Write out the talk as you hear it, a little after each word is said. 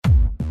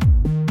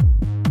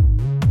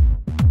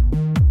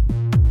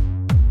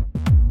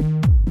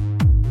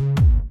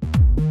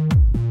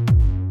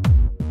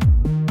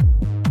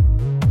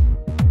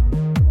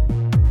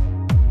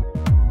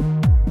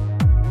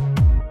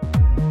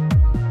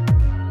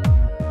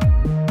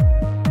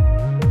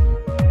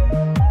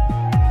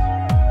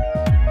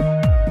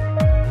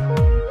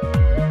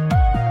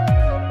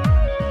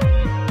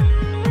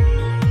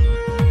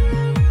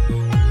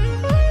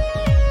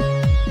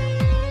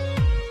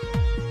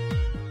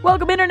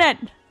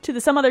internet to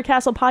the Some Other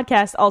Castle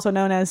podcast, also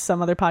known as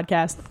Some Other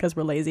Podcast, because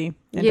we're lazy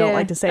and don't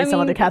like to say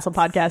Some Other Castle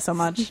podcast so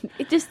much.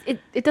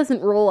 It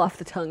doesn't roll off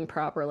the tongue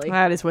properly.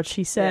 That is what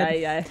she said.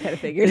 Yeah, I kind of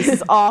figured. This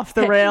is off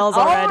the rails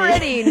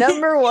already.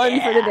 Number one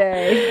for the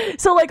day.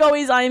 So like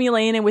always, I am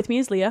Elaine, and with me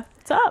is Leah.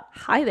 What's up?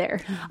 Hi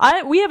there.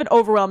 We have an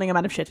overwhelming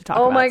amount of shit to talk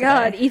about. Oh my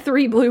god, today.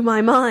 E3 blew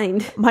my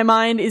mind. My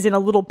mind is in a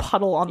little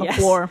puddle on the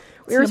floor.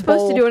 We were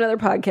supposed to do another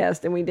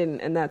podcast and we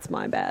didn't, and that's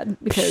my bad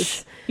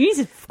because you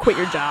need to quit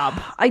your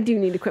job. I do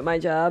need to quit my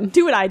job.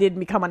 Do what I did and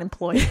become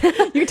unemployed.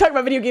 You can talk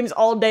about video games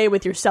all day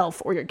with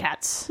yourself or your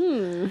cats.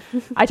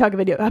 I talk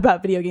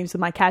about video games with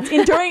my cats.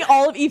 And during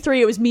all of E3,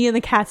 it was me and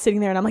the cat sitting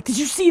there, and I'm like, "Did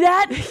you see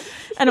that?"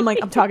 And I'm like,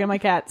 "I'm talking to my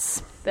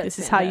cats." This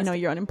is how you know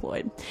you're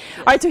unemployed.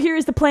 All right, so here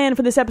is the plan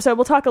for this episode.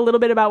 We'll talk a little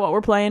bit about what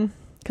we're playing,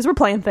 because we're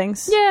playing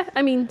things. Yeah,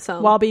 I mean,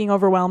 some. While being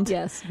overwhelmed.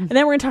 Yes. And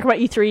then we're going to talk about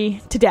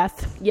E3 to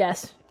death.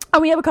 Yes.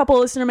 And we have a couple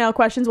of listener mail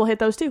questions. We'll hit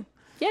those too.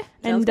 Yeah.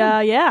 And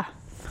yeah.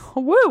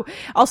 Woo.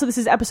 Also, this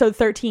is episode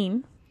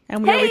 13.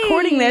 And we are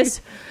recording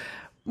this.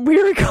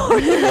 We're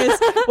recording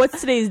this. What's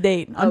today's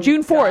date? On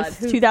June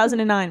 4th,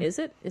 2009. Is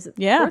it? Is it?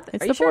 Yeah. It's Are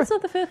the you 4th? sure It's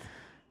not the 5th?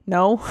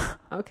 No.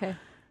 Okay.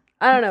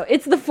 I don't know.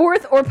 It's the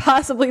 4th or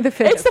possibly the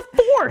 5th. It's the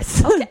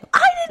 4th. Okay.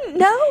 I didn't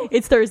know.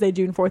 It's Thursday,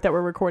 June 4th that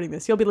we're recording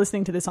this. You'll be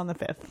listening to this on the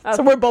 5th. Okay.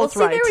 So we're both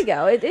right. There we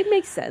go. It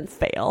makes sense.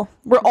 Fail.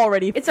 We're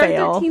already It's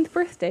fail. our 13th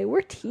birthday.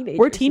 We're teenagers.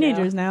 We're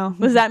teenagers now.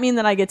 Does that mean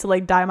that I get to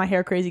like dye my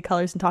hair crazy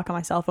colors and talk on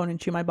my cell phone and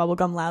chew my bubble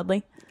gum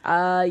loudly?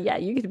 Yeah,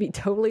 you get to be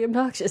totally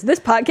obnoxious. This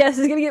podcast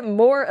is going to get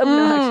more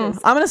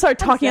obnoxious. I'm going to start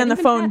talking on the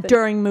phone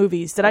during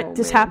movies.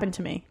 This happened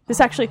to me.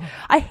 This actually,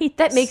 I hate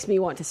that. This. Makes me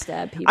want to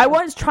stab people. I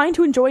was trying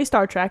to enjoy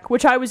Star Trek,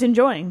 which I was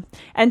enjoying,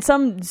 and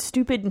some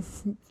stupid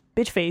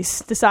bitch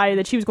face decided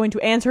that she was going to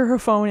answer her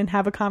phone and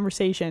have a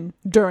conversation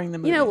during the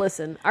movie. You know,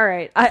 listen, all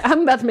right,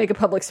 I'm about to make a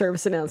public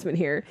service announcement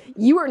here.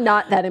 You are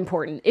not that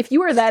important. If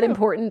you are that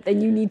important,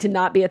 then you need to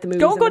not be at the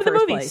movies. Don't go to the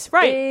movies, place.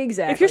 right?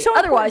 Exactly. If you're so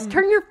otherwise,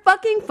 important. turn your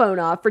fucking phone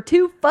off for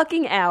 2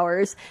 fucking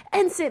hours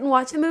and sit and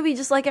watch the movie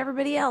just like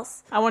everybody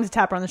else. I wanted to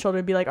tap her on the shoulder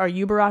and be like, "Are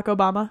you Barack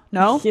Obama?"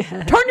 No. Yeah.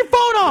 Turn your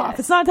phone off. Yes.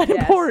 It's not that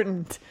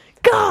important.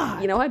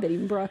 God! You know, I bet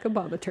even Barack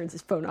Obama turns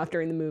his phone off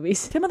during the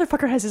movies. That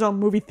motherfucker has his own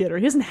movie theater.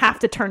 He doesn't have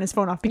to turn his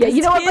phone off because yeah,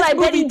 you know what? But I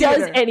bet he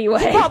does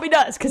anyway. He probably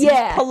does because he's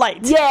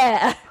polite.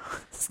 Yeah.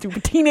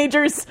 Stupid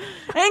teenagers.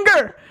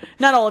 Anger.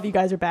 Not all of you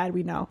guys are bad,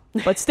 we know,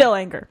 but still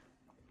anger.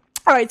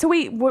 All right, so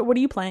wait, what are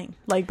you playing?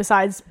 Like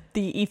besides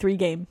the E3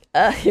 game?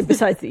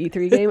 Besides the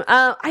E3 game,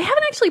 I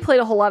haven't actually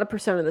played a whole lot of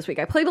Persona this week.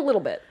 I played a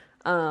little bit.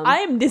 I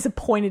am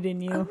disappointed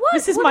in you.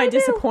 This is my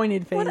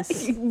disappointed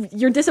face.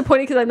 You're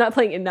disappointed because I'm not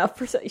playing enough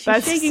Persona.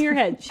 She's shaking her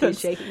head. She's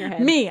shaking her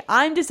head. Me,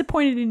 I'm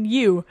disappointed in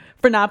you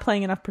for not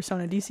playing enough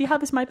Persona. Do you see how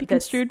this might be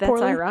construed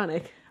poorly? That's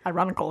ironic.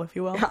 Ironical, if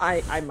you will.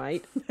 I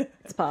might.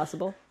 It's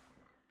possible.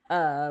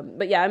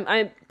 But yeah,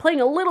 I'm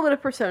playing a little bit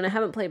of Persona. I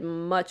haven't played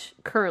much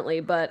currently,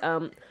 but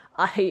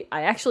I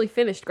actually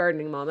finished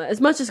Gardening Mama.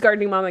 As much as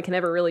Gardening Mama can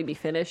ever really be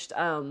finished.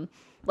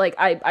 Like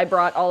I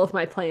brought all of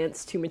my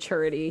plants to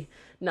maturity.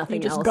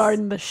 Nothing else. You just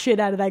gardened the shit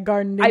out of that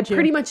garden, didn't you? I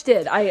pretty much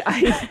did. I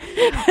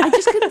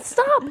just couldn't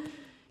stop.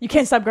 You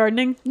can't stop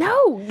gardening?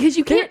 No, because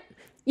you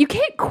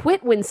can't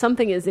quit when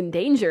something is in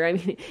danger. I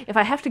mean, if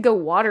I have to go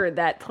water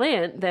that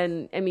plant,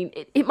 then I mean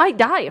it might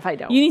die if I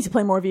don't. You need to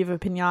play more Viva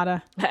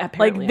Pinata.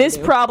 Apparently like this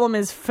problem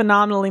is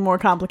phenomenally more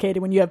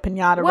complicated when you have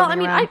Pinata. Well,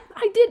 running I mean,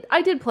 around.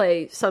 I did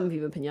play some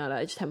Viva Pinata.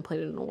 I just haven't played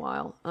it in a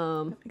while.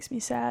 That makes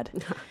me sad.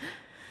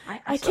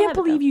 I can't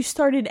believe you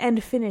started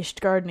and finished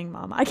Gardening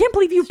Mama. I can't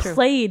believe you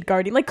played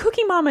gardening. Like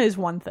Cooking Mama is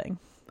one thing.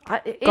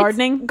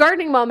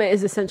 Gardening Mama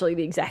is essentially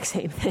the exact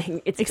same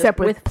thing. It's except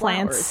with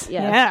plants. Flowers.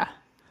 Yeah.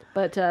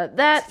 But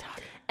that,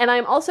 and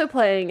I'm also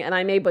playing, and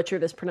I may butcher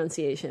this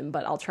pronunciation,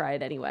 but I'll try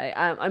it anyway.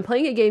 I'm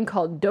playing a game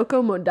called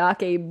Doko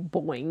Modake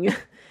Boing,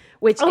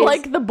 which I is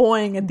like the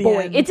boing at the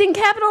end. It's in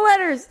capital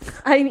letters.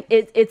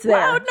 It's there.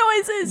 Loud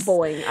noises.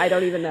 Boing. I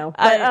don't even know.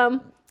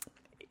 But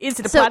is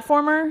it a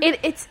platformer?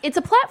 It's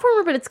a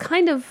platformer, but it's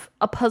kind of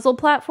a puzzle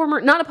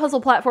platformer. Not a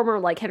puzzle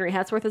platformer like Henry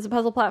Hatsworth is a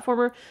puzzle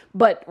platformer,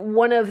 but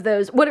one of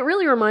those. What it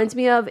really reminds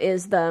me of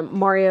is the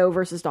Mario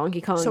versus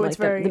Donkey Kong, so like it's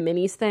very, the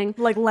minis thing.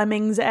 Like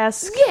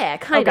Lemmings-esque? Yeah,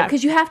 kind of.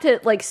 Because you have to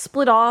like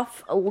split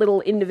off a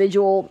little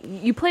individual.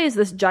 You play as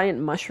this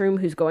giant mushroom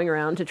who's going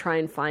around to try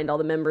and find all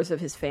the members of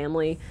his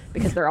family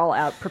because they're all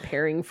out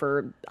preparing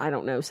for, I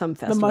don't know, some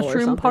festival or something. The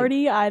mushroom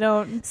party? I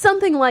don't...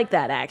 Something like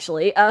that,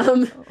 actually.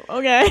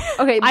 Okay.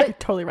 Okay, I could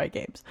totally write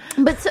games.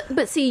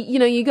 But see, you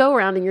know, you go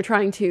around and you're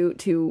trying to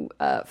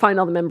find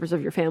all the members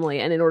of your family,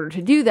 and in order to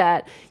do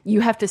that,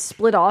 you have to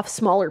split off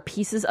smaller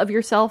pieces of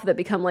yourself that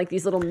become like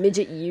these little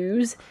midget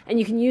U's, and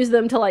you can use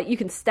them to like, you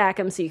can stack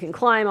them so you can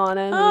climb on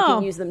them, you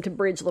can use them to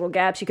bridge little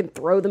gaps, you can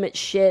throw them at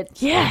shit.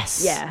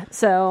 Yes! Yeah,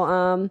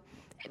 so,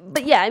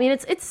 but yeah, I mean,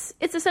 it's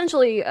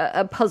essentially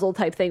a puzzle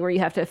type thing where you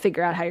have to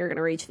figure out how you're going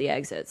to reach the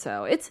exit,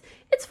 so it's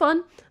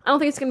fun. I don't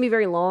think it's going to be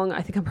very long.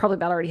 I think I'm probably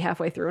about already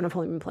halfway through, and I've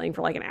only been playing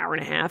for like an hour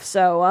and a half,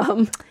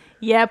 so,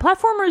 yeah,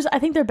 platformers, I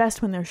think they're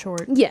best when they're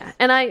short. Yeah,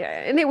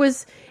 and it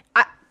was...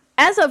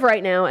 As of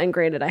right now, and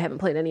granted, I haven't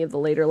played any of the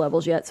later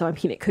levels yet, so I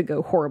mean, it could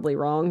go horribly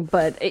wrong.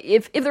 But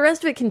if the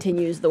rest of it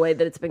continues the way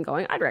that it's been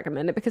going, I'd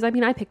recommend it because I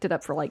mean, I picked it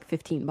up for like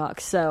 $15.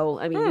 So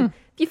I mean,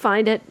 if you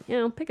find it,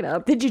 pick it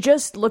up. Did you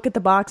just look at the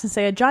box and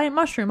say, a giant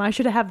mushroom, I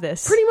should have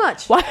this? Pretty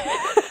much. Why?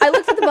 I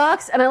looked at the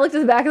box and I looked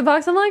at the back of the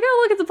box. I'm like,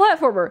 oh, look, it's a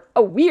platformer,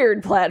 a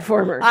weird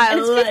platformer. I and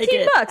it's like $15,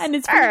 it. And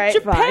it's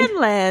from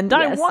Japanland.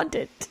 I want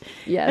it.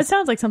 Yes, that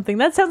sounds like something.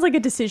 That sounds like a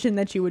decision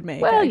that you would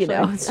make. Well,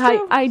 actually.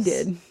 I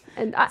did.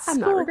 And I'm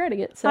not regretting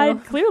it. So.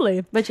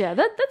 Clearly. But yeah,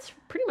 that's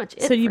pretty much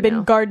it. So you've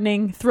been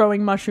gardening,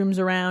 throwing mushrooms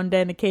around,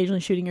 and occasionally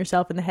shooting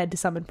yourself in the head to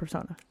summon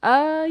Persona.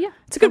 Yeah.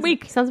 It's a good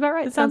week. Sounds about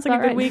right. It sounds like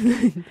a good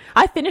week.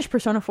 I finished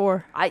Persona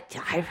 4.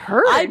 I've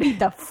heard. I beat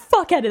the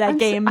fuck out of that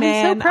game,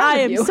 man. I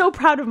am so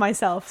proud of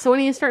myself. So when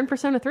are you starting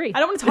Persona 3? I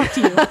don't want to talk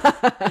to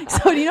you.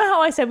 So do you know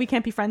how I said we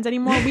can't be friends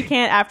anymore? We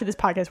can't. After this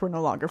podcast, we're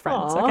no longer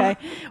friends, okay?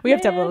 We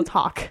have to have a little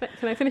talk.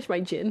 Can I finish my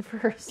gin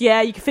first?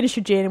 Yeah, you can finish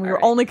your gin, and we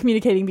were only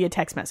communicating via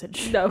text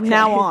message. Okay.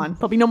 Now on.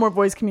 There'll be no more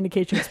voice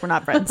communication because we're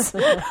not friends.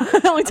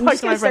 I only talk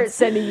to my friends. Start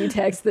sending you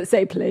texts that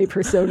say play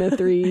Persona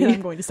 3.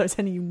 I'm going to start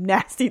sending you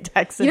nasty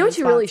texts. You know what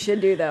you really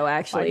should do though,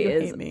 actually, Why do you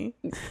is hate me?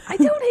 I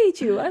don't hate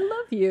you. I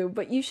love you,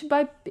 but you should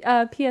buy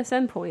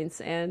PSN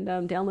points and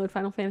download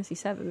Final Fantasy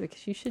VII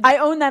because you should. I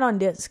own that on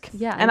disc.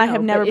 Yeah, and I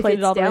have never played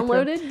it all the way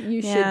through.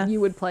 Downloaded,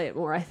 you would play it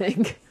more, I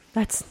think.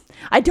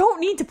 I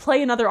don't need to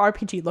play another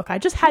RPG. Look, I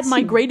just had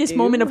my greatest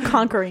moment of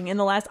conquering in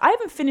the last. I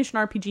haven't finished an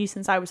RPG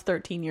since I was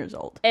 13 years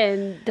old.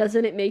 And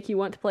doesn't it make you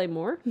want to play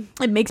more?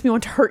 It makes me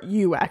want to hurt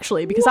you,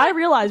 actually, because I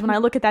realize when I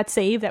look at that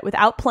save that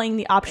without playing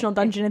the optional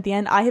dungeon at the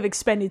end, I have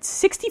expended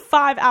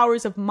 65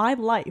 hours of my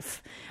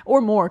life or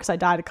more because I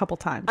died a couple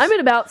times. I'm at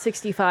about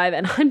 65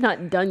 and I'm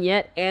not done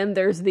yet. And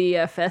there's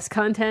the fest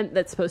content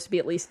that's supposed to be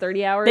at least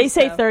 30 hours. They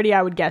say 30,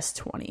 I would guess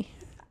 20.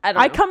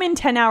 I come in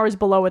 10 hours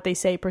below what they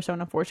say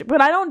Persona 4 should,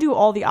 but I don't do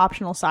all the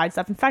optional side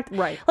stuff. In fact,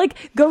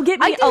 go get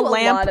me a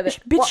lamp. Lot of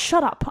it. Bitch,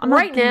 shut up. I'm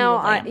right now,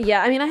 I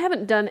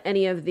haven't done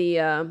any of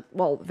the,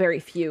 very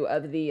few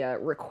of the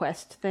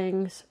request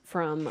things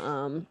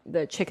from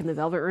the Chick in the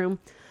Velvet Room.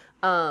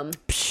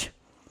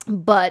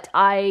 But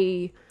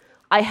I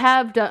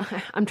have done,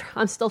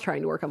 I'm still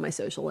trying to work on my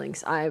social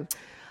links.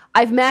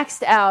 I've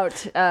maxed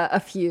out a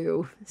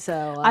few,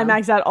 so I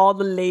maxed out all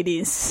the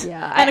ladies,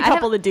 and a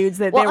couple of the dudes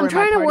that. Well, I'm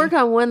trying to work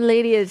on one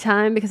lady at a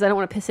time because I don't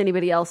want to piss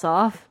anybody else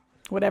off.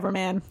 Whatever,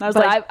 man.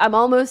 I've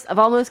almost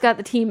got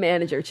the team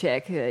manager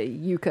chick.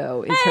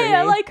 Yuko is her name.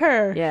 I like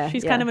her. Yeah,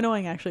 she's kind of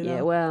annoying, actually. Though.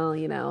 Yeah,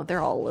 well,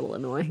 they're all a little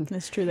annoying.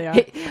 That's true. They are.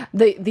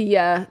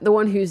 The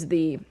one who's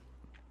the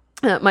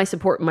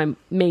my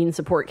main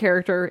support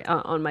character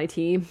on my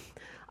team.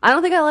 I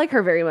don't think I like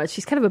her very much.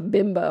 She's kind of a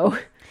bimbo.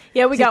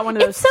 Yeah, we got one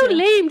of those. It's so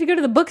lame to go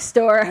to the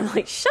bookstore. I'm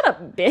like, shut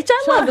up, bitch.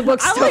 I love the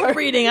bookstore. I like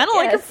reading. I don't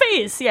like her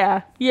face.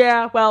 Yeah.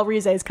 Yeah. Well,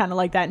 Rize is kind of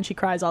like that, and she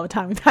cries all the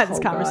time. We've had this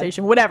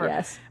conversation. God. Whatever.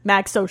 Yes.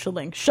 Max social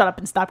link. Shut up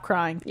and stop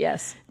crying.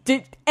 Yes.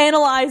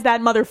 Analyze that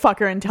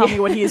motherfucker and tell me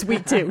what he is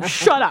weak to.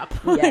 Shut up.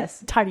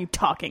 Yes. I'm tired of you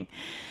talking.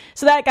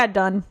 So that got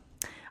done.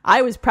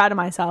 I was proud of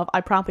myself.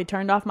 I promptly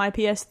turned off my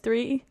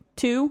PS3.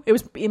 It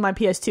was in my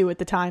PS2 at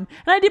the time,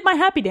 and I did my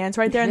happy dance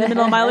right there in the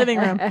middle of my living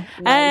room. Nice.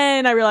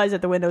 And I realized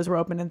that the windows were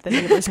open and the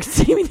neighbors could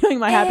see me doing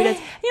my happy dance.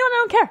 You know what? I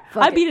don't care.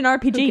 I beat an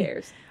RPG. Who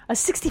cares? A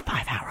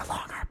 65-hour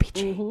long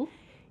RPG. Mm-hmm.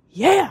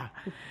 Yeah.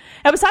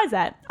 And besides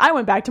that, I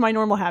went back to my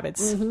normal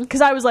habits because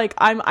I was like,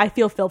 I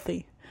feel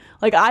filthy.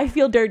 Like, I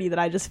feel dirty that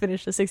I just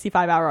finished a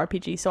 65-hour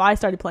RPG, so I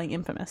started playing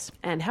Infamous.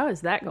 And how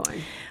is that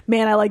going?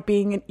 Man, I like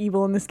being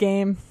evil in this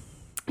game.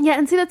 Yeah,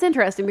 and see, that's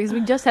interesting because we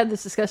just had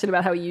this discussion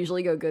about how we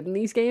usually go good in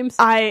these games.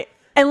 And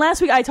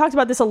last week, I talked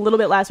about this a little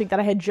bit last week that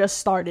I had just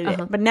started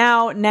it. But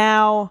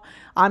now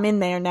I'm in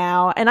there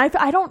now. And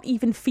I don't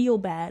even feel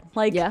bad.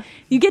 Like,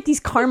 you get these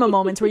karma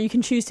moments where you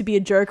can choose to be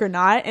a jerk or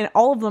not. And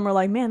all of them are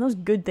like, man, those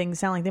good things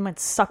sound like they might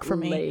suck for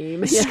me.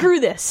 Lame. Screw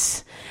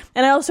this.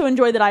 And I also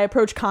enjoy that I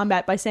approach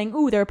combat by saying,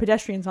 ooh, there are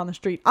pedestrians on the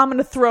street. I'm going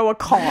to throw a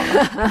car.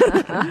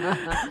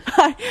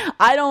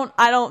 I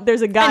don't,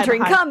 there's a guy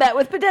entering combat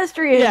with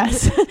pedestrians.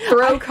 Yes.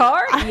 Throw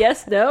car?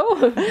 Yes, no.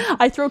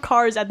 I throw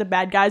cars at the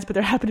bad guys, but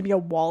there happen to be a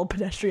wall of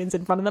pedestrians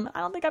in front of them. I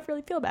don't think I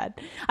really feel bad.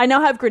 I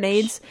now have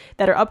grenades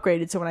that are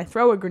upgraded, so when I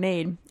throw a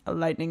grenade, a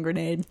lightning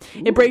grenade,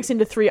 it breaks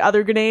into 3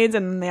 other grenades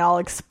and then they all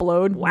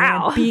explode.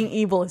 Wow. Man, being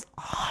evil is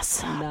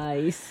awesome.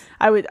 Nice.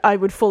 I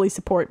would fully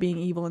support being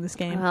evil in this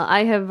game. Well,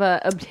 I have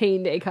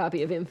obtained a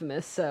copy of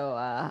Infamous, so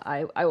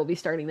I will be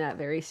starting that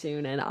very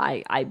soon, and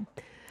I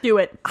do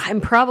it. I'm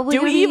probably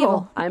do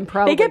evil. I'm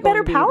probably they get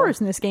better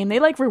powers in this game. They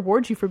like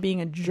reward you for being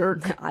a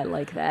jerk. I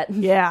like that.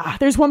 Yeah.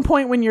 There's one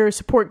point when your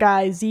support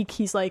guy Zeke,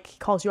 he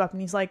calls you up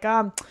and he's like,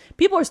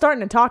 people are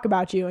starting to talk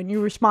about you, and your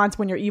response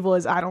when you're evil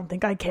is, I don't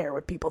think I care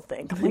what people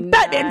think. I'm like, nice.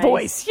 Batman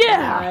voice. Yeah.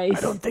 Nice.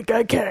 I don't think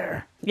I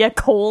care. Yeah,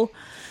 Cole.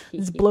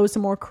 Just blow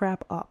some more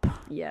crap up.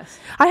 Yes.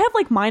 I have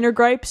like minor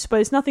gripes,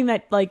 but it's nothing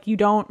that like you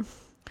don't.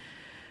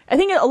 I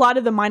think a lot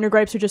of the minor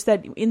gripes are just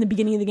that in the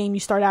beginning of the game you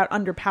start out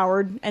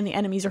underpowered and the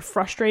enemies are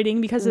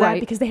frustrating because of that,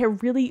 because they are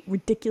really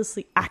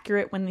ridiculously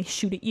accurate when they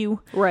shoot at you.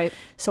 Right.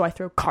 So I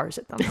throw cars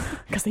at them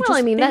because they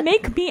that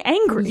make me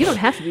angry. You don't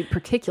have to be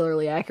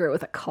particularly accurate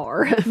with a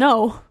car.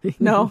 No.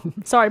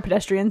 Sorry,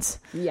 pedestrians.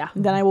 Yeah.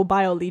 Then I will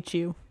bio-leech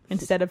you.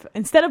 Instead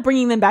of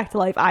bringing them back to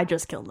life, I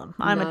just kill them.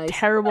 I'm a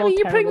terrible,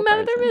 you're putting them out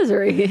of their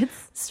misery.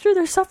 It's true,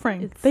 they're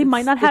suffering. They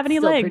might not have any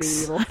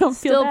legs. I don't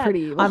feel bad. Pretty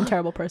evil. I'm a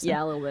terrible person.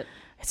 Yeah, a little bit.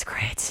 It's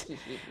great.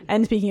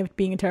 And speaking of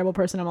being a terrible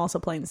person, I'm also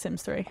playing The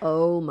Sims 3.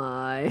 Oh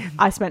my.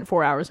 I spent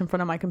 4 hours in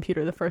front of my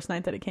computer the first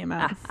night that it came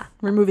out,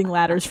 removing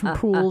ladders from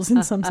pools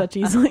and some such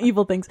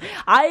evil things.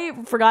 I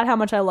forgot how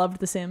much I loved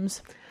The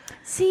Sims.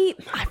 See,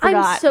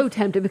 I'm so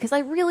tempted because I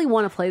really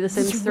want to play The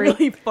Sims 3. It's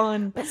really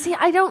fun. But see,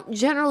 I don't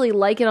generally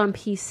like it on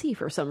PC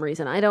for some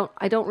reason. I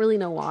don't really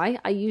know why.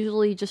 I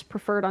usually just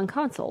prefer it on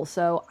console.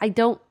 So I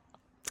don't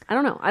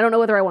know. I don't know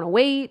whether I want to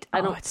wait.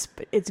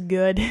 It's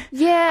good.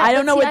 Yeah, I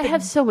don't know. I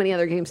have so many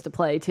other games to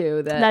play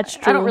too that's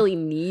true. I don't really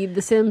need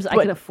The Sims. I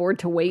can afford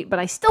to wait, but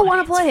I still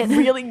want to play it.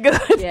 Really good.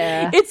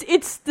 Yeah,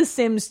 it's The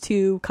Sims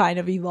 2 kind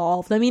of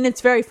evolved. I mean,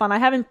 it's very fun.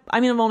 I've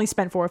only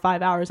spent 4 or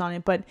 5 hours on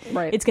it, but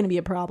it's going to be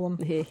a problem.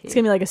 It's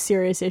going to be like a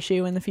serious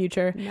issue in the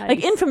future. Nice.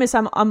 Like Infamous,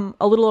 I'm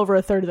a little over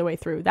a third of the way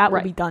through. That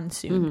will be done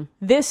soon. Mm-hmm.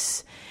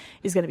 This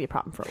is going to be a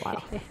problem for a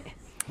while.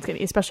 It's gonna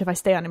be, especially if I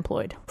stay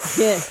unemployed.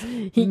 Yeah.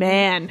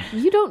 Man.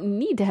 You don't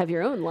need to have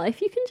your own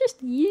life. You can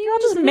just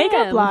make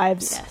up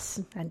lives.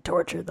 Yes. And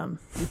torture them.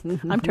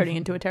 I'm turning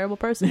into a terrible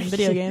person in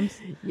video games.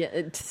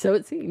 Yeah, so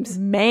it seems.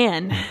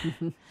 Man.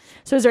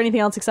 So is there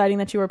anything else exciting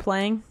that you were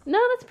playing? No,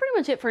 that's pretty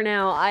much it for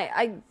now.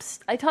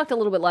 I talked a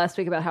little bit last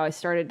week about how I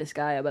started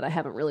Disgaea, but I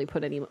haven't really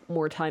put any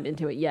more time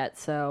into it yet.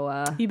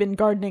 So you've been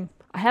gardening.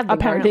 I have been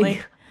gardening.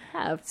 I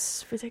have.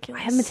 It's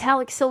ridiculous. I have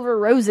metallic silver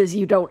roses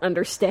you don't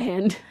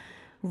understand.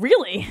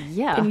 Really?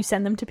 Yeah. Can you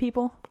send them to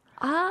people?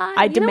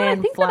 I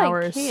demand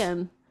flowers. That I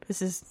can.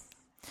 This is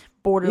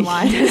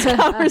borderline this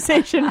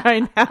conversation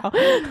right now.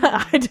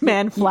 I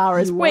demand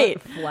flowers.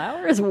 Wait.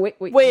 Flowers?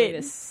 Wait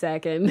a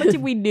second. What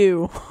did we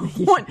do?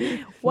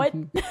 What?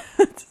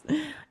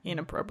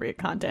 Inappropriate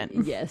content.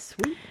 Yes.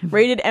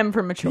 Rated M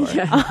for mature.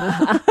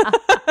 Yeah.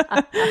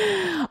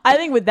 I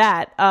think with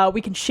that,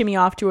 we can shimmy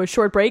off to a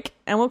short break,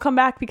 and we'll come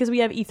back because we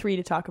have E3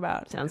 to talk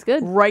about. Sounds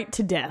good. Right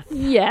to death.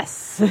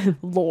 Yes.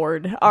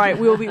 Lord. All right,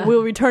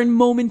 we'll return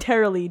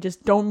momentarily.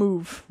 Just don't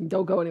move.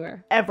 Don't go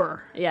anywhere.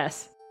 Ever.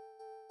 Yes.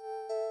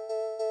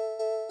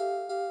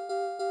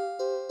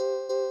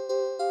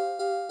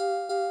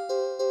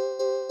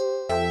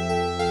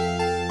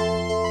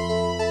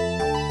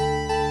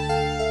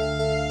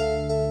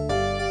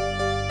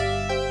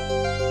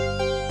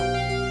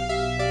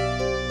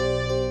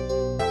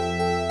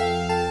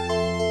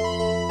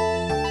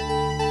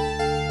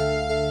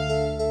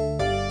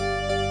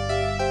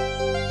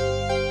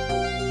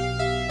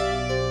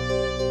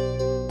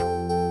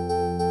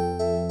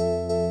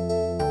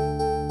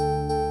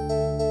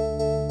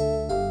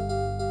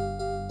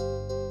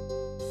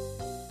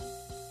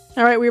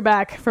 All right, we're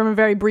back from a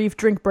very brief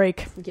drink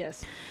break.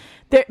 Yes.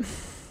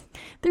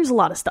 There's a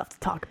lot of stuff to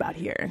talk about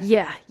here.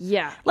 Yeah.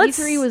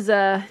 E3 was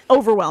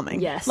overwhelming.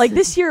 Yes. Like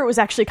this year it was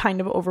actually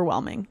kind of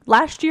overwhelming.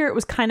 Last year it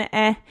was kind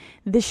of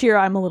This year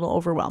I'm a little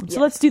overwhelmed.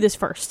 So let's do this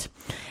first.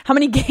 How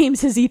many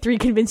games has E3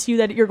 convinced you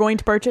that you're going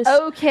to purchase?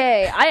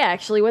 Okay, I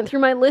actually went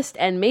through my list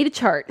and made a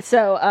chart.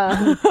 So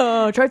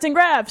charts and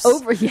graphs.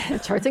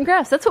 Charts and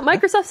graphs. That's what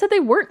Microsoft said they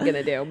weren't going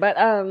to do. But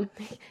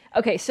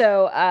okay,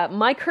 so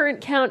my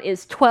current count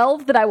is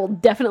 12 that I will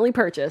definitely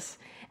purchase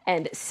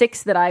and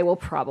 6 that I will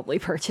probably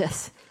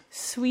purchase.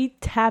 Sweet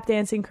tap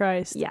dancing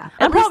Christ. Yeah.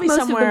 I'm probably most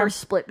somewhere. Of them are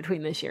split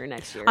between this year and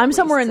next year. I'm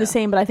somewhere in the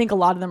same, but I think a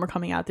lot of them are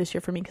coming out this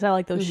year for me because I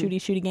like those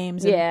shooty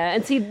games.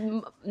 And see,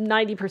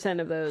 90%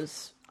 of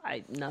those,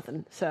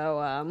 nothing.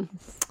 So,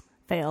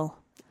 fail.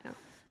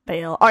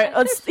 All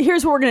right,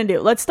 here's what we're going to do.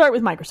 Let's start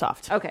with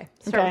Microsoft. Okay,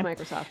 start with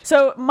Microsoft.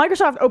 So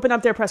Microsoft opened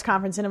up their press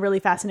conference in a really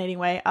fascinating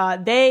way.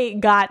 They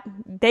got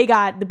the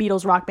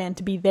Beatles Rock Band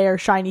to be their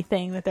shiny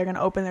thing that they're going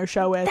to open their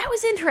show with. That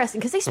was interesting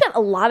because they spent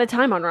a lot of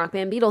time on Rock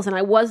Band Beatles, and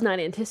I was not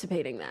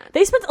anticipating that.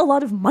 They spent a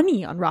lot of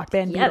money on Rock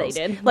Band Beatles. Yeah, they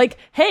did. Like,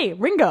 hey,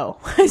 Ringo.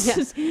 I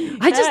just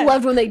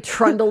loved when they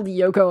trundled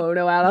Yoko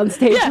Ono out on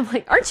stage. Yeah. I'm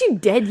like, aren't you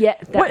dead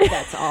yet?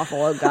 That's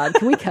awful. Oh, God.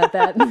 Can we cut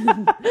that?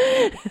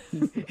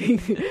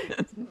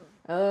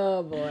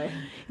 Oh boy,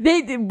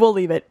 we'll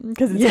leave it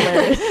because it's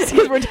hilarious.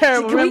 Because we're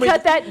terrible. Can we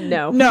cut that?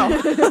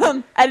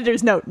 No.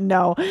 Editor's note.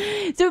 No.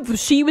 So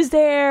she was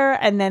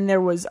there, and then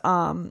there was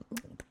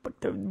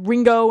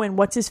Ringo and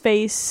what's his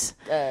face,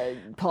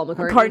 Paul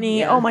McCartney.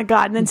 Yeah. Oh my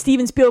God! And then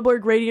Steven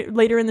Spielberg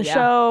later in the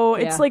show.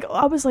 It's like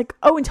I was like,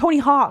 oh, and Tony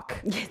Hawk.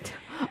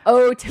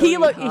 He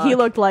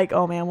looked like,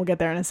 oh man, we'll get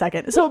there in a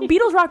second. So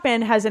Beatles Rock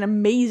Band has an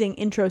amazing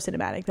intro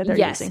cinematic that they're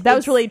using. That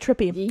was really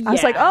trippy. Yeah. I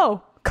was like,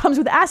 oh. Comes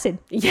with acid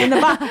in the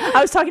box. I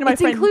was talking to my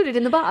friend. It's included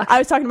in the box. I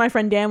was talking to my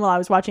friend Dan while I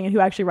was watching it, who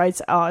actually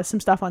writes some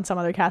stuff on Some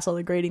Other Castle,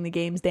 the grading the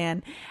games.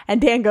 Dan,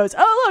 and Dan goes,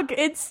 "Oh look,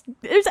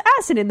 there's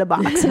acid in the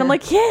box," and I'm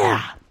like,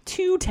 "Yeah,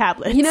 2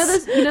 tablets. You know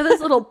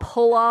those little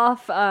pull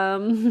off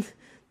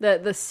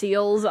the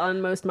seals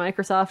on most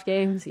Microsoft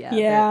games?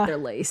 Yeah. They're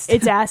laced.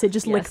 It's acid.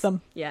 Just lick Yes.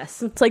 them.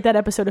 Yes. It's like that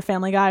episode of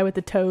Family Guy with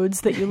the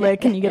toads that you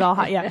lick and you get all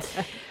hot. Yeah.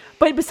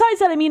 But besides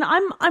that, I mean,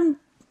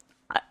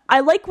 I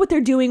like what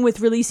they're doing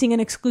with releasing an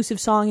exclusive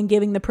song and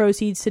giving the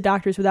proceeds to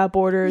Doctors Without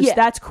Borders. Yeah.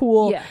 That's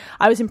cool. Yeah.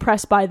 I was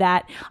impressed by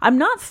that. I'm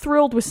not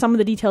thrilled with some of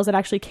the details that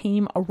actually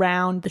came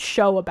around the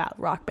show about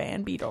Rock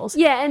Band Beatles.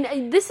 Yeah,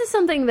 and this is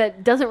something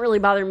that doesn't really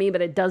bother me,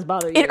 but it does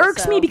bother you. It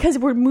irks me because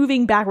we're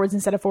moving backwards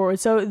instead of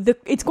forwards. So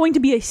it's going to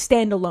be a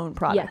standalone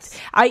product. Yes.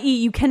 I.e.,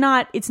 you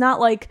cannot, it's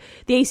not like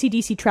the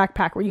AC/DC track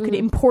pack where you could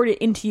import it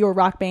into your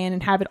Rock Band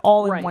and have it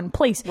all in Right. one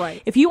place.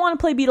 Right. If you want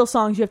to play Beatles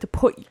songs, you have to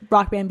put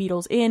Rock Band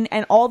Beatles in,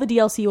 and all the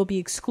DLC will be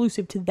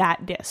exclusive to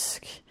that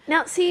disc.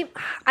 Now, see,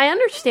 I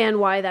understand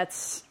why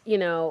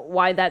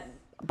why that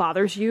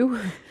bothers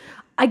you.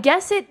 I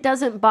guess it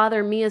doesn't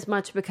bother me as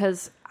much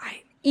because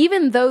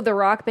even though the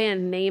Rock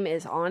Band name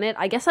is on it,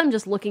 I guess I'm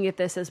just looking at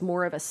this as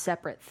more of a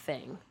separate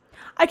thing.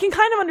 I can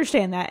kind of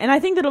understand that, and I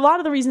think that a lot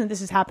of the reason that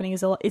this is happening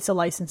is it's a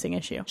licensing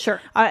issue.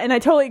 Sure. And I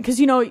totally, because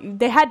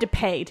they had to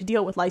pay to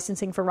deal with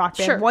licensing for Rock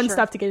Band 1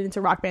 stuff to get it into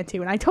Rock Band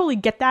 2, and I totally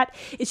get that.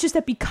 It's just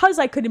that because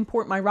I could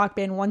import my Rock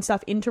Band 1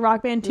 stuff into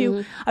Rock Band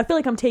 2, I feel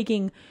like I'm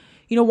taking,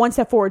 1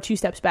 step forward, 2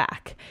 steps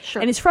back. Sure.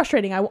 And it's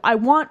frustrating. I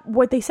want,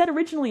 what they said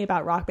originally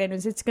about Rock Band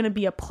is it's going to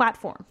be a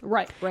platform.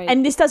 Right.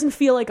 And this doesn't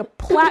feel like a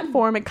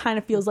platform. It kind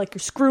of feels like you're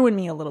screwing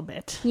me a little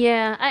bit.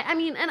 Yeah, I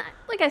mean, and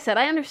like I said,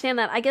 I understand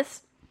that. I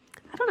guess,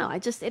 I don't know,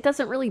 it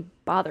doesn't really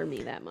bother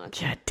me that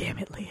much. God damn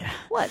it, Leah.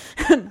 What?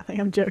 Nothing,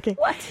 I'm joking.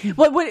 What?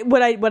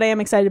 What I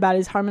am excited about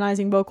is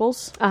harmonizing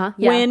vocals. Yeah.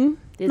 Win.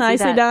 Did see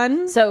Nicely that.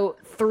 done. So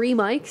 3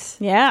 mics.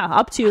 Yeah,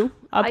 up to.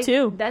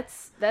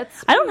 That's.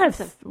 I don't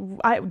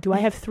have. Do I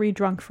have 3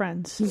 drunk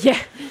friends? Yeah,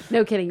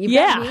 no kidding. You've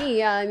got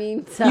me. I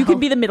mean, so. You could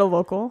be the middle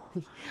vocal.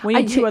 We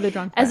need 2 other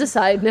drunk friends. As a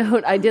side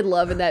note, I did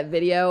love in that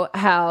video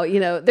how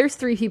there's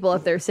 3 people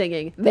up there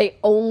singing. They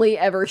only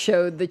ever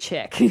showed the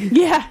chick.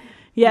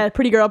 Yeah,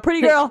 pretty girl.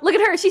 Look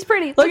at her, she's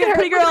pretty. Look at her,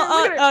 pretty girl.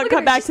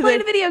 Cut back she's to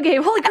playing a video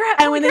game. Holy crap!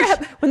 And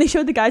when they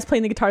showed the guys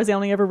playing the guitars, they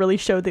only ever really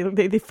showed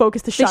they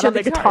focused the shot on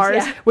the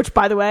guitars, which,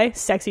 by the way,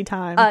 sexy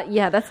time.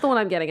 Yeah, that's the one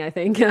I'm getting. I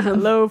think.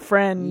 Hello,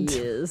 friend.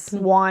 Yes.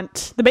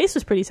 Want the bass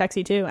was pretty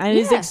sexy too, and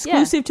it is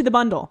exclusive to the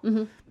bundle.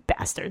 Mm-hmm.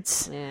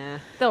 Bastards. Yeah,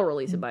 they'll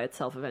release it by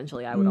itself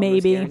eventually. I would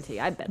almost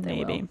guarantee. I bet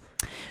they will.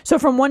 So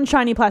from one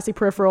shiny plastic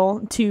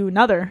peripheral to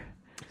another.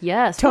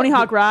 Yes, Tony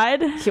Hawk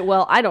Ride.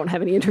 Well, I don't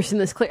have any interest in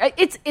this.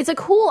 It's a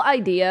cool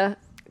idea.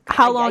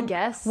 How long? I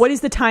guess. What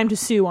is the time to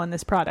sue on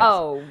this product?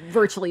 Oh,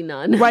 virtually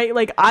none. Right?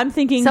 Like, I'm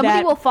thinking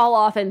somebody will fall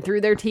off and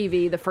through their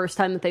TV the first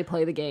time that they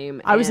play the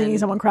game. I was thinking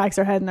someone cracks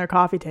their head in their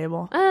coffee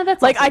table.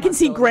 That's like, I can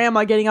see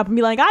Grandma getting up and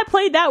be like, I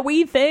played that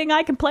Wii thing.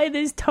 I can play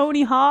this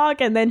Tony Hawk.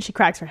 And then she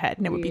cracks her head.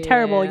 And it would be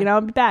terrible.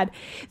 It'd be bad.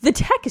 The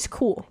tech is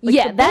cool. Like,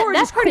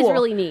 that part is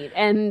really neat.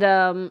 And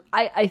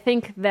I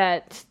think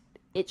that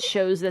it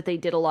shows that they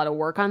did a lot of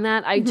work on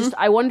that.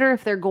 I wonder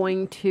if they're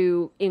going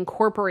to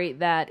incorporate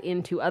that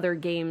into other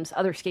games,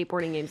 other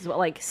skateboarding games as well.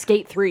 Like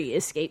Skate 3.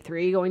 Is Skate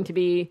 3 going to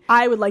be...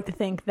 I would like to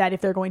think that if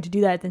they're going to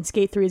do that, then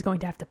Skate 3 is going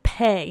to have to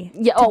pay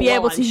to be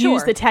able to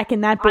use the tech in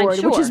that board,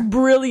 which is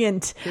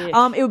brilliant. It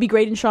would be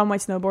great in Shaun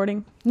White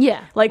snowboarding.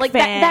 Yeah. Like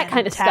that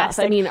kind of stuff.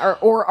 I mean,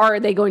 or are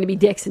they going to be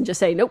dicks and just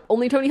say, nope,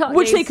 only Tony Hawk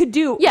Which games? they could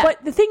do. Yeah.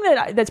 But the thing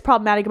that's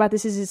problematic about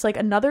this is it's like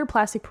another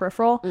plastic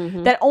peripheral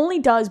that only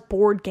does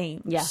board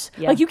games. Yeah.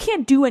 Like, you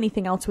can't do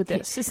anything else with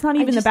this. It's not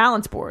even the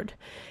balance board.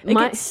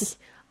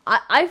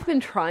 I've been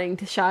trying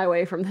to shy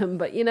away from them,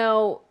 but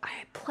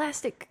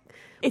plastic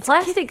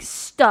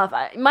stuff.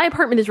 My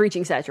apartment is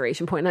reaching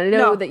saturation point, and I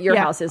know that your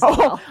house is as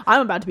well.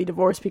 I'm about to be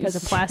divorced because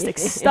of plastic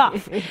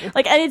stuff.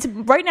 Like, and it's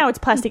right now it's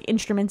plastic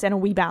instruments and a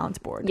Wii balance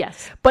board.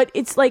 Yes, but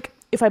it's like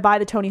if I buy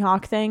the Tony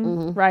Hawk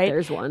thing, right?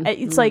 There's one.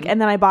 It's like, and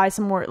then I buy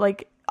some more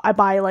like. I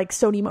buy like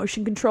Sony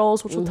motion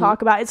controls, which we'll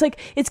talk about. It's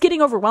like, it's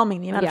getting overwhelming,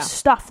 the amount of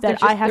stuff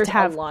that I have to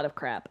have. A lot of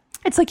crap.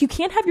 It's like you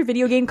can't have your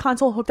video game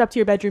console hooked up to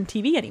your bedroom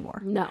TV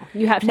anymore. No,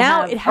 you have to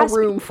have a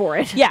room for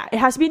it. Yeah, it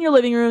has to be in your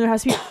living room. There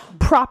has to be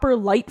proper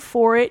light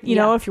for it. You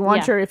know, if you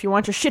want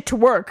your shit to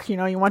work, you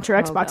want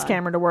your Xbox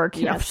camera to work.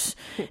 You know,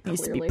 it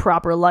needs to be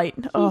proper light.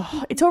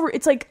 Oh, it's over.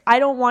 It's like I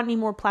don't want any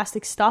more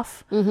plastic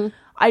stuff.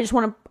 I just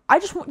want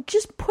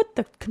put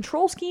the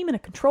control scheme in a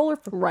controller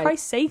for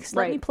Christ's sakes.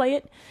 Let me play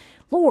it,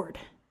 Lord.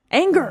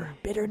 Anger,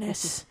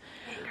 bitterness.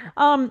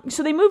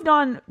 So they moved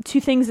on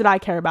to things that I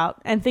care about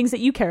and things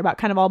that you care about,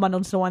 kind of all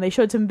bundled into one. They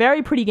showed some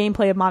very pretty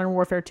gameplay of Modern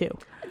Warfare 2.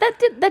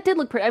 That did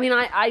look pretty. I mean,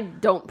 I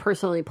don't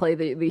personally play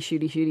the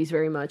shooties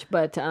very much,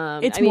 but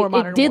it's more Modern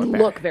Warfare. It did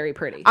Warfare. look very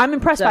pretty. I'm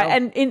impressed by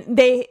it. And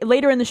they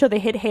later in the show they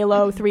hit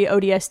Halo 3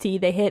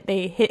 ODST.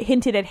 They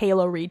hinted at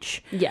Halo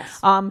Reach. Yes.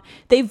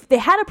 They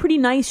had a pretty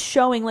nice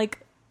showing. Like,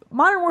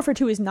 Modern Warfare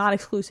 2 is not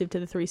exclusive to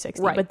the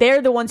 360, but they're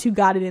the ones who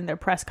got it in their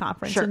press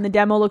conference, and the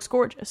demo looks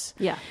gorgeous.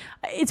 Yeah.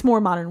 It's more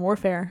Modern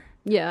Warfare.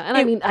 Yeah, and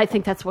I mean, I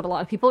think that's what a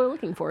lot of people are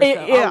looking for. So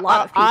Yeah, a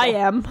lot of people. I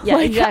am. Yeah,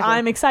 Like, exactly.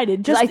 I'm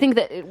excited. I think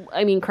that,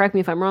 I mean, correct me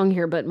if I'm wrong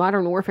here, but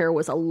Modern Warfare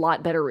was a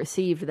lot better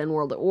received than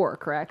World at War,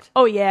 correct?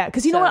 Oh yeah,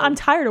 because you know what? So- I'm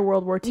tired of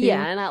World War II.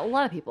 Yeah, and a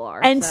lot of people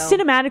are. And so.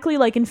 cinematically,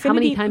 like Infinity. How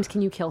many times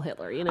can you kill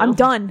Hitler? You know, I'm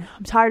done.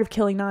 I'm tired of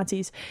killing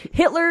Nazis.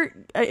 Hitler,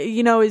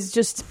 is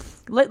just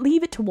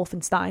leave it to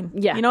Wolfenstein.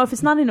 Yeah. If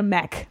it's not in a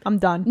mech, I'm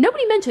done.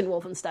 Nobody mentioned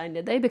Wolfenstein,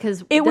 did they?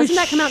 Because It was doesn't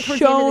that come out towards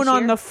the end of shown this year?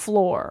 on the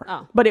floor,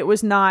 Oh. but it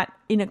was not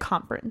in a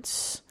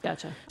conference.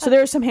 Gotcha. So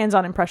there are some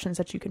hands-on impressions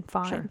that you can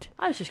find.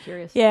 I was just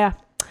curious. Yeah.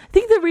 I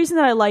think the reason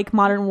that I like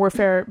Modern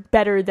Warfare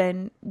better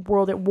than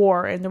World at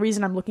War, and the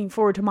reason I'm looking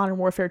forward to Modern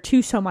Warfare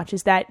 2 so much,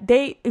 is that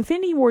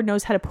Infinity Ward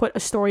knows how to put a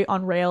story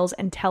on rails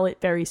and tell it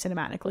very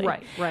cinematically.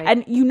 Right.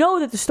 And you know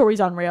that the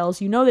story's on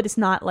rails. You know that it's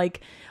not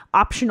like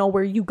optional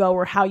where you go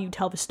or how you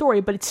tell the story,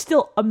 but it's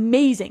still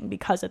amazing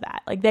because of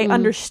that. Like they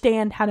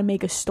understand how to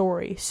make a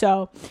story.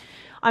 So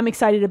I'm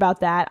excited about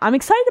that. I'm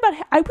excited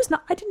about,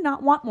 I did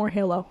not want more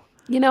Halo.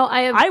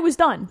 I was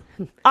done.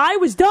 I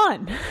was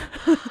done.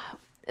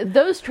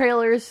 Those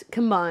trailers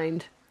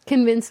combined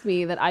convinced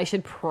me that I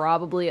should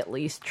probably at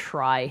least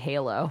try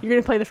Halo. You're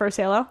going to play the first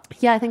Halo?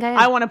 Yeah, I think I am.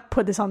 I want to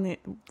put this on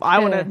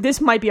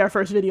this might be our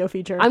first video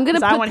feature. I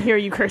want to hear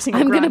you cursing.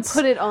 I'm going to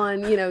put it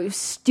on,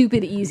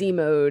 stupid easy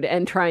mode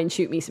and try and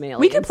shoot me some aliens.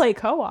 We could play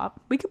co-op.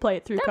 We could play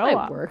it through that co-op.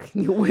 might work.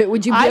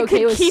 Would you be I okay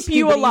could with keep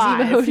you stupid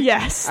alive. easy mode?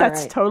 Yes,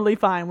 that's right. totally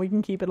fine. We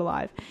can keep it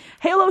alive.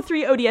 Halo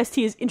 3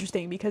 ODST is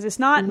interesting because it's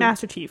not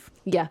Master Chief.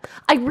 Yeah.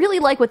 I really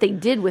like what they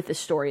did with the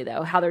story,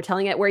 though, how they're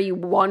telling it, where you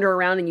wander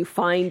around and you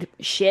find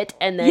shit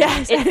and then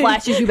it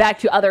flashes you back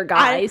to other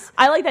guys.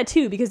 I like that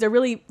too because they're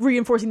really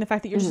reinforcing the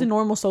fact that you're just a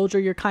normal soldier.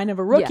 You're kind of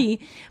a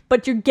rookie,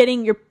 but you're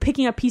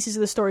picking up pieces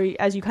of the story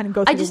as you kind of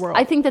go through the world.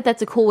 I think that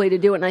that's a cool way to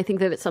do it, and I think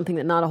that it's something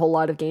that not a whole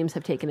lot of games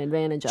have taken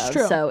advantage of.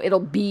 True. So it'll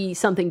be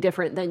something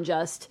different than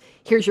just,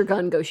 here's your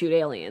gun, go shoot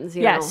aliens.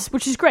 You know?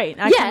 Which is great.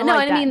 I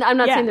mean, I'm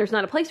not saying there's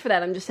not a place for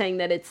that. I'm just saying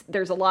that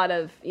there's a lot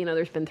of,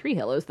 there's been 3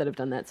 Halos that have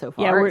done that so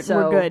far. Yeah, we're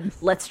good.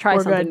 Let's try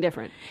something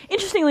different.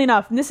 Interestingly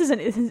enough, and this is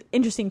an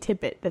interesting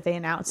tidbit that they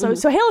announced.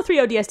 So Halo 3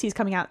 ODST is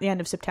coming out at the end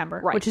of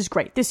September, which is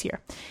great this year.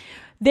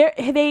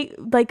 They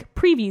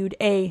previewed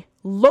a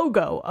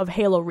logo of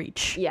Halo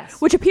Reach,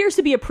 which appears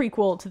to be a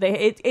prequel to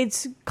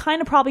it's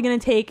kind of probably going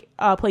to take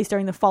place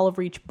during the Fall of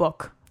Reach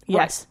book.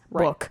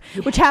 Book,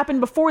 which happened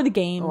before the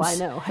games. Oh, I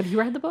know. Have you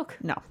read the book?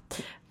 No.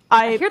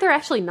 I hear they're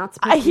actually not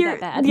supposed to be that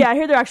bad. Yeah, I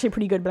hear they're actually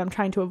pretty good, but I'm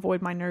trying to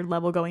avoid my nerd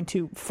level going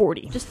to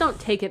 40. Just don't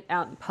take it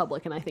out in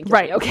public, and I think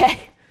you'll be okay.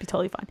 Be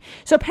totally fine.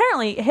 So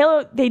apparently,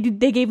 Halo they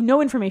gave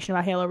no information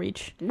about Halo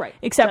Reach, right?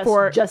 Except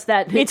for just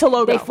that it's a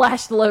logo. They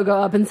flashed the logo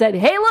up and said,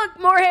 "Hey, look,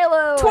 more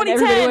Halo!"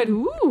 2010. Went,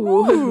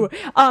 ooh.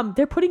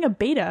 They're putting a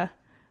beta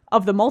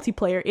of the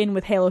multiplayer in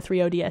with Halo 3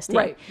 ODST.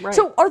 Right.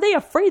 So are they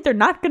afraid they're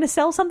not going to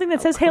sell something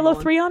that says Halo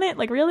 3 on it?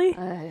 Like, really?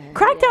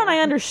 Crackdown, I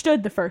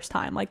understood the first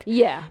time. Like,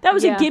 that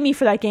was a gimme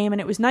for that game, and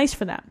it was nice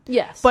for them.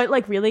 Yes. But,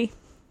 like, really?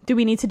 Do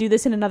we need to do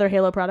this in another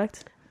Halo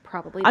product?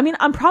 Probably. I mean,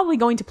 I'm probably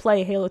going to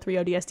play Halo 3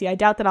 ODST. I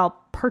doubt that I'll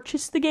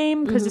purchase the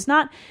game because it's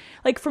not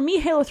like, for me,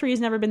 Halo 3 has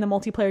never been the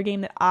multiplayer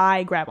game that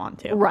I grab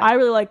onto. Right. I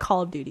really like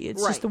Call of Duty.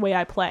 It's just the way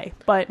I play.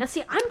 But now,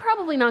 see, I'm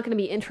probably not going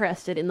to be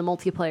interested in the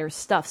multiplayer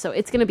stuff, so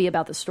it's going to be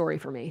about the story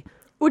for me.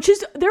 Which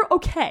is, they're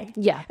okay.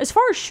 Yeah. As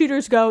far as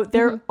shooters go,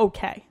 they're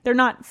okay. They're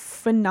not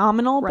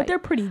phenomenal, but they're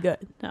pretty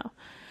good. No.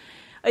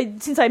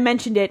 Since I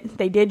mentioned it,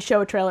 they did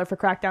show a trailer for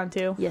Crackdown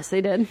 2. Yes, they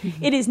did.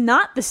 It is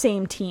not the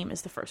same team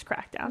as the first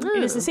Crackdown.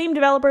 It is the same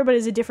developer, but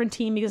it's a different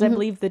team because I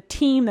believe the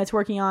team that's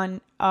worked on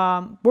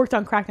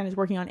Crackdown is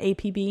working on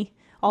APB,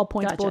 All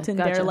Points Bulletin.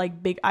 They're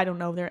like big, I don't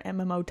know, they're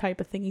MMO type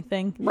of thingy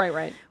thing.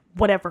 Right.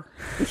 Whatever.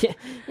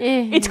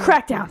 It's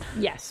Crackdown.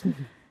 Yes.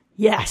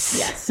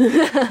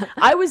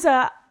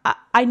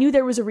 I knew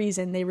there was a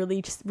reason they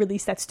released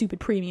that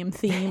stupid premium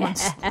theme on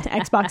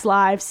Xbox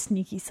Live.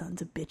 Sneaky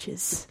sons of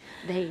bitches.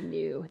 They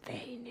knew.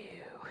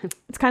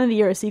 It's kind of the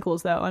year of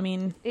sequels, though. I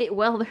mean,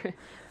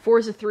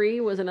 Forza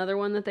 3 was another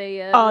one that they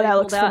that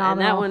looks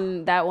phenomenal.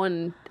 And that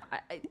one.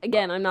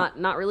 Again, I'm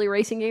not really a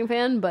racing game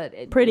fan,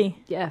 but pretty,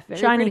 very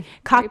shiny pretty.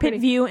 cockpit Very pretty.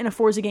 view in a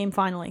Forza game.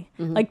 Finally,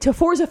 like to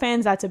Forza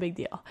fans, that's a big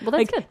deal. Well,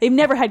 that's good. They've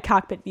never had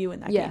cockpit view in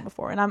that game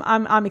before, and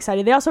I'm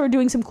excited. They also are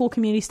doing some cool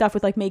community stuff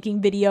with like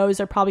making videos.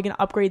 They're probably going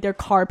to upgrade their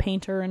car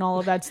painter and all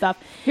of that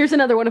stuff. Here's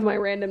another one of my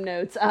random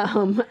notes.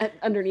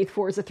 Underneath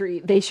Forza 3,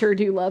 they sure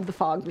do love the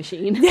fog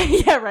machine.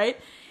 Yeah, right.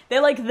 They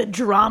like the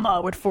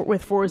drama with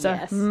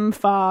Forza. Yes.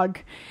 Fog.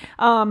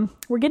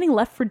 We're getting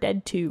Left 4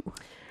 Dead 2.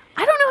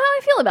 I don't know how I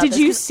feel about this. Did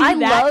you see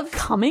that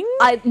coming?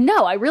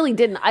 No, I really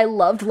didn't. I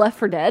loved Left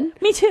 4 Dead.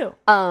 Me too.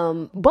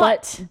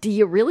 But do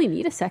you really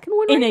need a second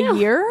one in right a now?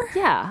 year?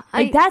 Yeah.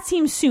 That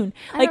seems soon.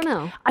 I don't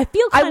know. I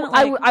feel kind of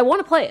I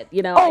want to play it,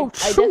 Oh,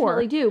 I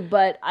definitely do,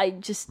 but I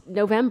just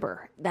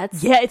November.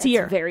 That's it's a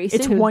year. Very soon.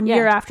 It's 1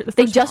 year after the first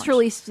They just launch.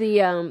 released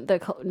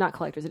the not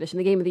collector's edition,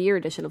 the Game of the Year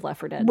edition of Left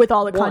 4 Dead with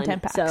all the 1.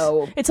 content packs.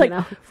 So it's like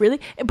really,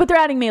 but they're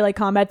adding melee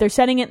combat. They're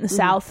setting it in the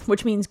South,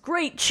 which means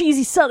great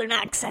cheesy Southern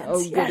accents.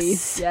 Oh,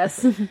 goodies. Yes.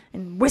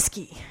 And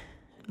whiskey,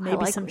 maybe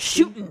like some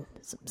whiskey. shooting.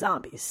 some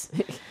zombies.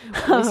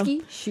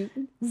 Whiskey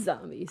shooting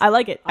zombies. I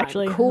like it,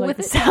 actually. I'm cool I like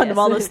with the it. sound of Yes.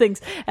 all those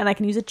things. And I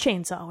can use a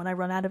chainsaw when I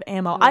run out of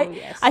ammo.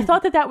 Yes. I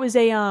thought that was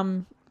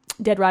a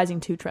Dead Rising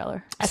 2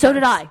 trailer. So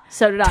did I.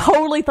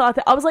 Totally thought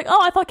that. I was like,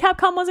 oh, I thought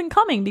Capcom wasn't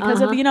coming because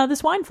of, the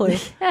swine flu.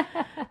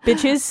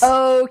 Bitches.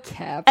 Oh,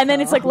 Capcom. And then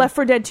it's like Left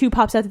 4 Dead 2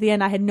 pops out at the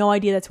end. I had no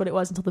idea that's what it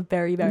was until the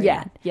very, very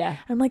end. Yeah. And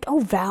I'm like, oh,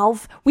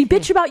 Valve, we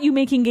bitch about you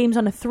making games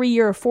on a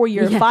 3-year or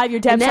 4-year or 5-year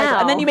dev cycle,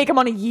 and then you make them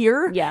on a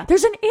year. Yeah.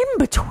 There's an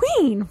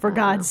in-between, for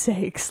God's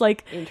sakes.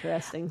 Like,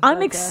 interesting.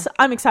 I'm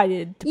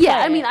excited to play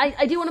I it. mean,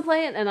 I do want to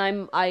play it, and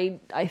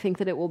I think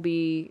that it will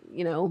be,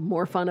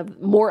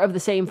 more of the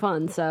same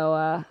fun. So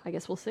I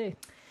guess we'll see.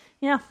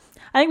 Yeah.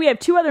 I think we have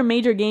 2 other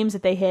major games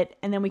that they hit,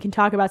 and then we can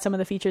talk about some of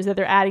the features that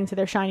they're adding to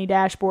their shiny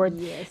dashboard.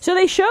 Yes. So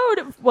they showed,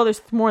 well,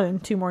 there's more than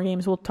 2 more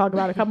games. We'll talk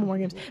about a couple more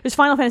games. There's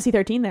Final Fantasy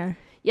 13 there.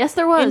 Yes,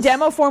 there was. In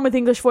demo form with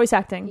English voice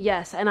acting.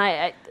 Yes, and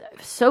I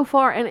so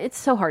far, and it's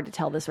so hard to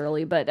tell this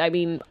early, but I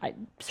mean,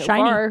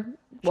 Shiny.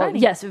 Well, Shiny.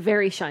 yes,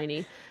 very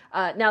shiny.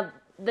 Now,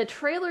 the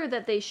trailer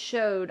that they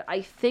showed,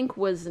 I think,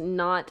 was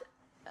not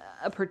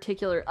a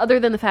particular, other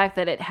than the fact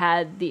that it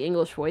had the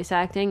English voice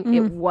acting,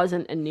 it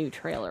wasn't a new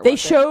trailer. They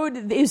showed,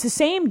 it was the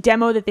same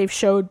demo that they've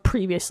showed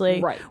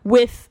previously, Right.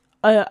 with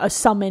a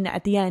summon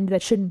at the end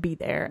that shouldn't be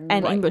there,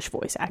 and Right. English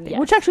voice acting, Yes.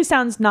 which actually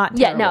sounds not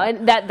Yeah, terrible. no,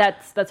 and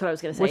that's what I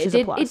was going to say. Which is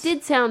a plus. It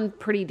did sound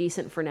pretty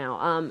decent for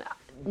now.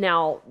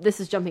 Now, this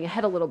is jumping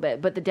ahead a little bit,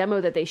 but the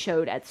demo that they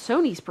showed at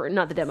Sony's,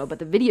 not the demo, but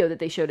the video that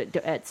they showed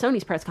at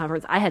Sony's press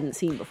conference, I hadn't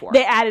seen before.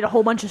 They added a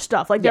whole bunch of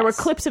stuff. Like, there were Yes.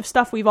 clips of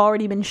stuff we've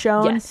already been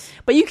shown, Yes.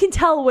 but you can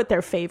tell what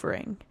they're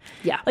favoring.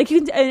 Yeah. Like, you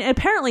can, and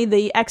apparently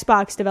the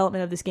Xbox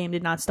development of this game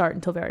did not start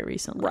until very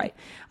recently. Right.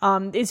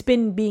 It's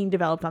been being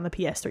developed on the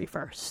PS3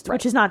 first,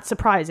 which is not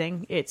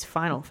surprising. It's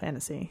Final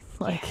Fantasy.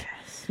 Like,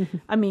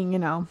 I mean,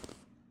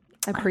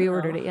 I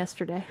pre-ordered it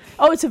yesterday.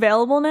 Oh, it's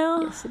available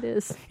now? Yes, it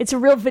is. It's a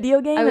real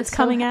video game that's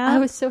coming out? I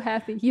was so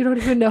happy. You don't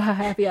even know how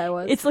happy I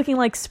was. It's looking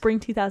like spring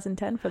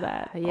 2010 for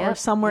that. Or Yep,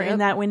 somewhere in yep.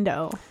 that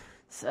window.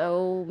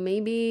 So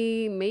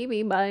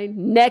maybe by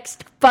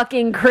next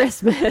fucking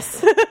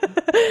Christmas.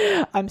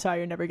 I'm sorry,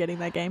 you're never getting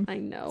that game. I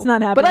know. It's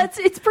not happening. But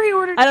it's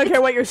pre-ordered. I don't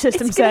care what your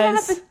system it's gonna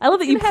says. happen. I love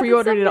that It's you gonna happen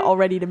pre-ordered it someday.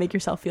 already to make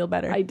yourself feel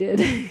better. I did.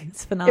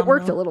 It's phenomenal. It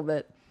worked a little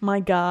bit. My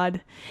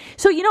God.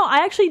 So,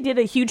 I actually did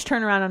a huge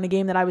turnaround on a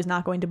game that I was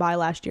not going to buy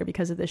last year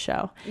because of this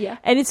show. Yeah.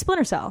 And it's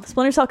Splinter Cell.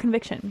 Splinter Cell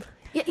Conviction.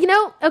 Yeah,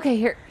 okay,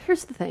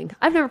 here's the thing.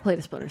 I've never played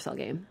a Splinter Cell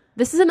game.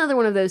 This is another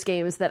one of those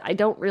games that I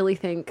don't really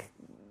think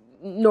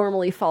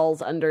normally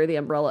falls under the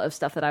umbrella of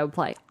stuff that I would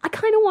play. I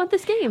kind of want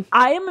this game.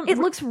 It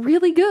looks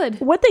really good.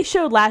 What they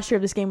showed last year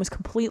of this game was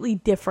completely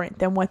different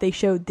than what they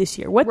showed this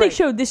year. What they Right.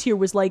 showed this year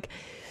was like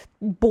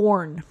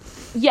Born.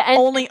 Yeah, and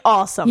Only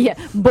awesome. yeah,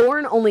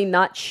 Born only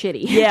not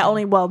shitty. Yeah,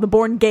 the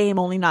Born game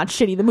only not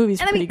shitty. The movie's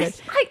And pretty good.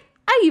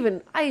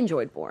 I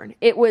enjoyed Born.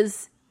 It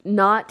was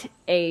not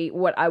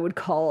what I would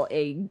call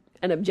an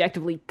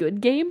objectively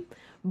good game,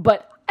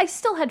 but I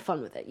still had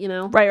fun with it,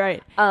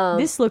 Right.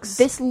 This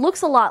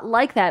looks a lot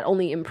like that,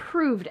 only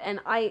improved, and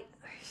I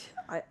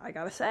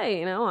gotta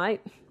say,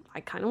 I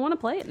kind of want to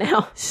play it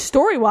now.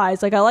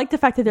 story-wise, like, I like the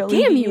fact that they're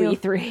Damn leaving you,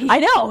 E3. I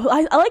know.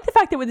 I like the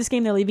fact that with this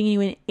game they're leaving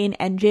you in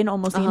engine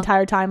almost the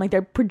entire time. Like,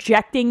 they're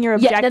projecting your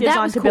Yeah, objectives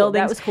that was onto cool.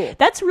 buildings. That was cool.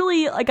 That's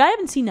really, like, I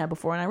haven't seen that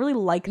before, and I really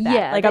like that.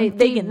 Yeah, like, I'm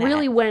digging that. They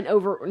really went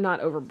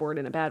not overboard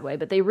in a bad way,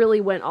 but they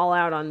really went all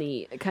out on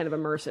the kind of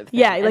immersive thing.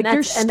 Yeah, And like, you're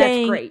that's- and that's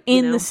staying great,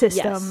 in the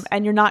system, Yes.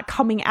 and you're not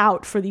coming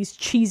out for these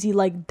cheesy,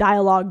 like,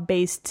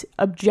 dialogue-based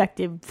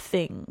objective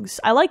things.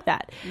 I like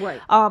that.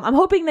 Right. I'm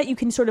hoping that you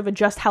can sort of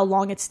adjust how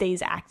long it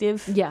stays active.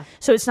 Yeah.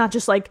 So it's not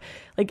just like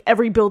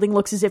every building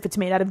looks as if it's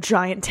made out of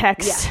giant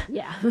text.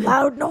 Yeah.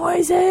 Loud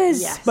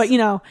noises. Yes. But,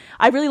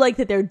 I really like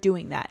that they're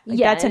doing that. Like,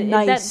 that's a and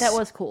nice... that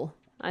was cool.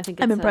 I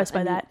think I'm it's impressed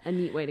by that. A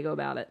neat way to go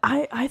about it.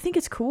 I think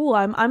it's cool.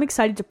 I'm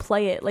excited to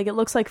play it. Like, it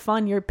looks like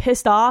fun. You're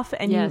pissed off,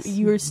 and Yes.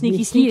 you're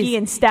sneaky He is-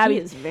 and stabby. he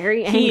is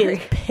very He angry.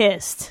 is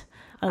pissed.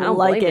 I don't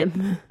like blame it.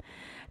 him.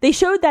 They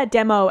showed that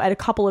demo at a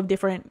couple of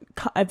different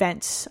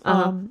events.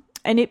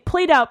 And it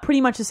played out pretty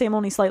much the same,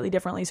 only slightly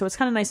differently. So it's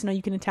kind of nice to know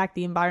you can attack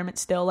the environment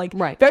still. Like,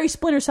 Right. very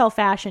Splinter Cell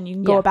fashion. You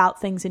can go Yeah. about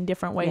things in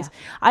different ways.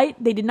 Yeah.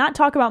 They did not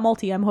talk about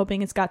multi. I'm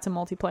hoping it's got some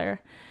multiplayer.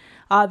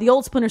 The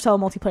old Splinter Cell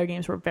multiplayer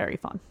games were very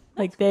fun.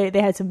 Like, they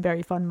had some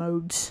very fun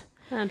modes.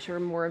 I'm sure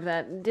more of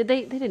that. Did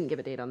they didn't give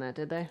a date on that,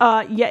 did they?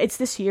 Yeah, it's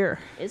this year.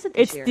 Is it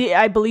this year?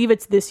 I believe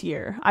it's this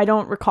year. I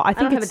don't recall. I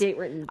think don't have it's, a date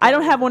written down, I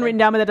don't have one but written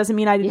down, but that doesn't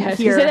mean I didn't Yeah,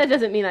 hear. that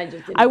doesn't mean I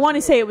just didn't. I want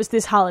to say it was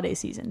this holiday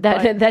season.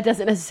 but- That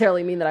doesn't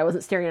necessarily mean that I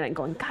wasn't staring at it and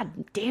going, God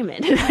damn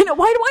it. I know.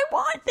 Why do I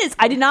want this?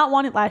 I did not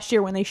want it last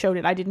year when they showed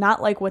it. I did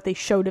not like what they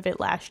showed of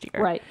it last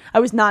year. Right. I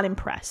was not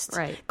impressed.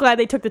 Right. Glad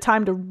they took the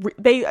time to.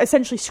 They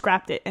essentially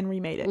scrapped it and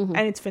remade it, and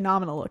it's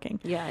phenomenal looking.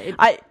 Yeah,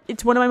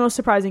 it's one of my most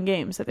surprising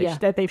games that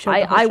they've showed.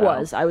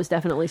 I was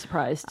definitely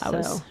surprised. I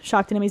was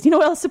shocked and amazed. You know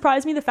what else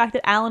surprised me? The fact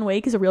that Alan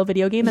Wake is a real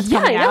video game that's Yeah,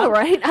 coming I know, out.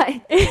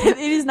 right? It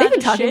is not They've been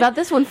just talking shit. about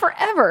this one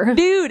forever.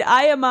 Dude,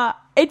 I am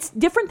It's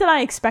different than I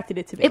expected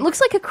it to be. It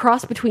looks like a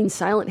cross between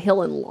Silent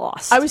Hill and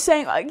Lost. I was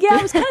saying, I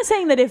was kind of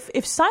saying that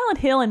if Silent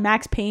Hill and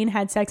Max Payne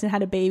had sex and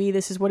had a baby,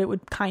 this is what it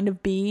would kind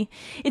of be.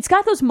 It's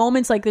got those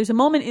moments, like there's a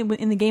moment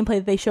in the gameplay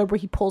that they showed where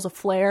he pulls a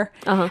flare,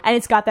 and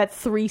it's got that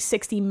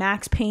 360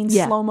 Max Payne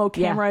slow-mo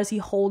camera as he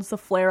holds the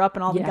flare up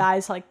and all the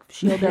guys like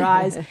shield their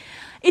eyes.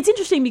 It's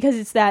interesting because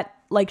it's that,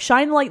 like,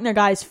 shine the light in their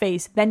guy's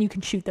face, then you can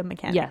shoot them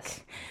mechanic.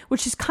 Yes.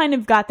 Which has kind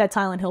of got that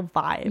Silent Hill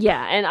vibe.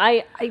 Yeah, and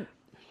I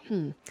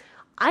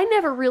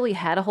never really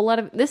had a whole lot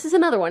of... This is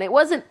another one. It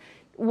wasn't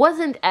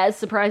as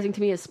surprising to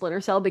me as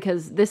Splinter Cell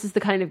because this is the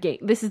kind of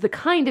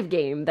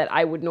game that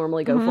I would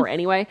normally go for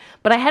anyway,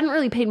 but I hadn't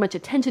really paid much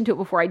attention to it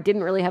before. I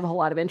didn't really have a whole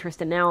lot of interest,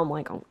 and now I'm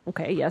like, oh,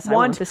 okay, yes, I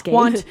want this game.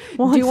 Want.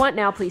 Do you want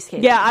now, please,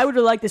 Kate? Yeah, I would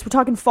really like this. We're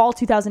talking fall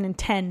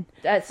 2010.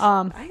 That's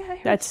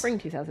that's spring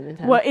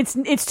 2010. Well,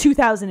 it's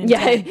 2010.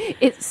 Yeah,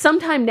 it's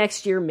sometime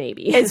next year,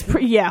 maybe. It's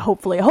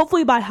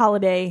hopefully by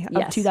holiday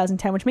of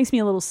 2010, which makes me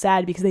a little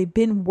sad because they've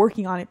been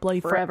working on it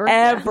bloody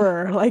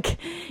forever. Like,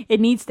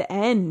 it needs to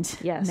end.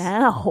 Yes.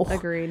 Now.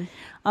 Agreed.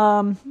 I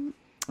don't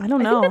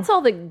know. I think that's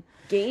all the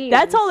games.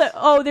 That's all that.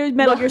 Oh, there's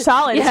Metal Gear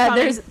Solid. Yeah,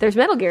 there's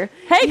Metal Gear.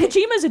 Hey,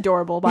 Kojima's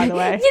adorable, by the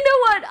way. You know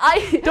what?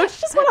 Don't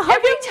you just want to hug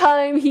every him?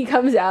 time he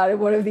comes out at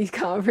one of these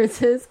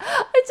conferences,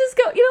 I just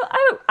go,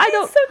 I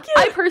don't. so cute.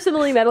 I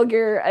personally, Metal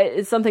Gear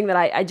is something that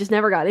I just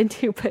never got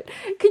into, but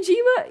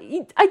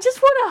Kojima, I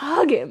just want to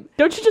hug him.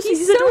 Don't you just?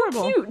 He's so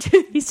adorable.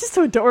 Cute. He's just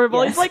so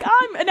adorable. Yes. He's like,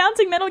 I'm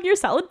announcing Metal Gear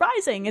Solid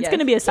Rising. It's going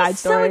to be a side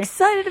story. So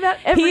excited about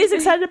everything. He is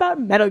excited about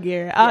Metal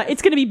Gear.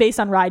 It's going to be based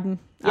on Raiden.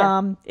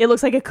 Yeah. It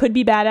looks like it could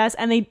be badass,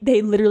 and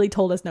they literally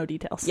told us no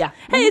details. Yeah.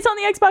 Hey, it's on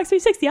the Xbox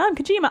 360. I'm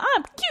Kojima.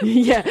 I'm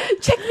cute. Yeah.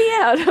 Check me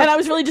out. And I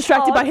was really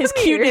distracted by his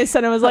cuteness,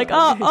 and I was like,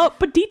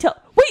 but detail.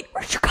 Wait,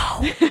 where'd you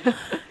go?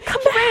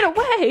 Come back. Ran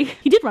away.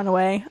 He did run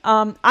away.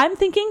 I'm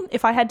thinking,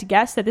 if I had to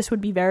guess, that this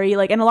would be very,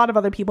 like, and a lot of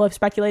other people have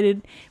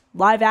speculated,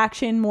 live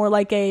action, more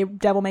like a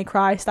Devil May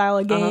Cry style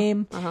of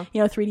game,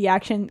 3D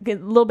action, a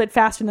little bit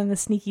faster than the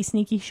sneaky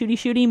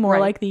shooty, more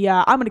like the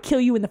I'm gonna kill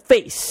you in the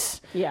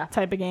face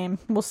type of game.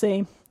 We'll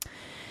see.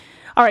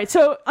 All right,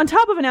 so on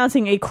top of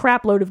announcing a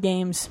crap load of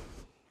games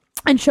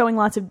and showing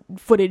lots of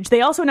footage,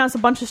 they also announced a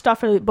bunch of stuff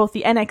for both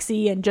the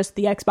NXE and just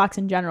the Xbox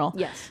in general.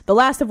 Yes. The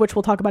last of which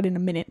we'll talk about in a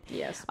minute.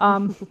 Yes.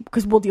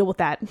 Because we'll deal with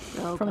that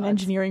from an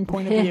engineering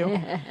point of view.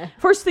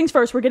 First things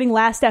first, we're getting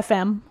Last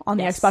FM on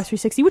the Xbox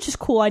 360, which is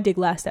cool. I dig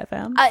Last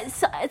FM.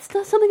 It's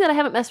not something that I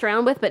haven't messed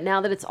around with, but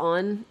now that it's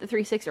on the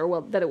 360,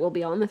 or that it will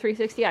be on the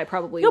 360, I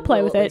probably You'll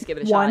play will with at least it give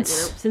it a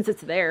once. shot. Since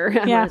it's there,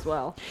 I might as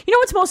well. You know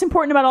what's most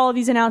important about all of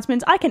these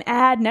announcements? I can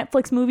add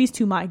Netflix movies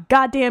to my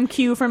goddamn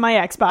queue from my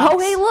Xbox. Oh,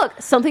 hey, look,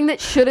 something that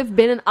should have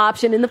been an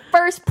option in the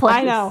first place.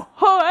 I know.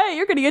 Oh, hey,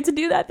 you're going to get to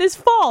do that this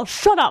fall.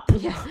 Shut up.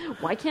 Yeah.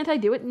 Why can't I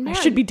do it now? I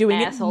should be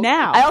doing it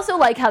now. I also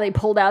like how they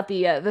pulled out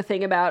the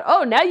thing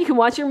about, now you can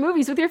watch your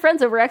movies with your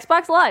friends over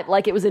Xbox Live.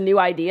 Like it was a new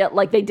idea.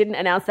 Like they didn't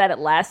announce that at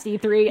last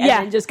E3 and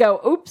then just go,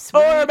 oops.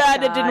 Or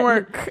bad, it didn't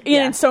work.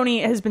 And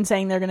Sony has been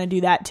saying they're going to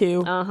do that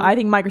too. I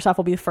think Microsoft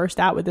will be the first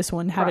out with this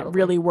one, have it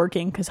really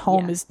working, because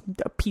Home is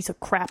a piece of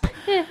crap.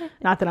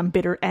 Not that I'm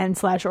bitter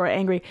or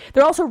angry.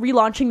 They're also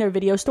relaunching their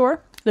video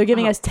store. They're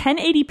giving us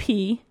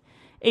 1080p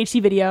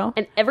HD video.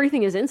 And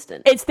everything is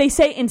instant. They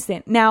say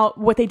instant. Now,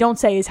 what they don't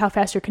say is how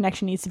fast your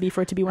connection needs to be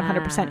for it to be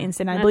 100%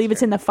 instant. I believe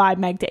it's in the 5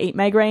 meg to 8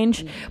 meg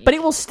range, but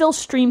it will still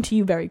stream to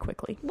you very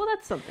quickly. Well,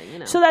 that's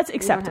something, So that's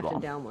acceptable.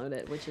 You don't have to download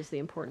it, which is the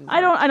important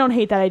part. I don't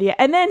hate that idea.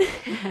 And then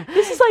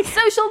this is like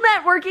social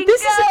networking.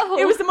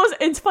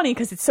 It's funny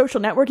because it's social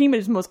networking, but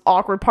it's the most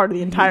awkward part of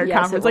the entire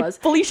conference. Like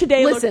Felicia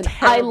Day looked terrible.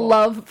 I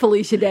love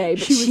Felicia Day,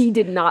 but she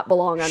did not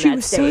belong on that stage. She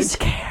was so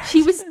scared.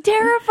 She was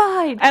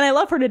terrified. And I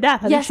love her to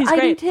death. I think she's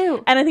great. I do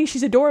too. And I think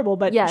she's adorable,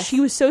 but she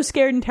was so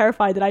scared and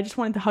terrified that I just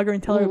wanted to hug her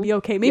and tell her it would be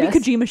okay. Maybe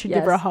Kojima should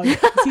give her a hug.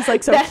 He's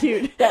like so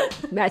cute.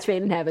 Match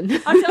made in heaven.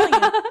 I'm telling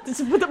you.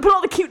 Just put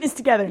all the cuteness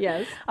together.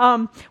 Yes.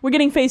 We're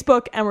getting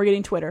Facebook and we're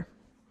getting Twitter.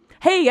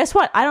 Hey, guess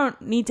what? I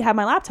don't need to have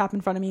my laptop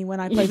in front of me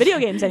when I play video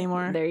games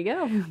anymore. There you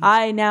go.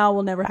 I now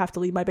will never have to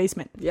leave my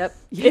basement. Yep.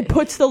 It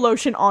puts the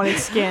lotion on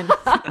its skin.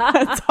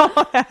 That's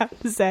all I have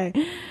to say.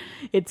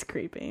 It's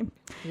creepy.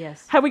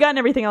 Yes. Have we gotten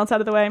everything else out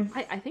of the way?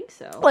 I think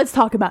so. Let's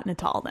talk about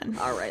Natal then.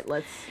 All right,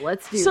 let's do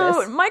this.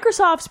 So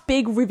Microsoft's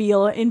big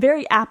reveal in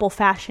very Apple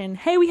fashion,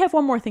 hey, we have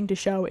one more thing to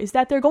show, is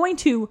that they're going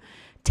to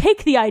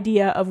take the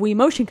idea of Wii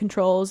motion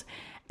controls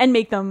and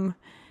make them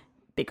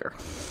bigger.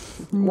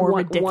 More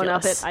ridiculous. One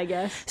up it, I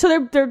guess.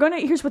 So they're gonna.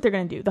 Here's what they're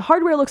gonna do. The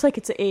hardware looks like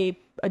it's a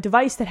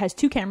device that has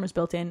 2 cameras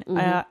built in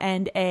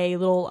and a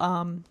little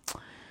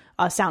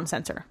sound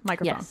sensor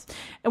microphone. Yes.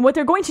 And what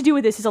they're going to do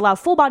with this is allow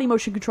full body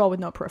motion control with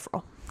no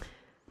peripheral.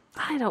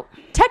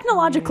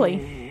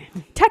 Technologically,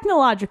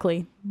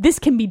 this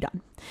can be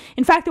done.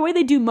 In fact, the way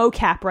they do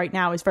mocap right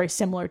now is very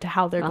similar to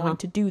how they're going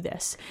to do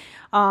this.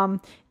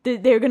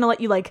 They're going to let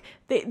you, like,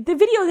 the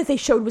video that they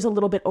showed was a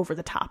little bit over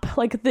the top.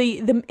 Like,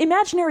 the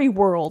imaginary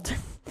world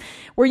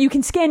where you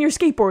can scan your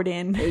skateboard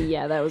in.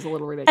 Yeah, that was a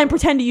little ridiculous. And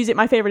pretend to use it.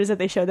 My favorite is that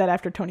they showed that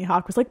after Tony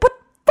Hawk was like, but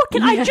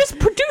fucking, I just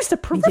produced a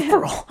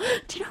peripheral.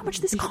 Do you know how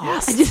much this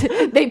costs?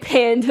 They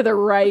pan to the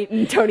right,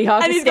 and Tony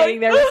Hawk is standing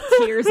there with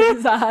tears in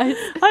his eyes.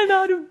 I'm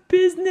out of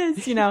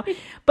business,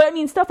 But I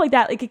mean, stuff like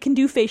that. Like, it can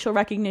do facial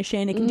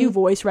recognition. It can do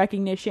voice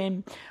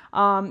recognition.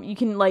 You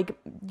can, like,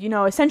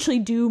 essentially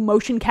do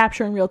motion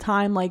capture in real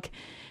time. Like,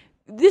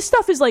 this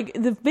stuff is like,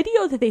 the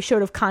video that they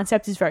showed of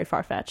concept is very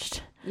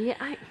far-fetched.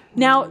 Yeah.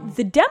 Now,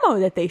 the demo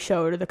that they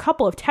showed, or the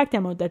couple of tech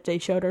demos that they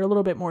showed, are a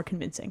little bit more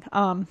convincing.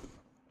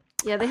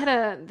 Yeah, they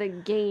had the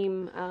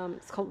game,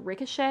 it's called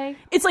Ricochet.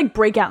 It's like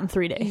Breakout in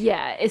 3D.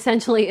 Yeah,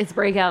 essentially it's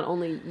Breakout,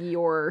 only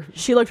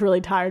She looked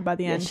really tired by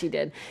the end. Yes, she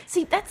did.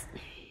 See, that's...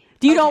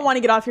 You don't want to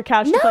get off your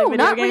couch to play video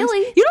not games?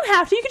 really. You don't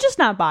have to. You can just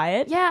not buy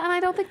it. Yeah, and I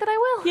don't think that I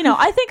will.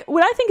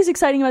 What I think is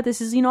exciting about this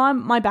is,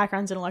 my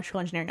background's in electrical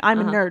engineering. I'm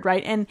a nerd,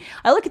 right? And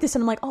I look at this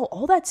and I'm like, oh,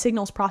 all that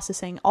signals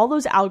processing, all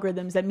those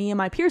algorithms that me and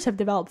my peers have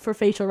developed for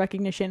facial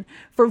recognition,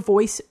 for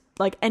voice,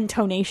 like,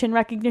 intonation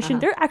recognition,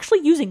 they're actually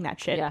using that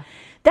shit. Yeah.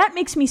 That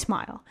makes me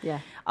smile. Yeah.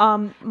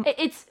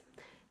 It's,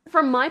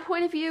 from my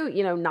point of view,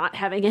 not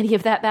having any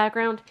of that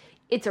background,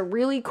 it's a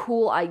really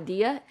cool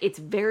idea. It's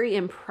very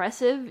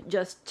impressive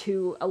just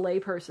to a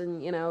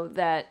layperson,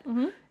 that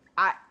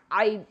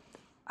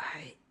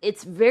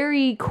it's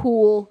very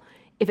cool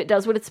if it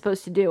does what it's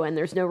supposed to do, and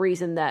there's no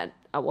reason that,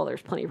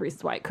 there's plenty of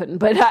reasons why it couldn't,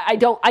 but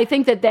I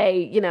think that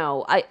they,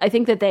 I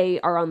think that they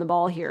are on the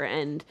ball here,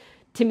 and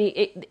to me,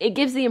 it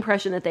gives the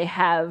impression that they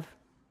have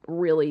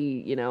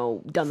really,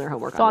 done their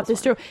homework. Thought this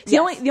through. The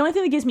only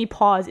thing that gives me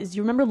pause is,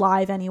 you remember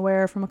Live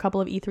Anywhere from a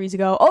couple of E3s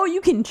ago? Oh,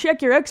 you can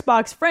check your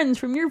Xbox friends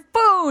from your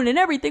phone and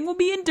everything will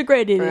be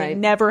integrated. Right. It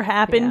never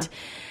happened. Yeah.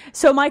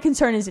 So my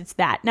concern is it's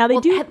that. Now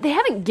they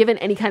haven't given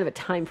any kind of a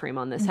time frame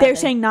on this. They're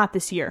saying not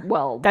this year.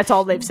 Well, that's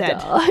all they've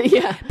said.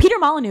 Yeah. Peter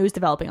Molyneux is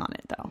developing on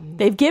it, though.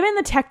 They've given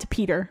the tech to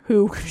Peter,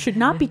 who should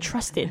not be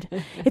trusted.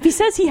 If he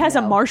says he has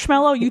a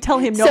marshmallow, you tell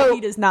him no, he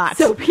does not.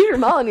 So Peter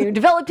Molyneux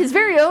developed his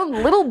very own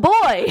little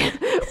boy.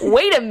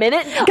 Wait a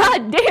minute.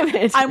 God damn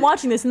it. I'm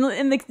watching this,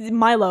 and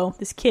Milo,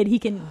 this kid, he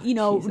can,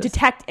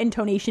 detect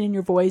intonation in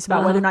your voice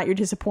about whether or not you're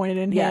disappointed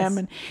in him.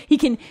 And he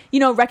can,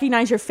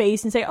 recognize your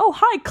face and say, oh,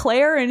 hi,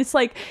 Claire. And it's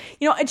like,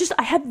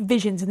 I have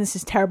visions, and this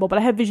is terrible, but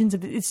I have visions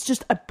of, it's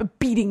just a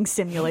beating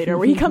simulator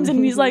where he comes in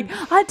and he's like,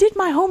 I did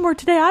my homework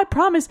today. I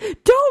promise.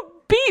 Don't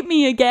beat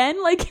me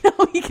again. Like,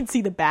 you can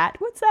see the bat.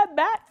 What's that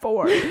bat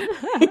for?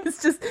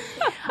 It's just,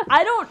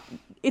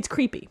 it's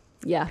creepy.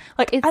 Yeah.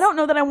 Like, I don't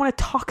know that I want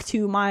to talk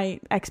to my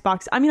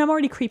Xbox. I mean, I'm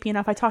already creepy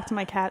enough. I talk to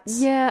my cats.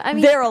 Yeah, I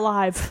mean, they're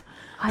alive.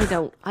 I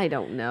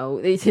don't know.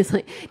 It's just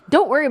like,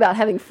 don't worry about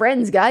having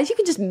friends, guys. You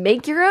can just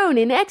make your own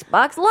in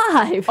Xbox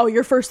Live. Oh,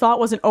 your first thought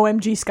wasn't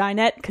OMG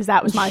Skynet? Because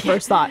that was my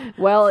first thought.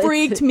 Well,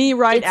 freaked me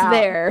right out.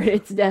 It's there.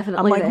 It's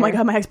definitely I'm like, there. Oh my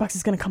God, my Xbox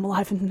is going to come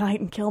alive in the night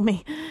and kill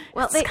me.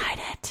 Well,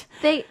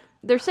 Skynet.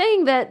 They're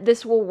saying that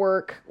this will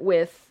work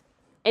with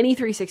any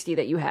 360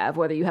 that you have,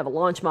 whether you have a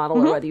launch model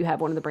or whether you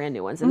have one of the brand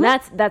new ones, and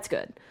that's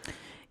good.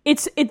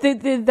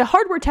 The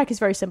hardware tech is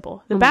very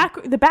simple. The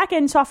back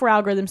end software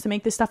algorithms to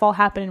make this stuff all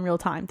happen in real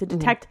time, to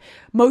detect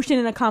motion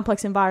in a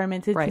complex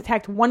environment, to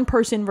detect one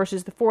person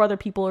versus the 4 other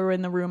people who are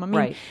in the room. I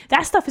mean,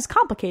 that stuff is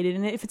complicated,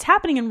 and if it's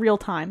happening in real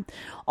time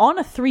on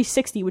a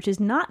 360, which is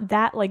not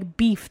that like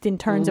beefed in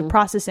terms of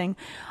processing,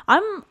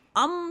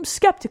 I'm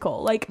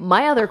skeptical. Like,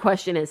 my other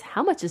question is,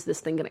 how much is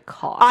this thing going to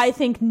cost? I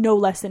think no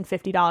less than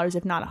 $50,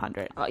 if not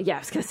 $100. Yeah, I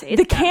was going to say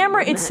the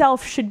camera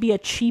itself should be a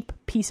cheap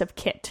piece of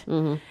kit,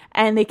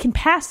 and they can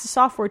pass the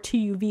software to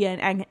you via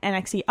an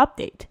NXE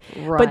update.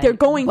 Right. But they're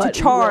going to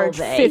charge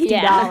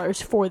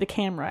 $50 for the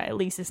camera. At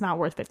least it's not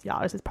worth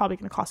 $50. It's probably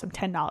going to cost them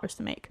 $10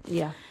 to make.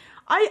 Yeah,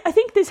 I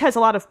think this has a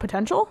lot of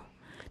potential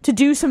to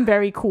do some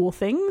very cool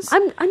things.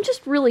 I'm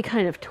just really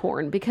kind of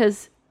torn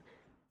because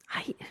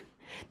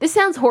this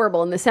sounds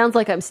horrible, and this sounds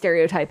like I'm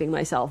stereotyping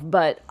myself,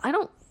 but I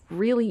don't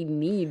really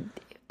need...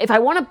 If I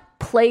want to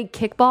play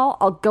kickball,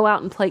 I'll go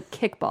out and play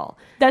kickball.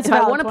 If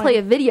I want to play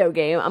a video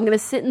game, I'm going to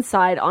sit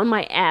inside on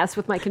my ass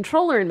with my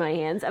controller in my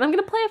hands, and I'm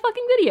going to play a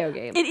fucking video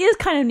game. It is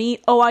kind of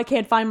neat. Oh, I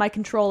can't find my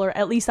controller.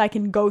 At least I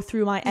can go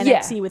through my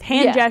NXE with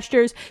hand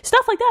gestures.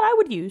 Stuff like that I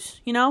would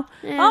use, Oh,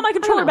 my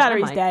controller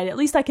battery's dead. At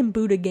least I can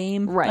boot a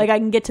game. Right. Like, I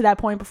can get to that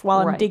point before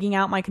while I'm digging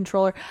out my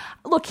controller.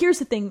 Look, here's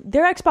the thing.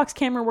 Their Xbox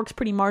camera works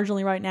pretty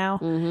marginally right now.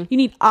 You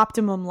need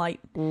optimum light.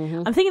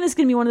 I'm thinking this is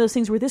going to be one of those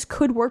things where this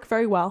could work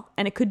very well,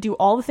 and it could do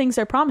all the things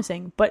they're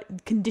promising,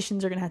 but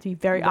conditions are going to have to be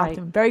very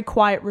optimum. Very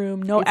quiet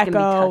room, no echo.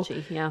 Gonna be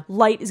touchy,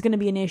 Light is going to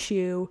be an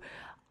issue.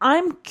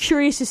 I'm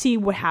curious to see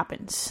what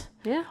happens.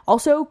 Yeah.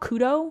 Also,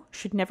 Kudo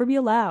should never be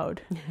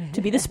allowed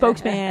to be the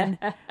spokesman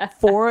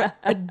for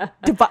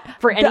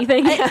for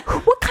anything.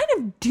 What kind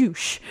of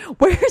douche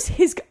wears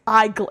his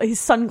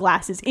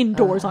sunglasses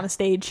indoors on a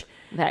stage?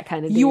 That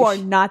kind of douche. You are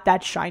not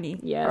that shiny.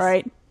 Yes. All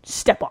right.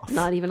 Step off.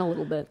 Not even a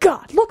little bit.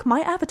 God, look,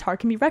 my avatar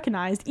can be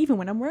recognized even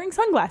when I'm wearing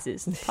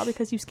sunglasses. Probably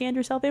because you scanned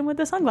yourself in with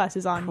the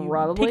sunglasses on.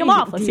 Probably. Take them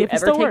off. Let's see if it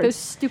still works. Those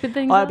stupid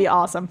things. Oh, that'd be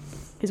awesome.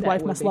 His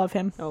wife must love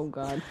him. Oh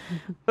God.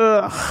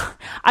 Ugh.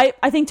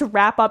 I think to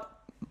wrap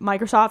up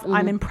Microsoft.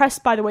 I'm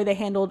impressed by the way they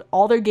handled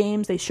all their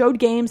games. They showed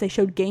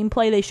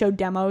gameplay, they showed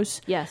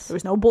demos. Yes. There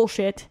was no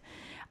bullshit.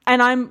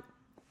 And I'm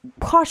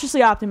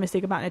cautiously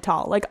optimistic about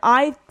Natal. Like,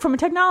 from a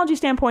technology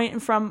standpoint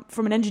and from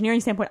an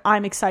engineering standpoint,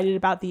 I'm excited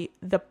about the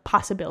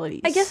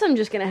possibilities. I guess I'm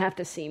just going to have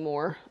to see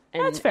more.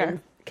 That's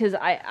fair. Because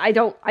I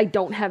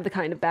don't have the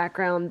kind of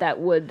background that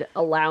would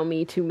allow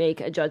me to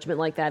make a judgment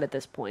like that at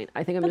this point.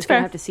 I think I'm just going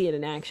to have to see it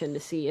in action to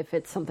see if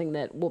it's something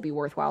that will be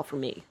worthwhile for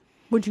me.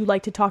 Would you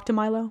like to talk to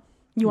Milo?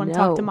 You want to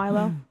talk to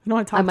Milo? You don't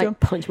want to talk I to him? might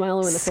punch Milo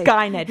in the face.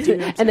 Skynet,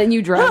 dude. and then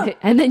you drown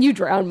and then you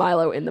drown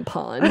Milo in the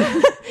pond.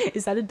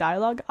 Is that a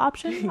dialogue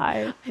option?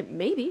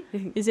 Maybe.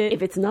 Is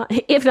it?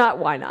 If not,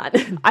 why not?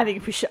 I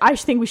think we should. I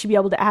think we should be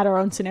able to add our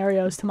own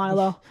scenarios to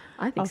Milo.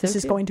 I think so. This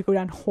is too. going to go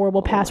down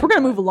horrible paths. We're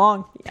going to move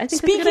along. I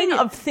think Speaking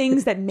of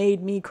things that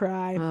made me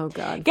cry. Oh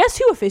God! Guess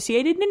who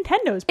officiated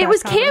Nintendo's? It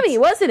was Cammy,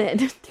 wasn't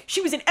it?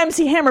 She was in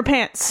MC Hammer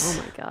pants.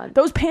 Oh my God!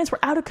 Those pants were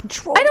out of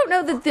control. I don't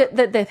know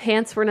that the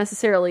pants were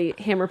necessarily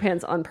Hammer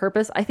pants on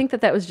purpose. I think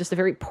that was just a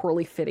very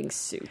poorly fitting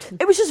suit.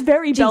 It was just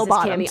very bell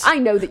bottomed. Cammy, I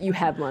know that you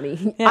have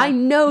money. Yeah. I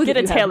know that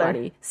you have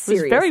money.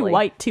 Seriously. It was very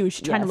white too.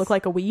 She's trying to look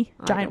like a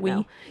giant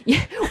Wii.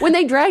 Yeah. When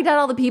they dragged out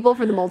all the people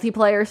for the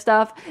multiplayer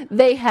stuff,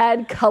 they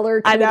had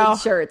color-coded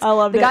shirts. I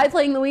love it. The guy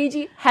playing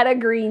Luigi had a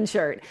green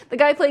shirt. The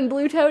guy playing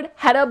Blue Toad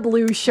had a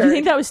blue shirt. Do you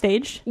think that was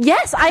staged?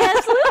 Yes, I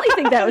absolutely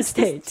think that was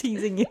staged.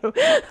 Teasing you.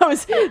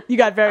 You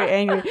got very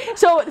angry.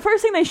 So the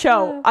first thing they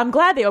show, I'm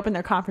glad they opened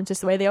their conferences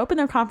the way they opened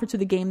their conference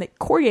with a game that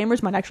core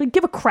gamers might actually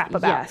give a crap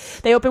about. Yes.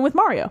 They open with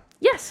Mario.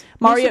 Yes.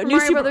 New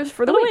Super Brothers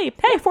for the Wii.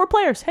 Hey, 4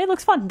 players. Hey,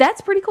 looks fun.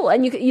 That's pretty cool.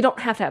 And you don't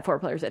have to have 4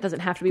 players. It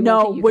doesn't have to be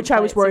which I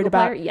was worried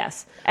about. Player.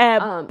 Yes.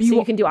 So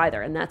you can do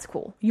either, and that's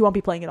cool. You won't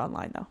be playing it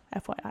online, though,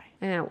 FYI.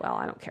 Well,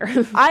 I don't care.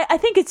 I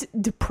think it's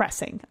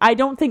depressing. I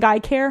don't think I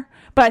care,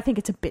 but I think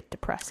it's a bit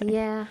depressing.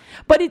 Yeah.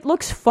 But it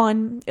looks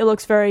fun. It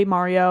looks very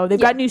Mario. They've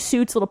got new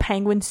suits, little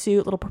penguin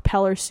suit, little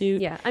propeller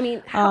suit. Yeah. I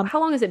mean, how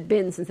long has it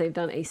been since they've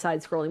done a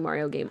side-scrolling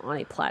Mario game on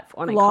a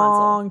platform, on a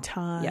long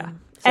console? Time. Yeah.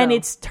 So. And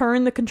it's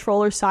turn the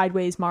controller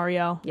sideways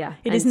Mario. Yeah.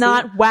 It is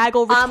not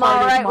waggle retarded I'm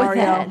all right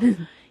Mario. With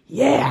that.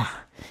 Yeah.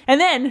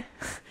 And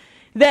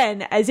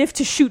then, as if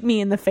to shoot me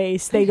in the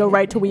face, they go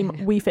right to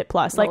Wii Fit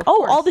Plus. Like,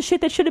 all the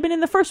shit that should have been in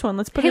the first one.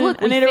 Let's put in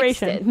an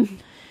iteration.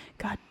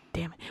 God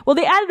damn it. Well,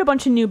 they added a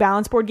bunch of new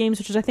balance board games,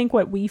 which is, I think,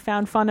 what we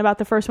found fun about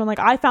the first one. Like,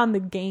 I found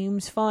the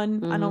games fun.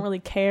 Mm-hmm. I don't really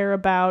care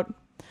about...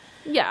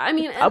 Yeah, I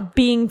mean...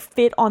 being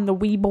fit on the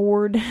Wii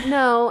board.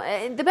 No,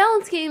 the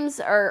balance games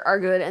are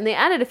good, and they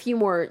added a few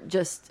more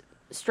just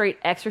straight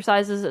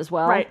exercises as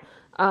well. Right.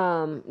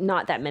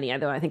 Not that many,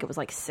 though. I think it was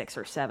like 6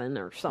 or 7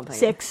 or something.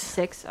 6.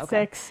 Okay.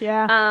 6,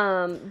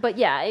 yeah. But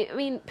yeah, I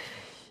mean,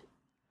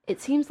 it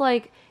seems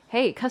like,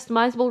 hey,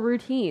 customizable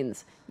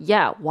routines.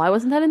 Yeah, why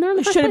wasn't that in there in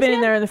the first place? It should have been in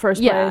there in the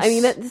first place. Yeah, I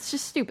mean, it's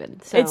just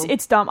stupid. So.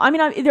 It's dumb. I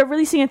mean, they're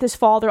releasing it this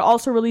fall. They're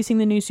also releasing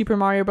the new Super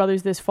Mario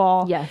Brothers this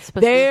fall. Yeah,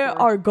 they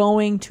are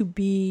going to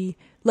be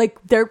like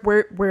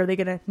where are they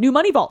gonna new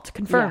Money Vault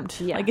confirmed?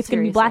 Yeah, like it's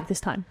gonna be black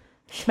this time.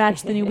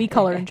 Match the new Wii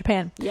color in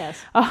Japan. Yes.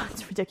 Oh,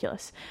 it's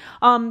ridiculous.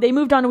 They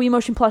moved on to Wii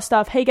Motion Plus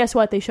stuff. Hey, guess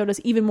what? They showed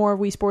us even more of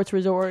Wii Sports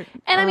Resort.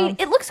 And I mean,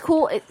 it looks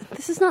cool.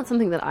 This is not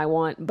something that I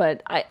want,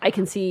 but I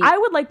can see. I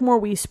would like more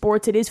Wii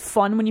Sports. It is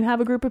fun when you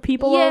have a group of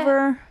people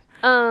over.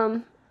 I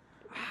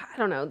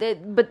don't know.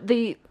 But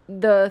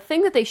the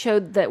thing that they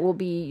showed that will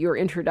be your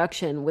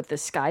introduction with the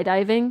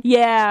skydiving.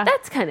 Yeah.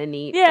 That's kind of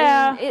neat.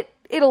 Yeah. I mean,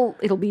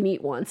 it'll be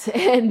neat once,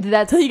 and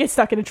that's until you get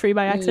stuck in a tree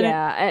by accident.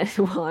 Yeah,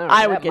 well,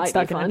 I would get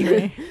stuck in a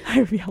tree. That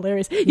would be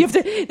hilarious. You have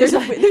to.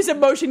 There's a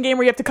motion game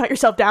where you have to cut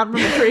yourself down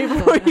from a tree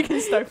before you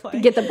can start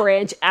playing. Get the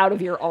branch out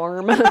of your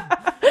arm.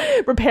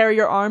 Repair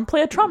your arm.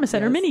 Play a trauma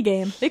center mini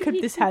game.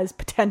 This has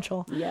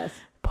potential. Yes,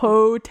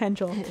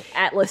 potential.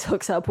 Atlas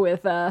hooks up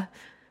with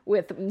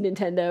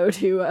Nintendo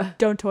to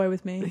don't toy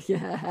with me.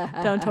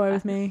 Yeah, don't toy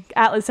with me.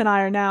 Atlas and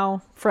I are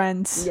now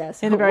friends.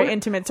 Yes, in a very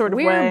intimate sort of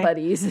way. We're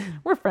buddies.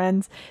 We're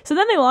friends. So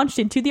then they launched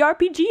into the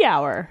RPG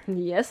hour.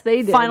 Yes,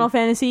 they did. Final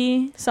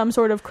Fantasy, some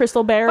sort of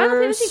Crystal Bearers.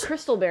 Final Fantasy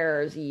Crystal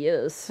Bearers,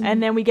 yes.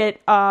 And then we get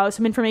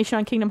some information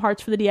on Kingdom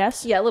Hearts for the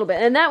DS. Yeah, a little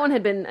bit, and that one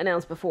had been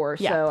announced before.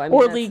 Yeah. So I mean,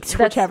 or leaked,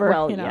 whichever.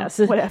 Well, yes,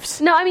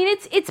 whatevs. No, I mean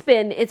it's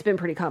been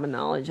pretty common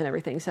knowledge and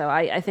everything. So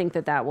I think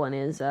that one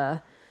is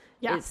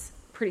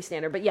pretty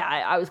standard, but yeah,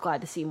 I was glad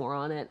to see more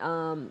on it.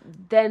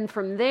 Then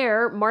from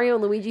there, Mario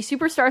and Luigi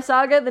Superstar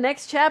Saga, the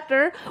next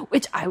chapter,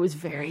 which I was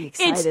very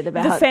excited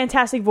about. The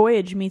Fantastic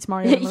Voyage meets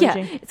Mario and Luigi.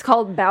 Yeah, it's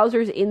called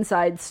Bowser's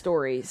Inside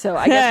Story. So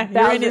I guess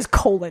Bowser, you're in his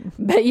colon.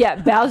 But yeah,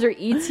 Bowser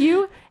eats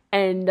you.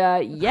 And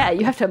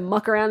you have to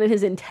muck around in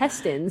his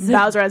intestines.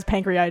 Bowser has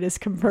pancreatitis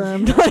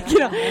confirmed.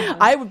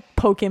 I would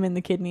poke him in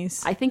the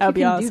kidneys. I think That'd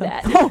you be can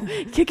awesome. do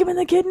that. Oh, kick him in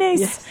the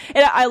kidneys. Yes.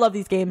 And I love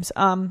these games.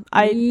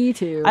 Me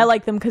too. I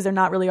like them because they're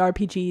not really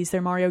RPGs.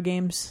 They're Mario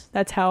games.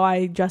 That's how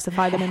I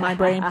justify them in my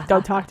brain.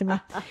 Don't talk to me.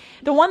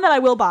 The one that I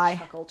will buy,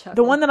 Chuckle.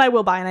 the one that I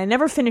will buy, and I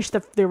never finished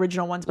the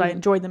original ones, but I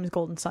enjoyed them, is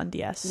Golden Sun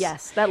DS.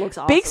 Yes, that looks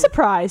awesome. Big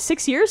surprise.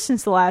 6 years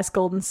since the last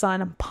Golden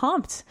Sun. I'm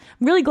pumped.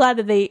 I'm really glad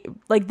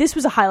that this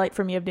was a highlight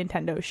for me of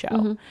Nintendo's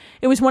show.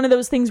 It was one of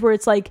those things where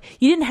it's like,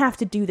 you didn't have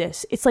to do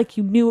this. It's like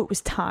you knew it was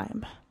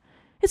time.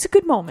 It's a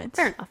good moment.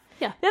 Fair enough.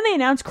 Yeah. Then they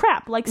announced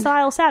crap like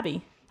Style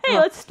Savvy. Hey,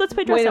 let's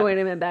play dress up. Wait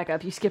a minute, back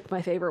up. You skipped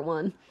my favorite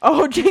one.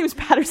 Oh, James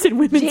Patterson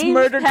Women's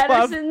Murder Club.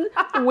 Patterson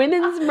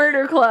Women's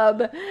Murder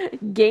Club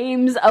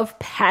Games of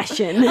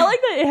Passion. I like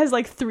that it has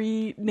like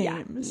 3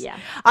 names. Yeah.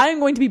 I'm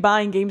going to be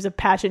buying Games of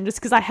Passion just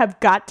because I have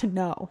got to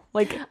know.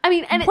 Like, I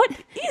mean, and what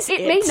is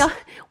it? It may not.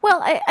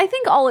 Well, I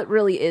think all it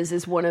really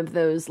is one of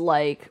those,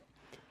 like,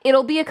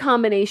 it'll be a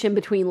combination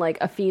between like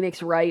a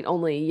Phoenix Wright,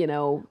 only, you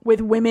know,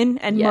 with women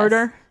and yes.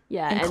 murder.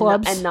 Yeah, and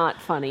clubs. And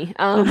not funny.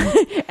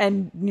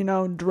 And, you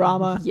know,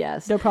 drama.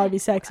 Yes. There'll probably be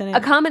sex in it.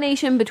 A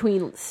combination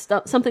between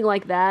something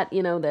like that,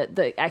 you know,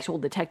 the actual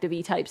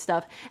detective-y type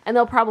stuff, and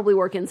they'll probably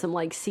work in some,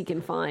 like, seek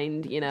and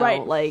find, you know,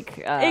 right.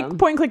 like...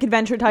 point-and-click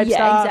adventure type stuff.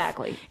 Yeah,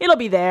 exactly. It'll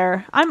be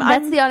there.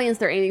 That's the audience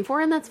they're aiming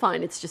for, and that's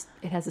fine. It's just,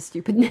 it has a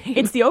stupid name.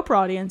 It's the Oprah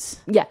audience.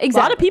 Yeah,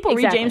 exactly. A lot of people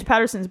read James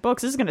Patterson's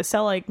books. This is going to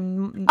sell, like...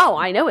 Oh,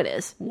 I know it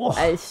is.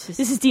 It's just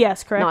this is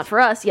DS, correct? not for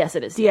us. Yes,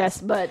 it is.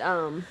 DS. But,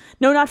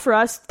 no, not for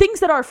us. Things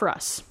that are for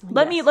us.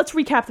 Let's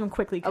recap them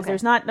quickly, because Okay.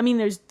 there's not. I mean,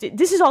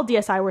 this is all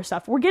DSiWare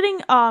stuff. We're getting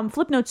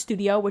Flipnote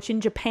Studio, which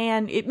in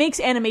Japan it makes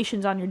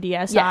animations on your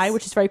DSi, Yes.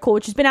 which is very cool.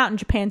 Which has been out in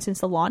Japan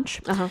since the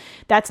launch.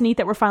 That's neat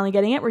that we're finally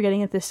getting it. We're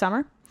getting it this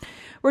summer.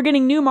 We're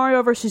getting new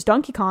Mario vs.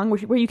 Donkey Kong,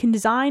 where you can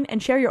design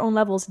and share your own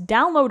levels,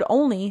 download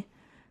only.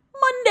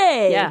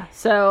 Monday. yeah.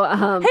 So,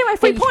 hey, my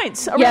free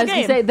points. A yeah, I real was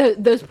game. gonna say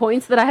those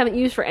points that I haven't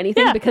used for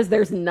anything because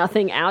there's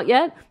nothing out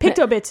yet.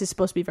 PictoBits is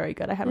supposed to be very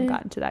good. I haven't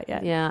gotten to that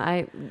yet.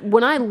 Yeah,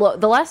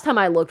 the last time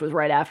I looked was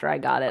right after I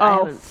got it.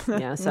 Oh.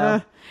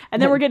 So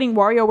And then we're getting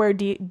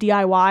WarioWare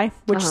DIY,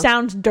 which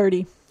sounds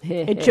dirty.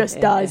 It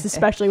just does,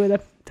 especially with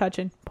a touch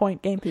and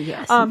point game.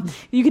 Yes.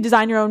 You could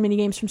design your own mini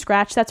games from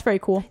scratch. That's very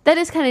cool. that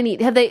is kind of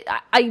neat. Have they?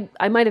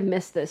 I might have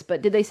missed this,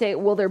 but did they say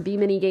will there be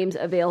mini games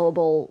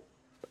available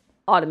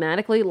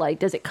automatically? Like,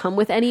 does it come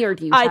with any, or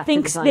do you? I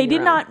think design they your did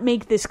own? not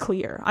make this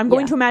clear. I'm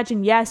going Yeah. to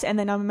imagine yes, and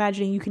then I'm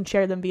imagining you can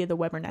share them via the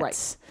Webernets.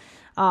 Right.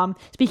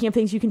 Speaking of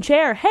things you can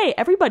share, hey,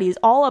 everybody is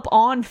all up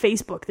on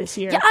Facebook this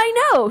year. Yeah,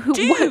 I know.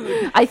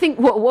 Dude. I think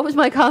what was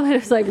my comment? It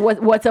was like,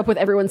 what's up with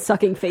everyone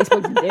sucking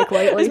Facebook's dick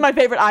lately? This is my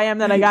favorite IM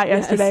that I got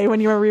Yes. yesterday when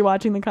you were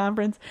rewatching the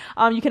conference.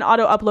 You can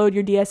auto-upload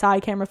your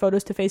DSi camera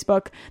photos to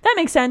Facebook. That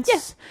makes sense.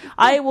 Yes.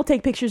 I will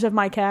take pictures of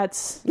my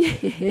cats.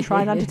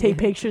 Try not to take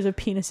pictures of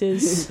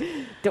penises.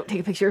 Don't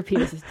take a picture of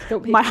penises.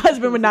 Don't My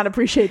husband would not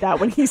appreciate that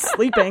when he's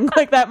sleeping.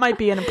 Like, that might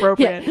be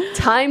inappropriate. Yeah,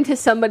 time to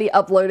somebody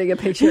uploading a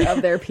picture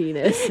of their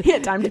penis. Yeah,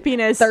 time to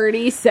penis.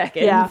 30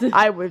 seconds. Yeah,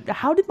 I would.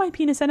 How did my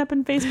penis end up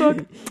in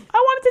Facebook? I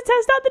wanted to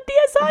test out the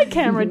DSi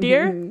camera,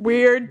 dear.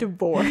 We're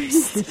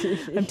divorced.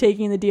 I'm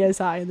taking the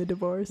DSi in the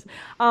divorce.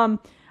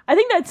 I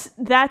think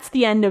that's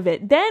the end of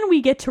it. Then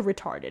we get to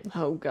retarded.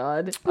 Oh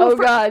God. Oh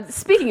God.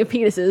 Speaking of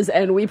penises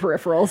and we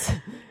peripherals.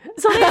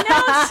 So they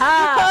announced.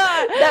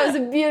 That was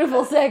a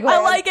beautiful segue.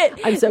 I like it.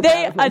 I'm so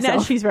proud of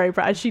myself. She's very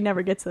proud. She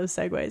never gets those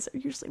segues.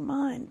 They're usually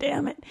mine.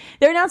 Damn it.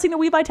 They're announcing the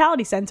Wii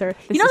Vitality Sensor.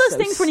 You know is those so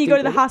things when you go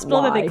to the stupid.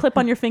 hospital that they Why? clip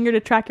on your finger to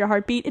track your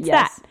heartbeat? It's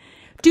Yes. that.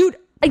 Dude,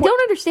 I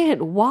don't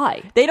understand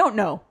why. they don't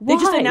know. They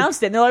just Why?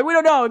 announced it. And they're like, we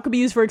don't know. It could be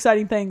used for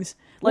exciting things.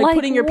 Like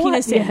putting your what?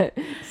 penis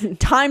in.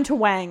 Time to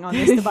wang on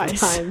this device.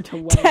 Time to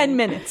wang. 10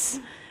 minutes.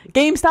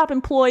 GameStop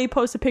employee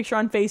posts a picture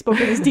on Facebook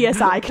with his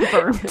DSi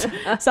confirmed.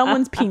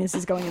 Someone's penis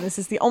is going in. This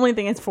is the only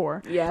thing it's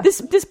for. Yeah.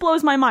 This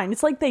blows my mind.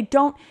 It's like it's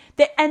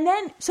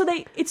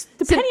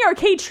the Penny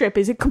Arcade strip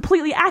is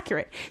completely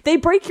accurate. They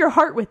break your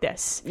heart with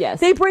this. Yes.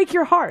 They break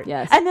your heart.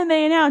 Yes. And then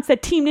they announce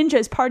that Team Ninja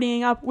is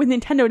partying up with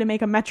Nintendo to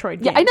make a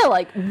Metroid game. Yeah, I know.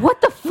 Like,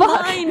 what the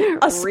fuck? Mine Really?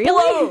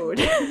 explode.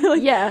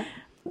 Like, Yeah.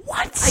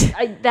 what?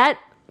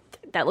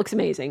 That looks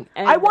amazing.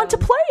 And, I want to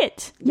play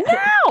it now.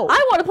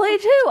 I want to play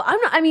it too. I'm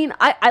not. I mean,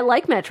 I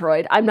like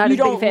Metroid. I'm not You as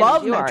big a don't fan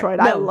love as you Metroid.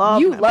 Are. I No, love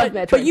you Metroid. love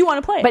Metroid, But you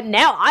wanna play it. But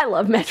now I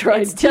love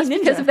Metroid It's Team just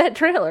because Ninja. of that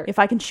trailer. If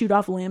I can shoot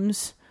off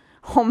limbs,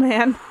 oh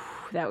man,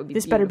 That would be.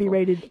 this better be beautiful.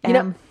 rated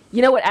M.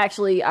 You know what?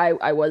 Actually,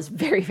 I was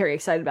very, very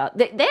excited about.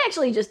 They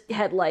actually just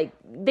had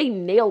they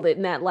nailed it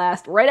in that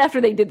last right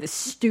after they did this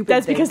stupid.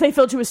 That's thing. because they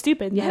filled you with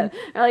stupid. Yeah,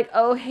 they're like,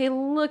 oh hey,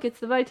 look, it's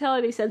the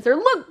Vitality sensor.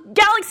 Look,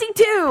 Galaxy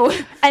 2.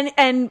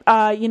 And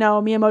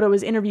Miyamoto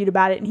was interviewed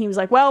about it, and he was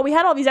like, well, we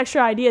had all these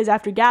extra ideas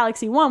after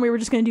Galaxy 1. We were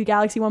just going to do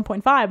Galaxy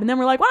 1.5. And then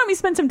we're like, why don't we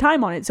spend some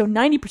time on it? So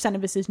 90%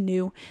 of this is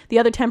new. The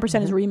other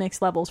 10% is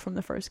remixed levels from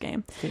the first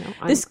game.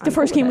 The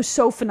first game was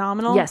so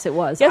phenomenal. Yes, it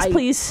was. Yes,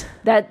 please.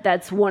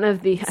 That's one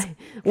of the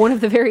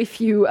very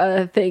few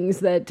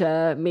things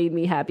that made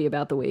me happy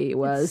about the Wii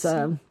was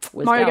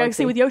Mario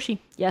Galaxy with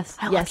Yoshi. Yes,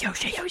 I yes.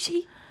 love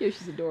Yoshi.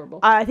 Yoshi's adorable.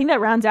 I think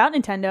that rounds out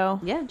Nintendo.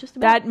 Yeah, just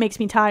about. That makes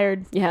me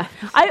tired. Yeah.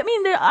 I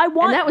mean, I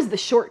want... And that was the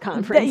short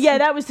conference.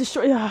 that was the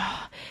short...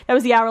 that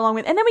was the hour-long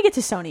one. And then we get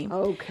to Sony.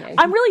 Okay.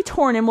 I'm really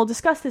torn, and we'll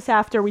discuss this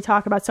after we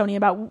talk about Sony,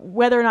 about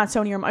whether or not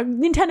Sony or...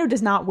 Nintendo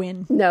does not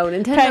win. No,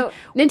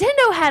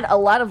 Nintendo had a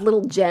lot of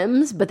little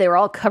gems, but they were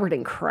all covered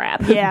in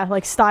crap. Yeah,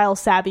 like Style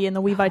Savvy and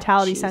the Wii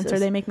Vitality Jesus. Sensor.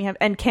 They make me have...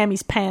 And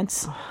Cammie's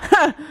pants.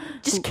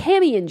 Just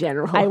Cammy in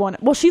general.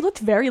 Well, she looked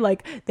very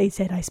like... They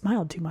said I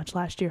smiled too much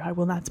last year. I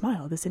will not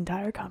smile this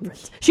entire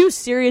conference. She was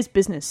serious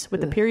business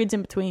with the periods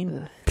in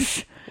between.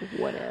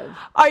 Whatever.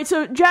 All right,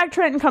 so Jack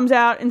Trenton comes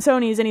out in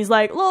Sony's and he's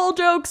like, lol,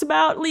 jokes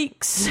about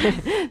leaks.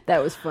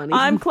 That was funny.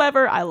 I'm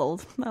clever. I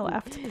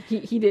laughed.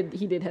 He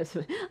did have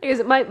some. I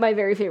guess my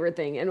very favorite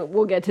thing, and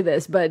we'll get to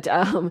this, but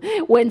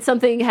when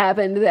something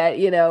happened that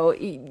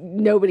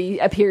nobody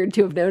appeared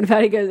to have known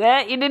about, he goes,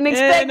 "You didn't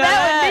expect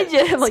that one,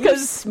 did you?" I'm like, "You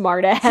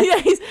smart ass."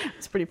 Yeah,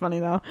 it's pretty funny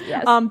though.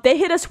 Yes. They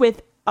hit us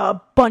with a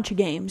bunch of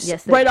games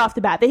off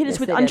the bat. They hit us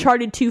with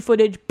Uncharted 2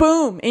 footage,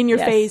 boom, in your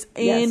face,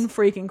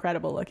 freaking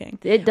incredible looking.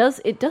 It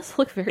does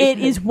look very It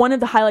good. is one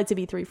of the highlights of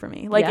E3 for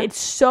me. Like, it's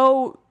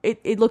so...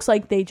 It looks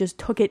like they just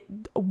took it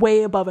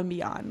way above and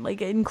beyond.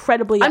 Like,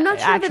 incredibly I'm not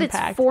sure that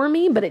action-packed. it's for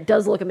me, but it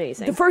does look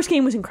amazing. The first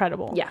game was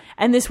incredible. Yeah.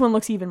 And this one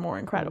looks even more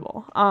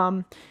incredible.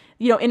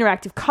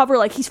 Interactive cover.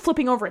 Like, he's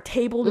flipping over a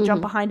table to jump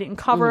behind it and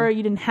cover.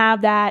 You didn't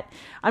have that.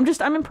 I'm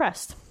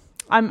impressed.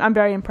 I'm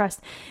very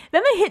impressed.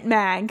 Then they hit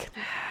Mag.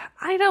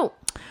 I don't...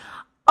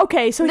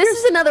 Okay, so this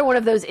is another one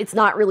of those. It's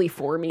not really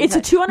for me. It's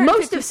a 256.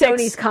 Most of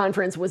Sony's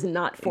conference was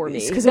not for me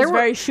because it's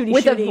very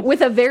shooty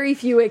with a very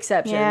few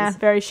exceptions. Yeah,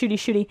 very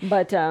shooty.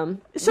 But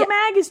so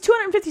Mag is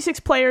 256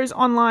 players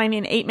online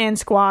in 8-man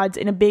squads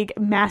in a big,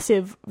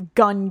 massive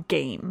gun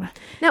game.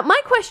 Now,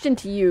 my question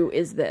to you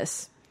is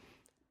this: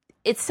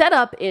 it's set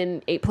up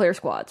in 8-player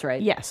squads,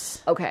 right?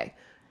 Yes. Okay.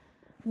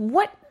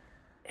 What?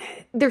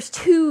 There's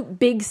 2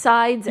 big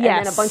sides and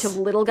then a bunch of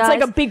little guys.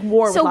 It's like a big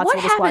war with lots of little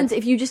squads. So what happens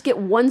if you just get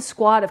one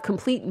squad of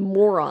complete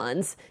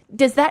morons?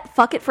 Does that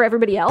fuck it for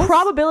everybody else?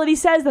 Probability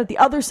says that the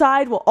other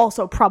side will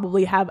also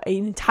probably have an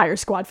entire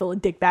squad full of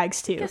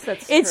dickbags too. I guess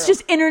that's it's true.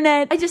 Just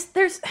internet.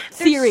 There's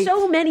theory.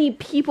 so many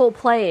people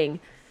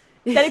playing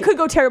that it could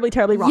go terribly,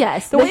 terribly wrong.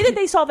 Yes. The way that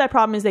they solve that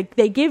problem is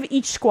they give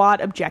each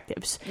squad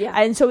objectives. Yeah.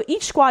 And so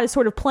each squad is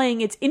sort of playing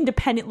its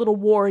independent little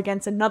war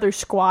against another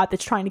squad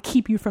that's trying to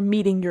keep you from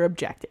meeting your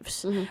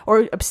objectives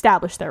or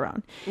establish their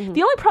own.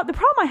 The only the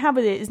problem I have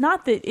with it is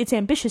not that it's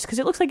ambitious, because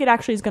it looks like it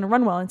actually is going to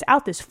run well and it's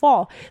out this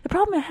fall. The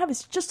problem I have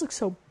is it just looks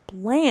so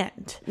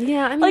bland.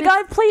 Yeah, I mean, like,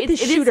 I've played this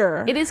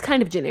shooter. It is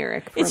kind of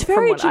generic. It's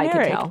very from what generic.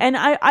 I can tell. And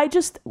I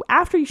just,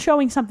 after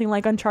showing something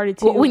like Uncharted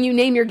 2... Well, when you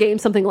name your game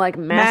something like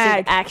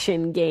Massive Mag.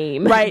 Action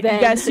Game... Right,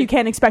 then yes, you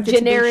can't expect it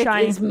to be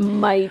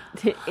shiny.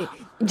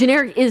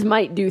 Generic is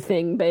might do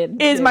thing bad.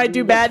 Is might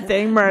do bad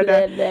thing,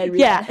 murder.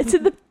 Yeah,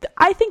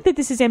 I think that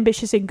this is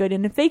ambitious and good,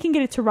 and if they can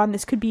get it to run,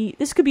 this could be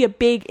a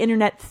big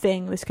internet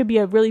thing. This could be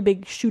a really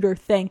big shooter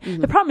thing.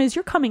 The problem is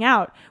you're coming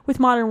out with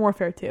Modern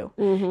Warfare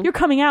 2. You're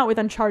coming out with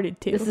Uncharted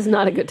 2. This is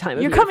not a good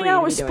time. You're coming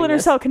out with Splinter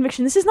Cell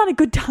Conviction. This is not a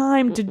good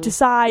time to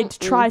decide to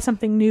try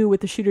something new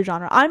with the shooter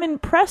genre. I'm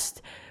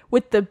impressed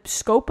with the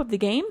scope of the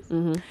game,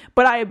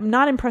 but I'm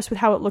not impressed with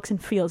how it looks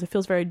and feels. It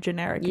feels very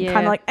generic and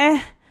kind of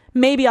like,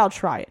 maybe I'll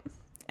try it.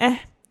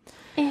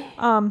 They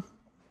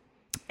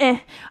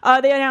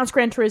announced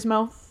Gran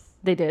Turismo.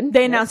 They did.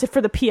 They announced it for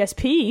the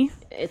PSP.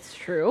 It's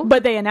true.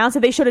 But they announced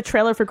it. They showed a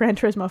trailer for Gran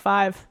Turismo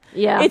 5.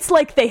 Yeah. It's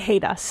like they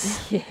hate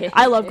us.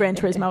 I love Gran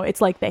Turismo.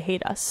 It's like they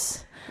hate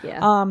us. Yeah.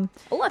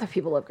 A lot of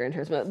people love Gran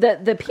Turismo.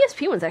 The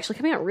PSP one's actually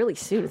coming out really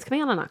soon. It's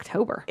coming out in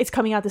October. It's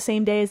coming out the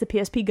same day as the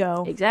PSP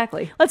Go.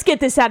 Exactly. Let's get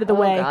this out of the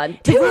way. God.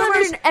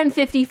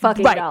 $250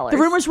 fucking dollars. The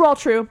rumors were all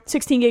true.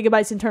 16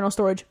 gigabytes internal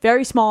storage.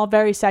 Very small,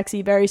 very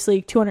sexy, very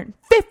sleek. $250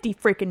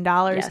 freaking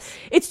dollars. Yes.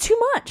 It's too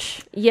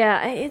much.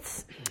 Yeah,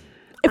 it's...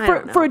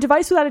 For a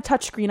device without a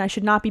touchscreen, I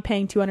should not be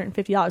paying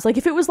 $250. Like,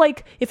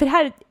 if it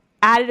had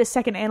added a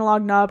second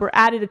analog nub or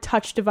added a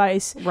touch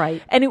device,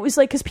 right? And it was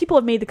like, because people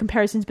have made the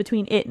comparisons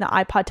between it and the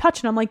iPod Touch,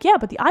 and I'm like, yeah,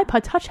 but the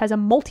iPod Touch has a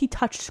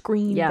multi-touch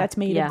screen that's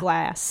made of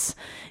glass.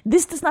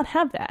 This does not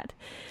have that.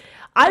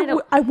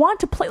 I want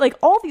to play, like,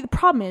 the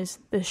problem is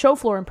the show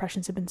floor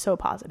impressions have been so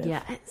positive.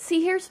 Yeah.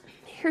 See, here's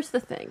the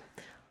thing.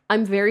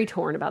 I'm very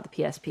torn about the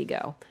PSP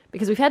Go,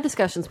 because we've had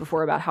discussions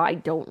before about how I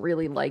don't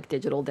really like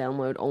digital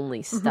download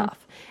only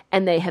stuff.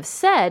 And they have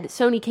said,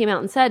 Sony came out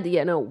and said,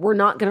 we're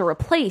not going to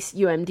replace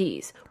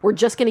UMDs. We're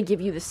just going to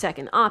give you the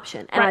second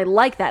option. And I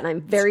like that, and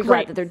I'm very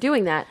glad that they're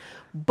doing that.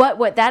 But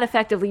what that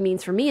effectively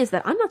means for me is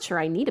that I'm not sure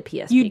I need a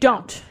PSP. You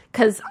don't.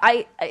 because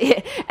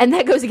and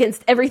that goes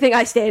against everything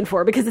I stand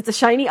for, because it's a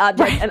shiny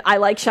object and I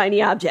like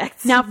shiny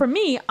objects. Now, for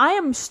me, I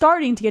am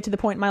starting to get to the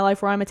point in my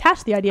life where I'm attached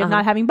to the idea of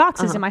not having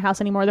boxes in my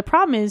house anymore. The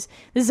problem is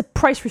this is a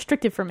price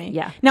restrictive for me.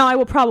 Yeah. Now, I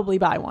will probably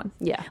buy one.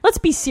 Yeah. Let's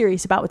be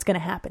serious about what's going to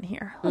happen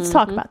here. Let's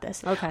talk about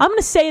this. Okay. I'm going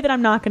to say that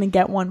I'm not going to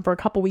get one for a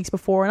couple weeks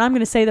before, and I'm going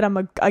to say that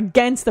I'm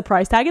against the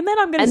price tag, and then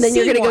I'm going to see one. And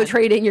then you're going to go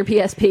trade in your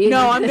PSP.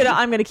 No,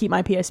 I'm gonna keep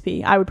my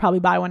PSP. I would probably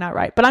buy one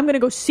outright, but I'm gonna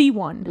go see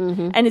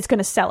one, and it's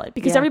gonna sell it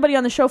because everybody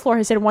on the show floor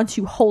has said once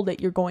you hold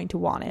it, you're going to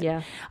want it.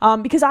 Yeah.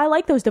 Because I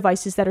like those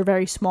devices that are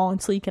very small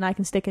and sleek, and I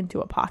can stick into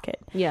a pocket.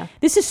 Yeah.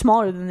 This is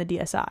smaller than the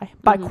DSi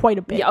by quite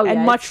a bit,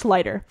 and much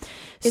lighter.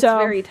 It's so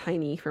very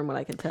tiny from what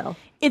I can tell.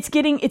 It's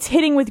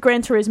hitting with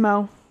Gran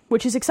Turismo,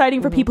 which is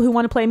exciting for people who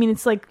want to play. I mean,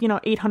 it's like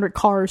 800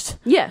 cars.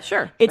 Yeah,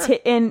 sure. It's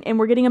hit, and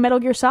we're getting a Metal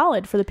Gear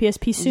Solid for the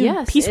PSP soon.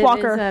 Yes, Peace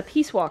Walker. It is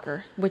Peace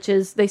Walker, which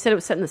is, they said it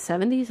was set in the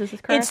 70s. Is this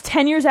correct? It's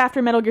 10 years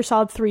after Metal Gear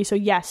Solid 3, so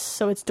yes.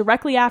 So it's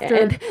directly after.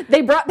 And they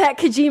brought back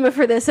Kojima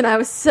for this, and I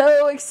was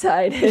so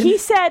excited. He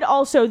said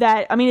also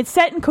that, I mean, it's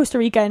set in Costa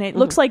Rica, and it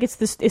looks like it's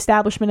the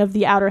establishment of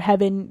the Outer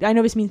Heaven. I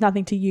know this means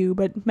nothing to you,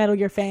 but Metal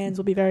Gear fans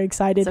will be very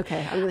excited. It's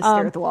okay. I'm going to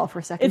stare at the wall for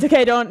a second. It's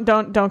okay.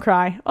 Don't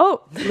cry.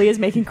 Oh, Leah's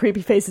making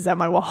creepy faces at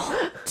my wall.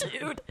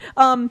 Dude.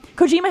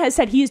 Kojima has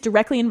said he is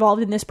directly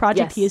involved in this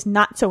project. Yes. He is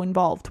not so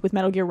involved with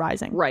Metal Gear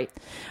Rising. Right.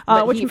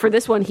 But which for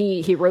this one,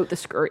 he wrote the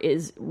script,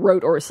 is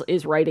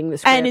writing the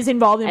script. And is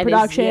involved in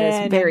production.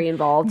 Is very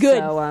involved. Good.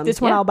 So,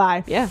 this one I'll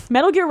buy. Yeah.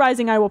 Metal Gear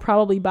Rising I will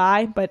probably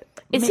buy, but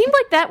it seemed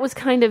like that was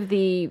kind of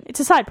it's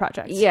a side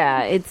project.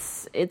 Yeah,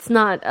 it's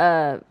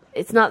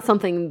not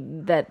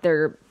something that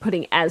they're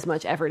putting as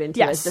much effort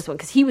into as this one,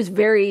 because he was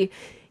very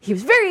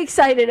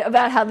excited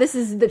about how this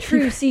is the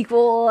true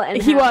sequel,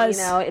 and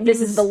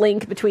this is the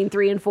link between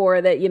 3 and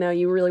 4 that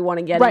you really want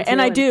to get right. into.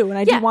 And I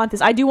do want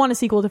this. I do want a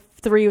sequel to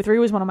 3. 3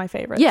 was one of my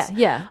favorites.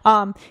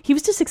 Yeah. He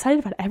was just excited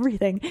about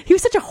everything. He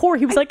was such a whore.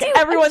 He was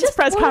everyone's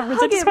press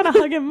conference. I just want to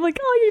hug him. I'm like,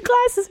 oh, your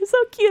glasses are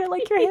so cute. I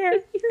like your hair.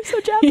 You're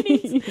so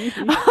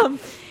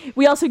Japanese.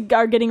 We also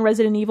are getting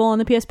Resident Evil on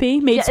the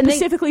PSP, made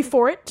specifically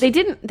for it. They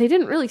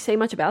didn't really say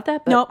much about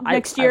that, but nope,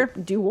 next year. I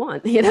do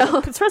want,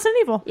 It's Resident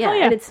Evil. Yeah,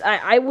 yeah. And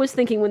I was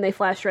thinking when they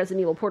flashed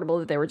Resident Evil Portable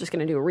that they were just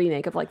going to do a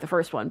remake of like the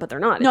first one, but they're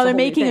not. No, they're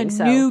making a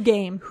new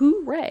game.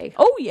 Hooray.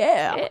 Oh,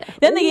 yeah.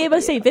 Then they gave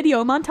us a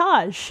video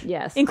montage.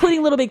 Yes.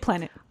 Including Little Big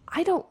Planet.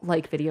 I don't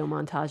like video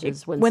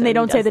montages when they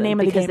don't say the name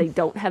of the game, because they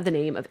don't have the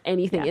name of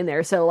anything in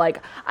there. So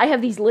like I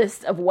have these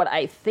lists of what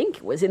I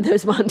think was in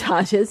those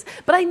montages,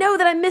 but I know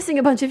that I'm missing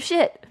a bunch of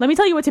shit. Let me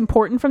tell you what's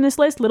important from this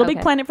list. Little Big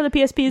Planet for the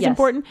PSP is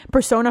important.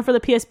 Persona for the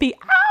PSP.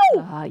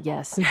 Ow!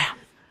 Yes.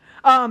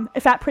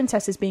 Fat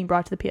Princess is being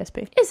brought to the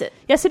PSP. Is it?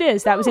 Yes, it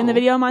is. That was in the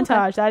video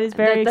montage. Okay. That is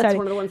very exciting. That's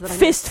one of the ones that I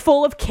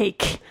Fistful of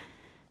Cake.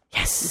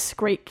 Yes,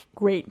 great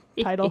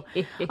title.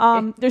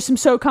 There's some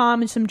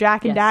SOCOM and some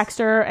Jack and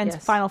Daxter and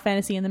some Final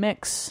Fantasy in the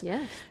mix.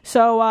 Yeah.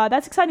 So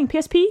that's exciting.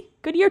 PSP,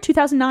 good year,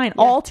 2009. Yeah.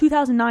 All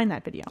 2009,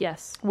 that video.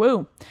 Yes.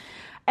 Woo.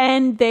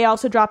 And they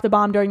also dropped the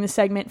bomb during the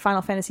segment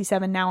Final Fantasy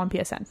VII now on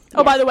PSN.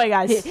 Oh, by the way,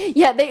 guys.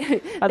 Yeah, they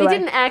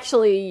didn't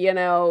actually,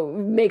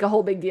 make a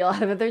whole big deal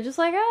out of it. They're just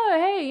like, oh,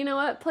 hey, you know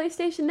what?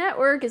 PlayStation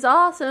Network is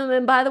awesome.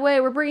 And by the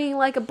way, we're bringing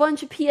like a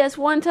bunch of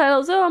PS1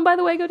 titles. Oh, and by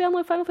the way, go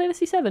download Final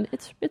Fantasy VII.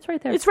 It's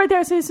right there. It's right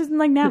there. So this isn't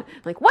like now.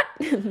 Like, what?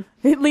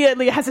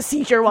 Leah has a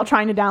seizure while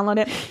trying to download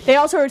it. They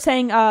also are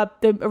saying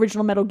the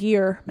original Metal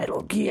Gear,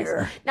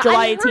 yes. Now,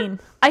 July 18.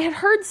 I had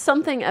heard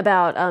something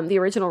about the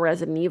original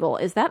Resident Evil.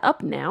 Is that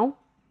up now?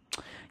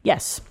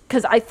 Yes.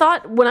 Because I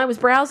thought when I was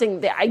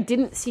browsing, I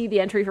didn't see the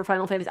entry for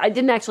Final Fantasy. I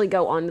didn't actually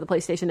go onto the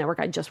PlayStation Network.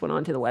 I just went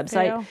onto the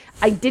website.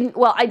 I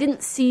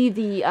didn't see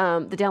the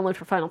download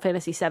for Final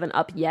Fantasy VII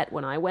up yet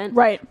when I went.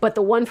 Right. But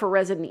the one for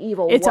Resident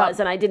Evil was, up.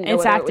 And I didn't know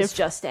whether it was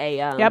just a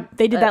yep,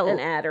 they did that an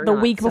ad or the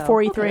not. week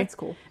before E3. Okay, that's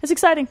cool. It's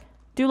exciting.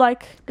 Do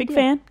like. Big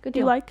fan. Good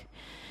deal. Do like.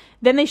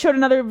 Then they showed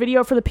another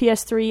video for the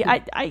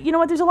PS3. I you know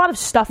what? There's a lot of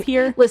stuff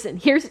here. Listen,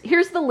 here's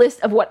the list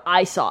of what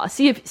I saw.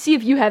 See if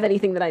you have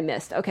anything that I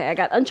missed. Okay, I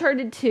got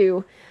Uncharted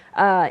 2,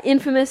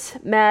 Infamous,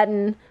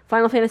 Madden,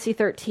 Final Fantasy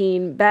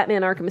 13,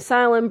 Batman Arkham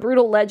Asylum,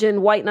 Brutal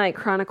Legend, White Knight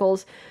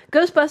Chronicles,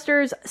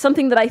 Ghostbusters,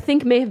 something that I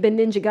think may have been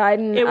Ninja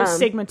Gaiden. It was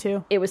Sigma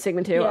 2. It was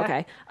Sigma 2,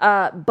 yeah.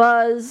 Okay.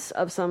 Buzz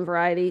of some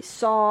variety,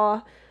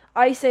 Saw,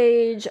 Ice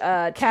Age,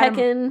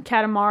 Tekken.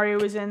 Katamari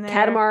was in there.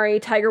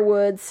 Katamari, Tiger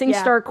Woods,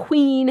 SingStar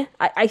Queen.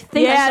 I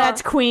think I saw...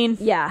 that's Queen.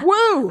 Yeah.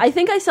 Woo! I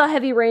think I saw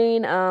Heavy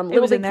Rain,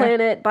 Little Big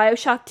Planet,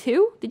 BioShock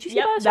 2. Did you see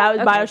BioShock? That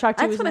was BioShock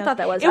 2. That's what I thought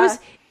that was.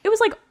 It was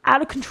like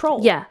out of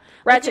control. Yeah.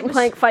 Ratchet and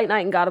Clank, Fight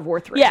Night, and God of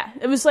War 3. Yeah,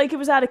 it was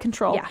out of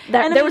control.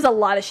 Yeah, there was a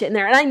lot of shit in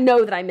there, and I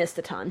know that I missed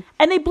a ton.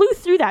 And they blew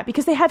through that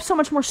because they have so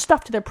much more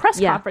stuff to their press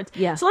conference.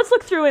 Yeah. So let's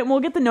look through it, and we'll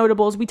get the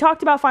notables. We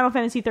talked about Final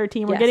Fantasy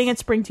 13. We're getting it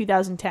spring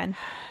 2010.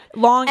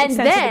 Long,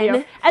 extensive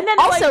video. And then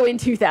also in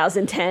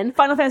 2010,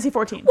 Final Fantasy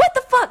 14. What the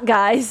fuck,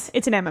 guys?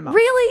 It's an MMO.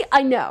 Really?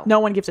 I know. No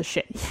one gives a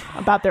shit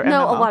about their MMO.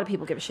 No, a lot of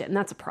people give a shit, and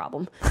that's a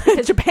problem.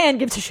 Japan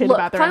gives a shit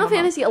about their Final MMO.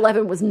 Fantasy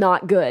 11 was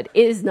not good.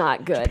 Is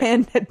not good.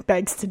 Japan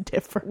begs a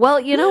difference. Well,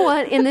 you know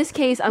what? In this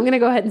case, I'm going to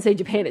go ahead and say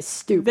Japan is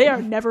stupid. They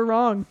are never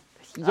wrong.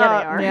 Yeah, they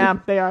are. Yeah,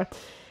 they are.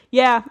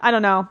 Yeah, I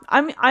don't know.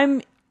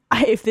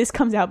 If this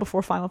comes out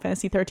before Final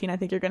Fantasy 13, I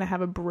think you're going to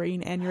have a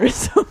brain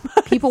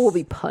aneurysm. People will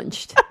be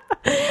punched.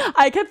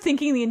 I kept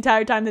thinking the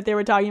entire time that they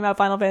were talking about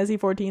Final Fantasy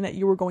 14 that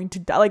you were going to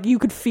die. Like, you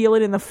could feel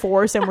it in the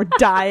force and were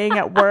dying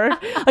at work.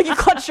 Like, you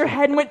clutched your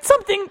head and went,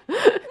 something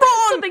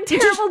wrong! Something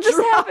terrible just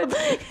happened.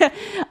 Yeah,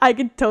 I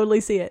could totally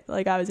see it.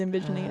 Like, I was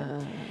envisioning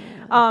it.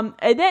 And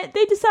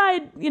they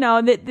decide,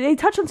 they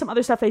touch on some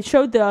other stuff. They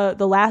showed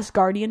the Last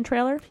Guardian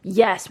trailer.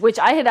 Yes, which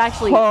I had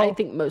actually, I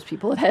think most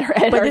people had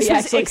but already this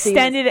was actually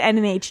extended and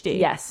in HD.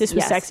 Yes. This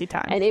was sexy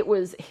time. And it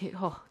was,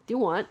 do you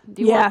want,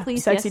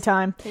 please? Sexy yes.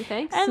 time. Okay,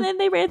 thanks. And then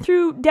they ran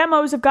through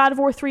demos of God of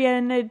War 3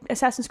 and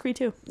Assassin's Creed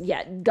 2.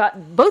 Yeah,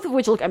 both of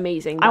which look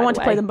amazing. I want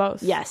to play them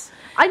both. Yes.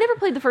 I never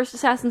played the first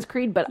Assassin's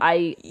Creed, but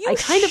I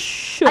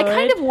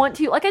kind of want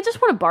to. Like, I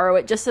just want to borrow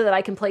it just so that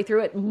I can play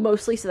through it,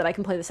 mostly so that I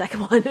can play the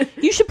second one.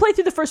 You should play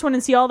through the first one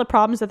and see all the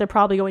problems that they're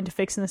probably going to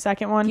fix in the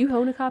second one. Do you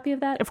own a copy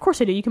of that? Of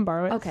course I do. You can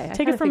borrow it. Okay.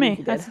 Take it from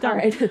me. That's done. All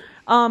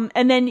right.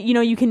 And then,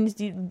 you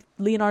can,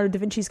 Leonardo da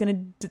Vinci's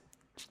going to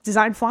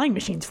design flying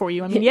machines for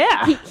you. I mean,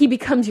 yeah. He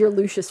becomes your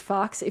Lucius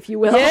Fox, if you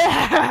will.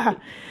 Yeah.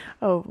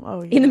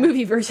 Oh, yeah. In the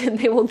movie version,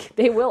 they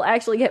will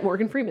actually get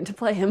Morgan Freeman to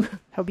play him.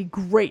 That would be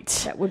great.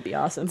 That would be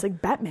awesome. It's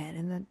like Batman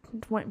and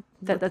then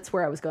that's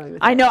where I was going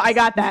with that. I know, I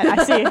got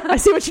that. I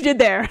see what you did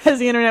there, as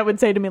the internet would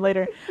say to me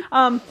later.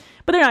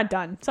 But they're not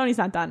done. Sony's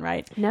not done,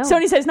 right? No.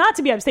 Sony says not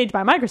to be upstaged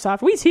by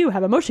Microsoft. We too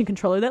have a motion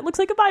controller that looks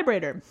like a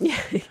vibrator.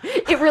 Yeah,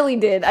 it really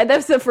did.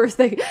 That's the first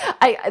thing.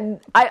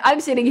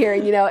 I'm sitting here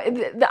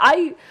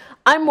and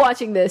I'm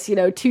watching this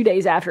 2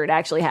 days after it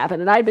actually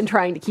happened, and I'd been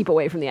trying to keep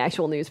away from the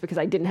actual news because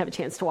I didn't have a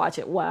chance to watch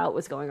it while it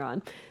was going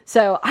on.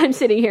 So I'm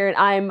sitting here and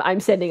I'm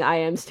sending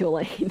IMs to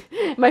Elaine.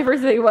 My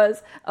first thing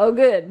was, oh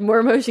good,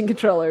 more motion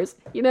controllers.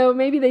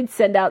 Maybe they'd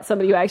send out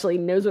somebody who actually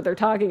knows what they're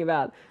talking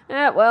about.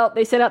 Well,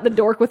 they sent out the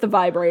dork with the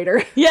vibrator.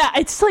 Yeah,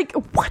 it's like,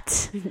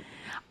 what?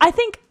 I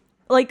think,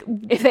 like...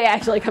 If they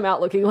actually come out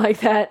looking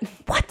like that.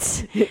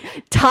 What?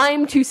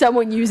 Time to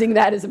someone using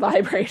that as a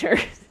vibrator.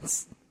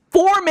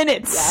 4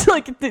 minutes. Yeah.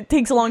 Like, it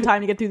takes a long time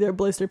to get through their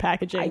blister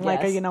packaging.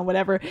 Like,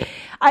 whatever.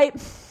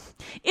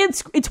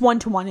 It's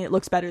 1-to-1. It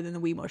looks better than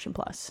the Wii Motion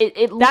Plus.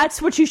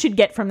 That's what you should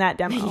get from that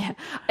demo.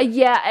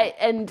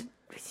 And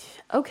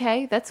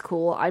okay, that's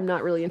cool. I'm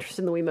not really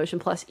interested in the Wii Motion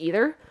Plus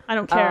either. I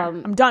don't care.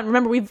 I'm done.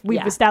 Remember, we've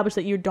established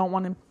that you don't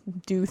want to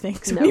do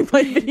things when you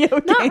play video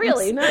games. Not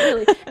really. And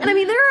I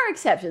mean, there are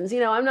exceptions.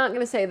 I'm not going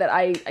to say that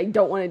I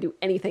don't want to do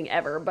anything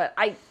ever, but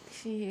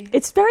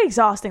it's very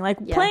exhausting.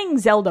 Like, playing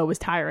Zelda was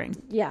tiring.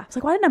 Yeah. It's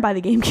like, why didn't I buy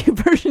the GameCube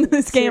version of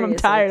this game? I'm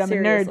tired. I'm a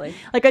nerd.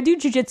 Like, I do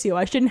jujitsu.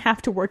 I shouldn't have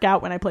to work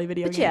out when I play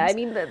video games. Yeah, I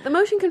mean, the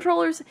motion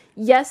controllers,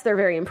 yes, they're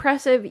very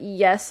impressive.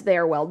 Yes, they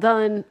are well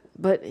done.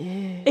 But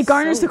it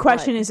garners the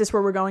question, is this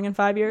where we're going in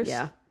 5 years?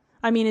 Yeah.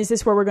 I mean, is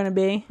this where we're going to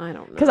be? I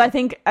don't know. Because I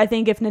think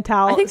if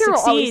Natal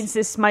succeeds,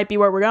 this might be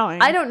where we're going.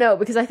 I don't know,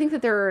 because I think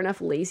that there are enough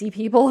lazy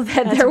people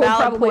that there will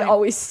probably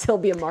always still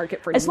be a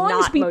market for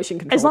motion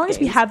control. As long as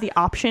we have the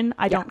option,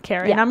 I don't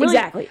care. Yeah, and I'm really,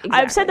 exactly.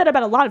 I've said that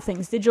about a lot of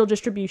things, digital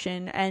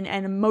distribution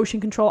and motion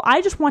control.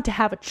 I just want to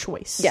have a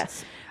choice.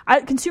 Yes.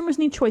 Consumers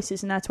need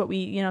choices, and that's what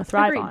we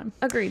thrive on.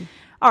 Agreed.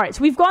 All right,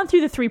 so we've gone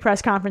through the 3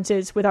 press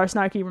conferences with our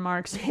snarky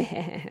remarks.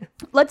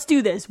 Let's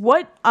do this.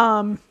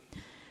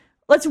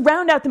 Let's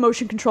round out the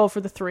motion control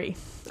for the 3. Okay.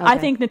 I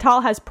think Natal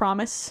has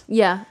promise.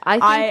 Yeah,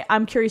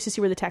 I'm curious to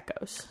see where the tech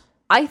goes.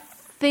 I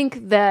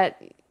think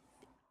that.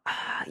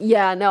 I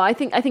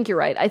think you're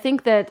right. I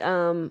think that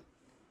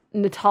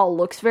Natal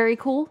looks very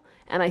cool,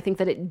 and I think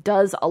that it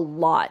does a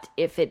lot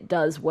if it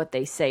does what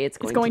they say it's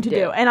going to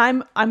do.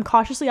 And I'm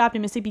cautiously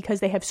optimistic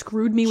because they have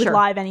screwed me with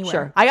Live Anywhere.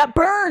 Sure. I got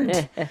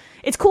burned.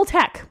 It's cool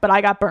tech, but I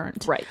got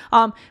burned. Right.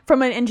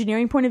 From an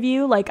engineering point of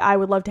view, like, I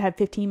would love to have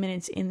 15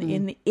 minutes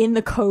in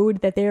the code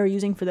that they are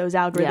using for those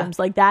algorithms. Yeah.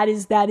 Like, that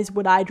is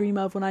what I dream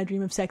of when I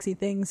dream of sexy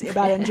things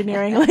about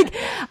engineering. Like,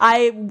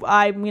 I've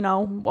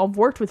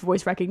worked with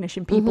voice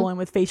recognition people and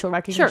with facial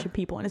recognition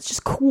people, and it's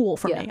just cool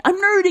for me. I'm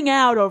nerding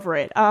out over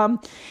it.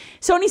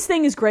 Sony's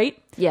thing is great.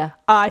 Yeah.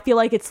 I feel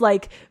like it's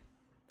kind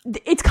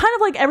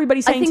of like everybody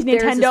saying to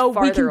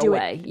Nintendo, we can do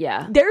it.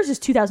 Yeah. Theirs is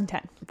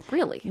 2010.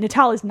 Really?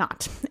 Natal is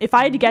not. If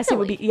I had to guess, it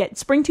would be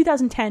spring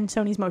 2010,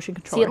 Sony's motion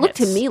controller. See, it looked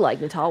to me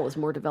like Natal was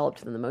more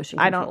developed than the motion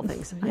control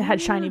things. It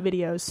had shiny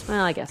videos.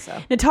 Well, I guess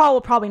so. Natal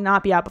will probably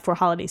not be out before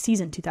holiday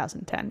season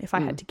 2010, if I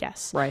had to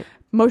guess. Right.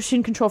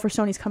 Motion control for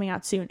Sony's coming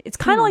out soon. It's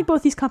kind of like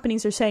both these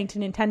companies are saying to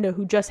Nintendo,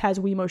 who just has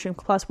Wii Motion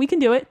Plus, we can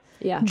do it.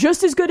 Yeah.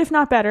 Just as good, if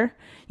not better.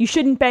 You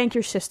shouldn't bank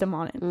your system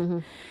on it. Mm-hmm.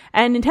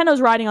 And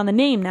Nintendo's riding on the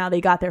name now.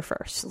 They got there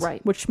first.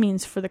 Right. Which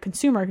means for the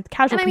consumer, the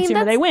casual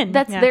consumer, they win.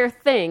 That's their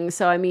thing.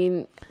 So, I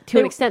mean, to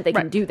an extent, they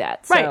can do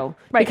that. So,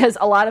 because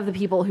a lot of the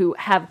people who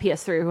have a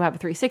PS3 or who have a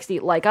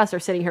 360, like us, are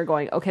sitting here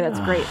going, okay, that's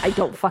great. I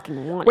don't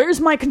fucking want it.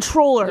 Where's my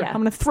controller? I'm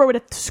going to throw it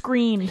at the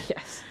screen.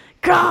 Yes.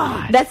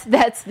 God.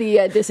 That's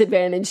the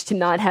disadvantage to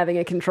not having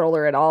a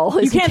controller at all.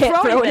 Is You can't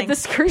throw it anything. at the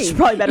screen. It's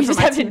probably better you for just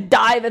my have to team.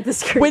 dive at the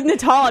screen. With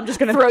Natal, I'm just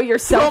going to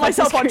throw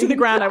myself onto the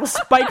ground. I will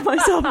spike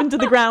myself into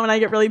the ground when I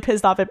get really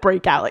pissed off at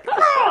breakout. Like,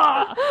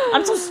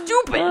 I'm so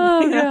stupid.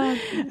 Oh,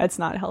 God. That's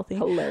not healthy.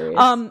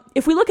 Hilarious.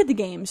 If we look at the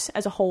games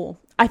as a whole,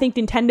 I think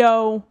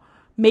Nintendo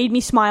made me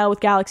smile with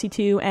Galaxy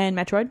 2 and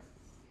Metroid.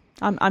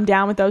 I'm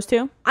down with those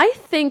two. I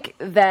think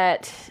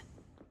that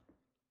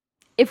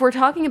if we're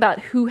talking about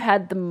who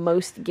had the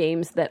most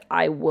games that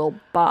I will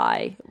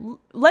buy,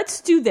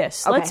 Let's do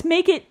this. Okay. Let's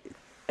make it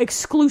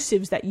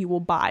exclusives that you will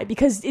buy,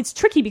 because it's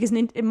tricky because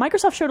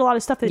Microsoft showed a lot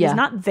of stuff that is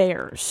not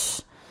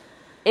theirs.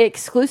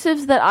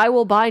 exclusives that I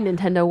will buy,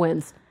 Nintendo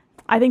wins.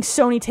 I think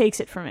Sony takes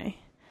it for me.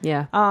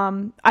 Yeah.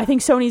 I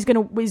think Sony's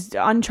is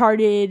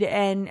Uncharted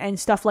and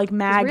stuff like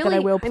Mag Really, that I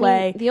will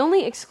play. mean, the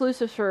only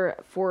exclusives for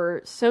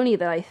Sony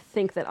that I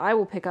think that I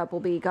will pick up will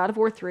be God of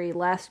War 3,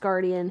 Last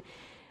Guardian,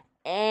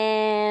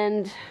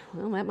 and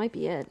well, that might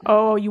be it.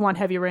 Oh, you want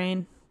Heavy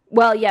Rain?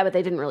 Well, yeah, but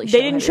they didn't really show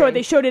They didn't Heavy show it. Rain.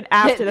 They showed it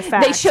after the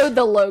fact. They showed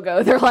the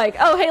logo. They're like,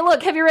 oh, hey,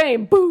 look, Heavy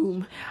Rain,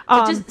 boom.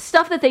 But just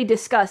stuff that they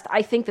discussed,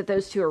 I think that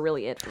those two are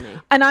really it for me.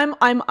 And I'm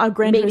a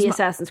Gran Maybe Turismo.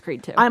 Assassin's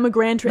Creed 2. I'm a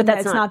Gran Turismo. But that's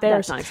It's not- not theirs.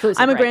 that's not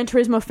exclusive, I'm a right? Gran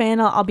Turismo fan.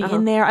 I'll be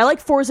in there. I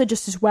like Forza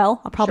just as well.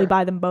 I'll probably Sure.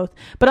 buy them both.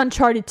 But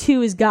Uncharted 2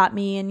 has got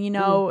me, and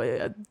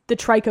the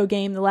Trico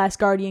game, the Last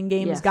Guardian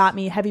game has Yes. got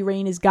me. Heavy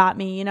Rain has got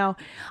me.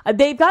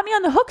 They've got me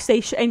on the hooks.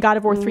 And God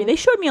of War 3. They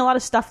showed me a lot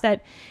of stuff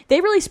that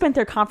they really spent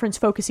their conference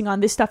focusing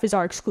on. This stuff is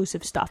our exclusive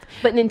stuff.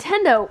 But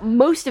Nintendo,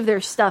 most of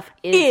their stuff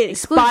is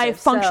exclusive, by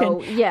function.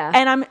 So, yeah,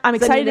 And I'm So,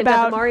 excited they've got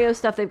about the Mario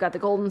stuff. They've got the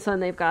Golden Sun.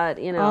 They've got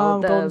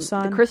Golden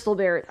Sun. the Crystal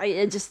Bear.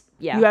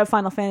 Yeah, You have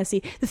Final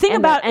Fantasy. The thing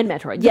And about and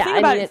Metroid. The Yeah, thing I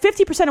about mean,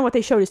 50% of what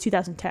they showed is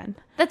 2010.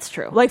 that's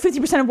true. Like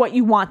 50% of what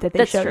you want that they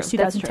That's showed true. is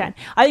That's 2010.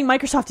 I think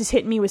Microsoft is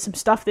hitting me with some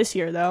stuff this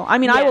year, though. I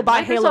mean, I will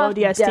buy Halo Microsoft,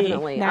 ODST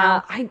definitely.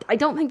 now. I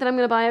don't think that I'm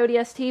going to buy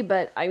ODST,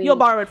 but I mean, You'll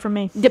borrow it from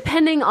me.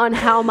 depending on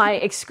how my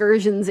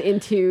excursions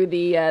into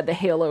the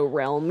Halo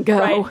realm go.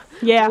 Right.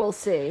 Yeah. we'll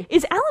see.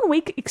 Is Alan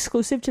Wake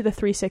exclusive to the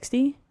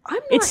 360? I'm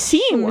not It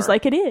seems sure.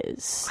 like it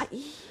is.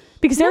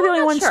 Because they're No, the I'm only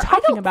not ones sure.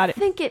 talking I don't about it.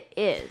 think it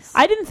is.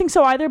 I didn't think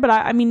so either, but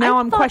I mean, now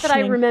I'm thought questioning.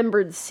 that I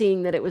remembered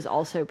seeing that it was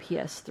also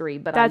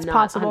PS3, but That's I'm not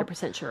possible.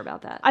 100% sure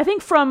about that. I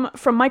think from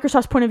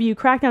Microsoft's point of view,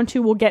 Crackdown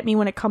 2 will get me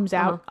when it comes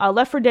out.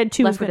 Left 4 Dead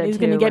 2 Left is 4 going Dead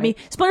to 2, get me.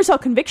 right. Splinter Cell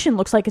Conviction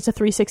looks like it's a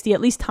 360,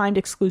 at least timed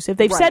exclusive.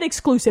 They've Right. said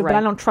exclusive, but I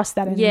Right. don't trust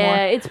that anymore.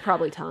 Yeah, it's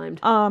probably timed.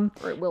 Or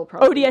it will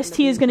probably.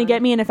 ODST is going to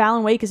get me, and if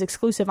Alan Wake is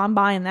exclusive, I'm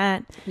buying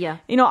that. Yeah.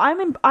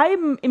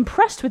 I'm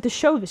impressed with the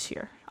show this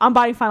year. I'm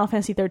buying Final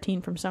Fantasy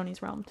 13 from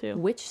Sony's realm too.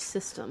 Which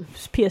system?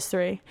 It's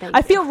PS3. Thank I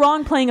you. feel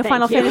wrong playing a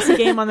Final you. Fantasy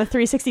game on the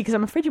 360 because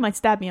I'm afraid you might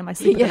stab me in my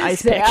sleep with an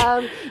ice pick.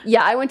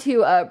 Yeah, I went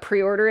to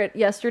pre-order it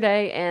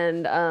yesterday,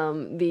 and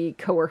the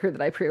coworker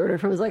that I pre-ordered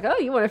from was like, "Oh,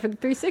 you want it for the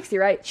 360,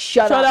 right?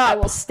 Shut up! I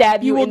will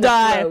stab you. You will in the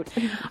die." throat.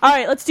 All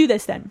right, let's do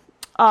this then.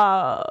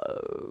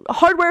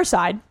 Hardware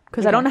aside,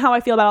 because I don't know how I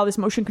feel about all this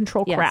motion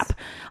control Yes. crap.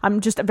 I'm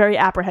just very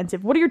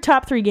apprehensive. What are your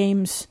top 3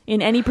 games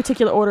in any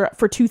particular order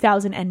for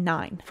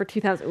 2009? For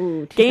 2000,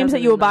 ooh, Games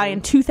that you will buy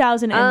in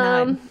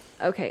 2009.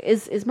 Okay,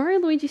 is Mario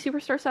and Luigi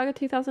Superstar Saga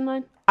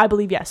 2009? I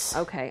believe yes.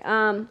 Okay.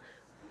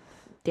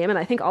 Damn it!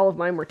 I think all of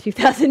mine were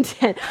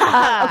 2010.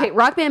 Okay,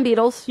 Rock Band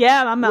Beatles.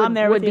 Yeah, I'm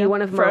there would with you. be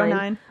one of for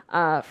mine.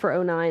 09.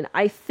 For 09.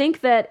 I think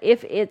that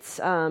if it's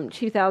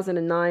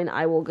 2009,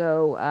 I will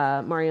go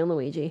Mario and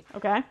Luigi.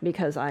 Okay.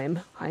 Because I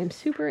am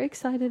super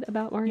excited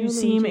about Mario You and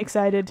seem Luigi.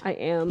 excited. I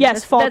am.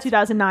 Yes, fall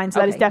 2009, so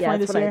that is okay, definitely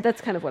that's this what year.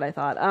 that's kind of what I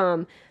thought.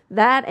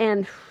 That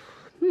and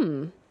I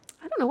don't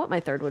know what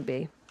my third would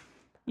be.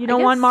 You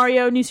don't guess-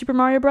 want New Super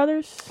Mario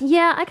Brothers?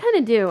 Yeah, I kind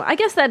of do. I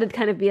guess that'd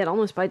kind of be it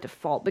almost by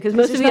default because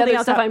most of there's the nothing other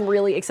else stuff out. I'm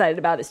really excited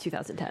about is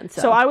 2010.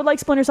 So I would like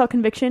Splinter Cell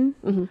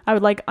Conviction. I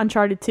would like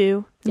Uncharted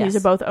 2. These Yes. are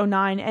both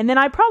 09. And then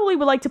I probably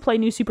would like to play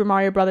New Super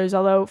Mario Brothers,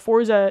 although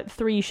Forza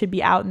 3 should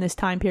be out in this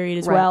time period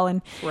as Right. well.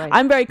 And Right.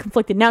 I'm very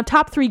conflicted. Now,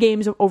 top 3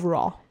 games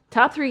overall.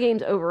 Top 3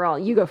 games overall.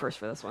 You go first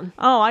for this one.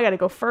 Oh, I gotta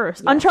go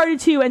first. Uncharted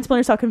 2 and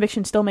Splinter Cell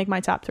Conviction still make my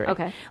top 3.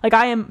 Okay. Like,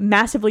 I am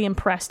massively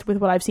impressed with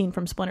what I've seen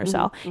from Splinter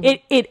Cell.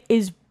 It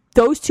is...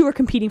 Those two are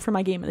competing for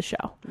my game of the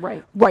show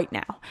right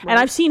now. And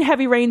I've seen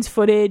Heavy Rain's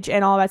footage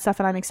and all that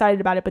stuff, and I'm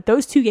excited about it. But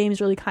those 2 games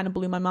really kind of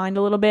blew my mind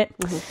a little bit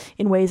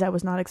in ways I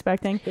was not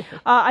expecting.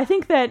 I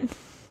think that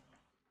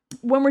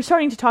when we're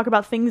starting to talk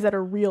about things that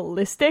are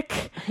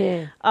realistic,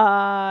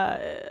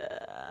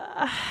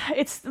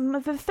 it's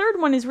the third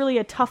one is really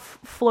a tough,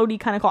 floaty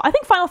kind of call. I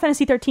think Final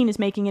Fantasy 13 is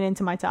making it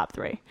into my top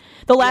 3.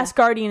 The Last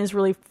Guardian is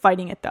really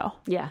fighting it, though.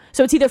 Yeah.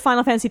 So it's either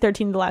Final Fantasy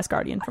 13 or The Last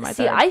Guardian for my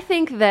See, third. I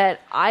think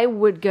that I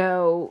would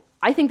go...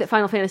 I think that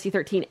Final Fantasy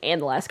 13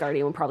 and The Last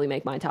Guardian would probably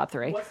make my top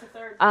 3. What's the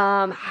third?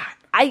 I'm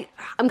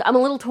a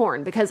little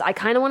torn because I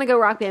kind of want to go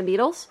Rock Band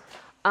Beatles.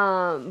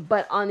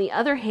 But on the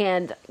other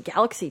hand,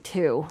 Galaxy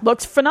 2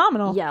 Looks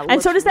phenomenal. Yeah,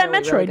 and so does that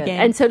really, Metroid really good.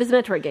 game. And so does the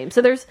Metroid game.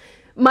 So there's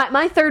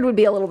my third would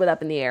be a little bit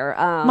up in the air.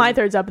 My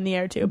third's up in the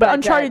air too. But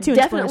Uncharted 2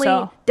 and Splinter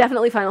Cell.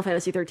 Definitely Final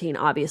Fantasy 13,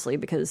 obviously,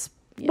 because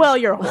Well,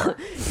 you're a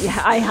whore.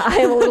 Yeah, I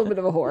am a little bit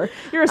of a whore.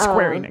 You're a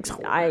Square Enix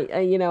whore.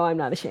 I'm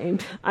not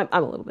ashamed. I'm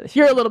a little bit ashamed.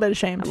 You're a little bit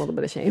ashamed. I'm a little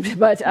bit ashamed.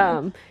 But,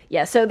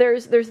 yeah, so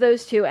there's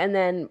those two. And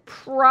then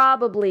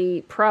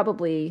probably,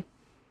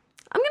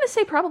 I'm going to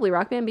say probably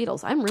Rock Band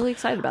Beatles. I'm really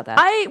excited about that.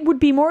 I would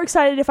be more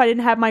excited if I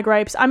didn't have my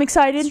gripes. I'm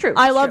excited. It's true.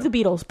 I love the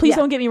Beatles. Please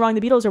don't get me wrong.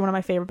 The Beatles are one of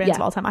my favorite bands Yeah.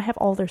 of all time. I have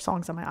all their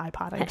songs on my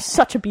iPod. I'm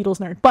such a Beatles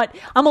nerd. But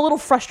I'm a little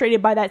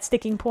frustrated by that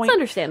sticking point. It's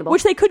understandable.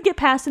 Which they could get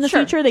past in the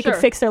future. They could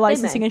fix their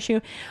licensing may.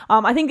 issue.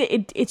 I think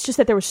that it's just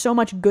that there was so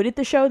much good at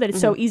the show that it's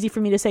so easy for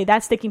me to say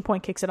that sticking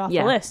point kicks it off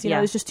the list. You know,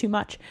 there's just too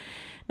much.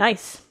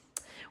 Nice.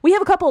 We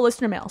have a couple of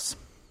listener mails.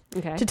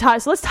 Okay. To tie,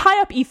 so let's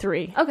tie up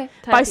E3. Okay.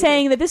 By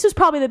saying that this was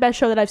probably the best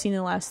show that I've seen in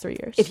the last 3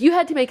 years. If you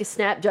had to make a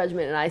snap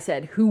judgment and I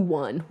said who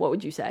won, what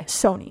would you say?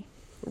 Sony.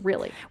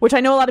 Really? Which I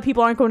know a lot of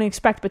people aren't going to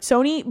expect, but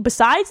Sony,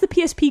 besides the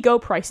PSP Go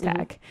price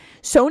tag,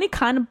 Sony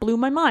kind of blew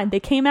my mind.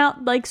 They came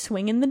out like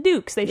swinging the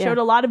dukes. They showed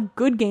a lot of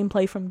good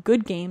gameplay from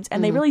good games,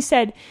 and they really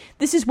said,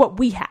 this is what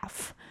we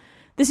have.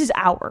 This is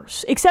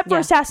ours. Except for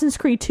Assassin's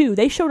Creed 2.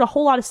 They showed a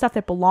whole lot of stuff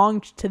that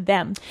belonged to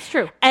them. It's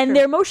true. And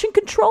their motion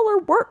controller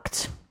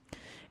worked.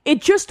 It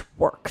just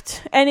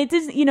worked. And it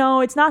is,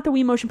 it's not the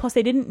Wii Motion Plus.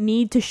 They didn't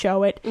need to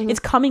show it. It's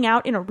coming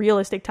out in a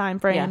realistic time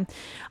frame.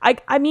 Yeah.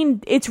 I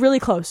mean, it's really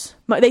close.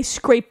 They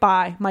scrape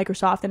by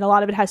Microsoft, and a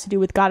lot of it has to do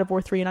with God of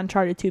War 3 and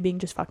Uncharted 2 being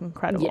just fucking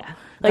incredible. Yeah.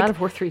 Like, God of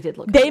War 3 did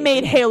look They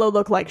made Halo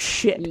look like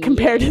shit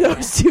compared to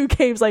those two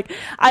games. Like,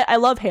 I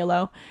love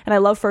Halo, and I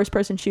love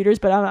first-person shooters,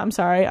 but I'm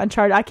sorry.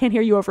 Uncharted, I can't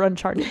hear you over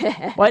Uncharted.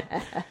 What?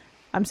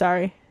 I'm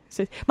sorry.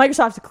 So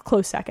Microsoft's a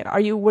close second.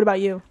 What about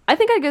you? I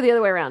think I'd go the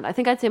other way around. I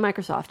think I'd say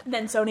Microsoft.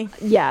 Then Sony.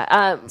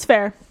 Yeah. It's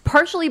fair.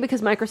 Partially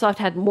because Microsoft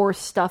had more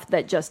stuff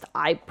that just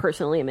I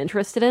personally am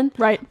interested in.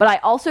 Right. But I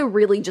also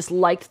really just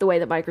liked the way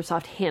that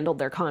Microsoft handled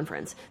their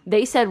conference.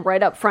 They said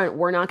right up front,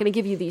 we're not going to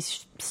give you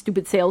these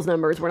stupid sales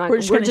numbers. We're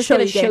just going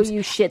to show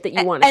you shit that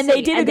you want to see. And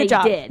they did a good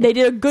job. They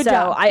did a good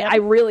job.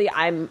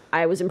 So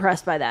I was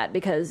impressed by that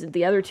because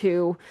the other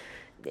two,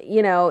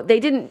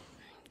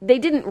 they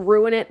didn't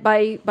ruin it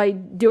by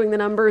doing the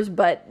numbers,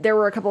 but there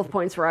were a couple of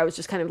points where I was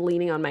just kind of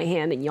leaning on my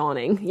hand and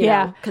yawning. You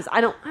know? Because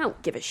I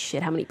don't give a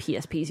shit how many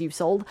PSPs you've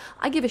sold.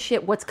 I give a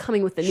shit what's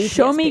coming with the new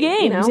Show PSP, me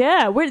games.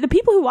 Yeah, the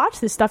people who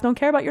watch this stuff don't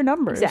care about your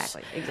numbers.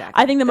 Exactly.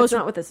 I think That's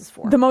not what this is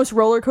for. The most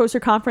roller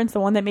coaster conference, the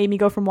one that made me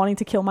go from wanting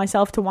to kill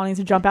myself to wanting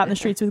to jump out in the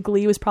streets with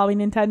glee, was probably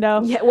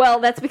Nintendo. Yeah, well,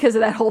 that's because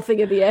of that whole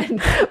thing at the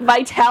end.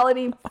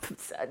 Vitality.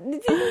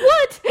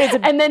 What?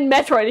 And then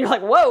Metroid. And you're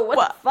like, whoa, what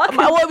the fuck?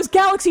 Well, it was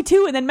Galaxy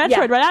 2 and then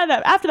Metroid right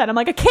after that. I'm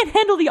like, I can't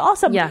handle the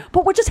awesome. Yeah.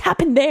 But what just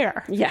happened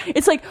there? Yeah.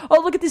 It's like,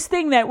 oh, look at this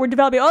thing that we're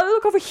developing. Oh,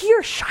 look over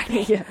here,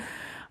 shiny. Yeah.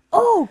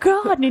 Oh,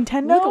 God,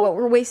 Nintendo. Look at what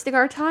we're wasting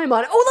our time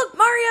on. Oh, look,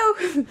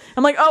 Mario.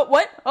 I'm like, oh,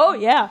 what? Oh,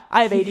 yeah.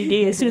 I have ADD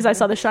as soon as I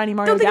saw the shiny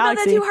Mario Galaxy. Don't think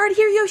about that too hard.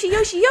 Here,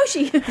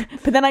 Yoshi.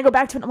 But then I go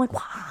back to it and I'm like,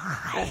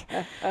 why?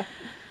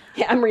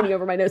 Yeah, I'm reading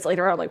over my notes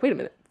later on. I'm like, wait a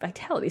minute.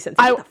 Vitality sensor.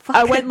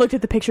 I went and looked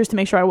at the pictures to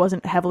make sure I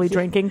wasn't heavily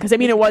drinking. Because,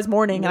 it was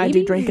morning and I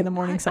do drink in the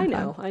morning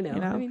sometimes. I know.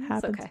 I mean,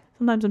 happens. okay.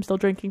 Sometimes I'm still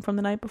drinking from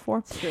the night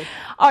before.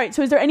 All right,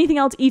 so is there anything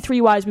else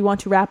E3-wise we want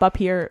to wrap up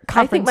here?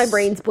 I think my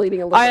brain's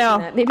bleeding a little bit.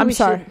 I know. I'm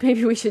sorry.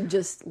 Maybe we should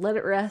just let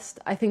it rest.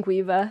 I think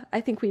we've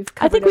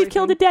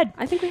killed it dead.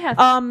 I think we have.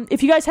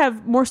 If you guys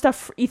have more stuff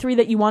for E3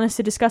 that you want us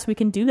to discuss, we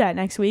can do that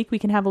next week. We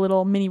can have a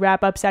little mini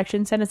wrap-up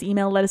section. Send us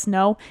email, let us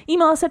know.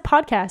 Email us at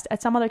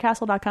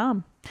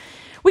podcast@someothercastle.com.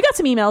 We got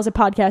some emails at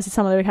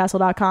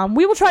podcast@someothercastle.com.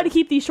 We will try to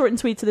keep these short and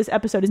sweet so this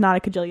episode is not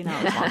a cajillion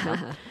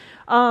hours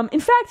long. In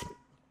fact,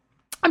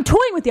 I'm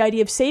toying with the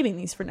idea of saving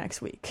these for next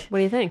week. What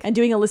do you think? And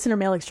doing a listener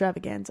mail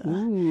extravaganza.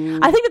 Ooh.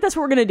 I think that's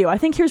what we're going to do. I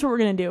think here's what we're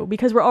going to do,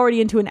 because we're already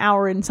into an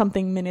hour and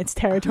something minutes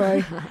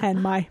territory,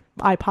 and my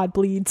iPod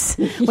bleeds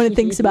when it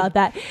thinks about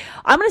that.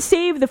 I'm going to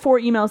save the 4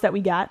 emails that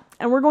we got,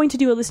 and we're going to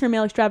do a listener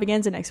mail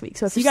extravaganza next week.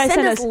 So if you guys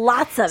send us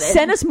lots of it,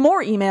 send us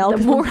more email,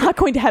 because we're not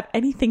going to have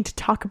anything to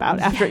talk about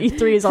after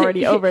E3 is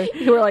already over.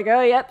 We're like,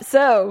 oh, yep,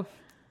 so...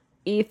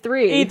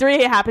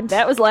 E3 happened.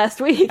 That was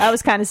last week. That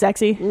was kind of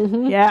sexy.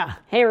 Mm-hmm. Yeah.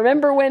 Hey,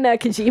 remember when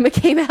Kojima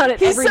came out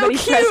at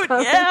everybody's press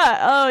conference? Yeah.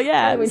 Oh,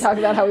 yeah. And we talked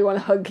about how we want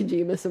to hug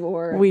Kojima some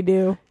more. We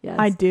do. Yes.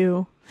 I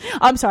do.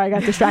 I'm sorry, I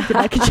got distracted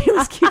by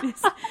Kojima's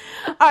cuteness.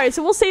 All right,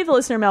 so we'll save the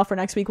listener mail for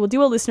next week. We'll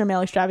do a listener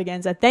mail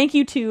extravaganza. Thank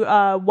you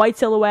to White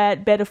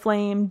Silhouette, Bed of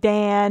Flame,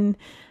 Dan,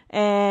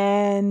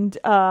 and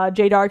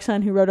Jay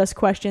Darkson, who wrote us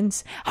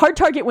questions. Hard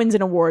Target wins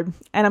an award,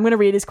 and I'm going to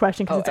read his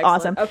question because it's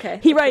excellent. awesome. Okay,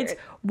 he writes,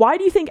 who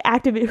do you think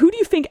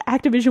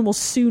Activision will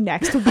sue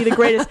next would be the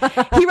greatest?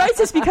 He writes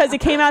this because it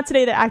came out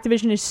today that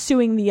Activision is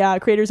suing the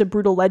creators of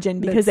Brutal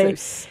Legend because they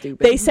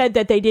said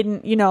that they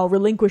didn't,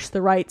 relinquish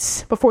the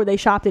rights before they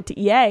shopped it to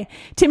EA.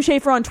 Tim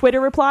Schafer on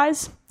Twitter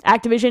replies,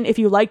 Activision, if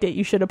you liked it,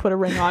 you should have put a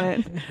ring on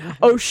it.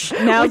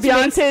 Now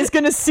Beyonce is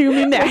going to sue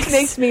me next. Which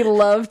makes me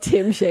love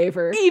Tim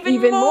Schafer.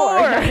 Even more.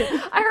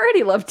 I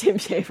already love Tim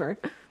Schafer.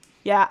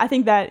 Yeah, I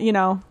think that,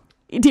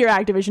 Dear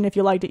Activision, if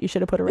you liked it, you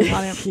should have put a ring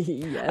on it.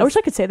 Yes. I wish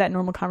I could say that in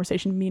normal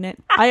conversation, mean it.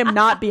 I am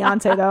not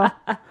Beyonce,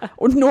 though.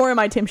 Nor am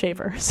I Tim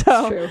Schafer.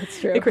 So It's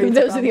true. it creates a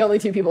Those are problem. the only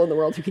two people in the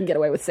world who can get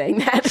away with saying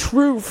that.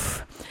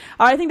 Truth.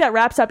 All right, I think that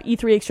wraps up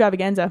E3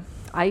 extravaganza.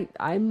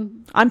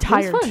 I'm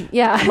tired. it was fun.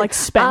 Yeah. I'm like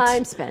spent.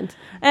 I'm spent.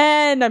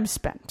 And I'm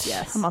spent.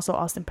 Yes. I'm also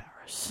Austin Powers.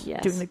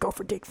 Yes. Doing the go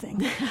for dig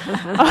thing.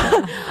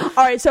 All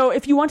right, so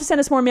if you want to send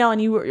us more mail,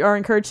 and you are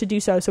encouraged to do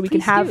so we can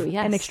Please have do,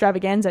 yes. an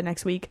extravaganza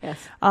next week. Yes.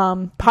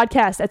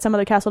 Podcast at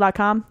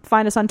someothercastle.com.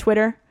 Find us on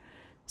Twitter,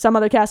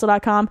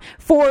 someothercastle.com.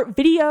 For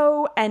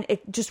video and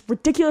just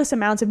ridiculous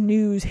amounts of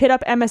news, hit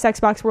up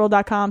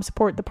msxboxworld.com.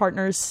 Support the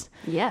partners.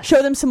 Yes.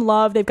 Show them some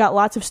love. They've got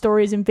lots of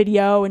stories and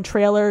video and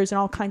trailers and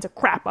all kinds of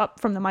crap up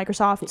from the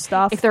Microsoft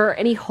stuff. If there are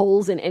any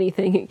holes in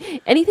anything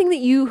that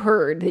you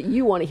heard that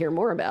you want to hear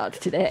more about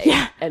today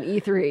at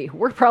E3,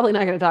 we're probably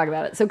not going to talk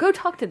about it. So go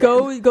talk to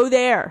them. Go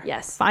there.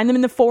 Yes. Find them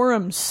in the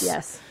forums.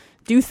 Yes.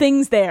 Do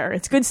things there.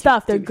 It's good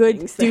stuff. They're good.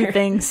 things Do there.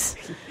 things.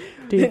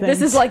 Do things.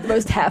 This is like the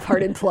most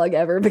half-hearted plug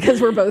ever because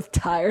we're both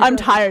tired. I'm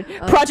tired.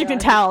 Project God.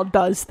 Natal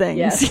does things.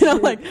 Yes.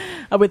 Like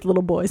with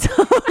little boys.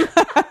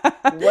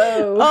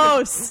 Whoa.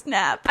 Oh,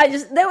 snap.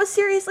 That was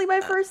seriously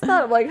my first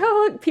thought. I'm like,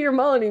 oh, look, Peter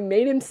Molyneux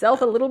made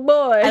himself a little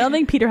boy. I don't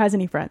think Peter has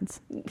any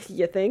friends.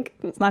 You think?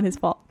 It's not his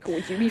fault.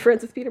 Would you be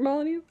friends with Peter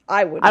Molyneux?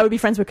 I would. I would be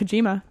friends with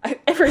Kojima.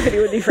 Everybody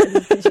would be friends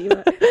with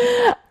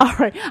Kojima. All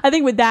right. I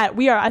think with that,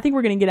 I think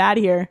we're going to get out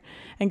of here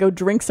and go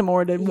drink some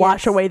more to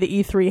wash away the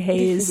E3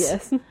 haze.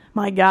 Yes.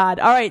 My God.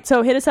 All right.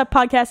 So hit us up,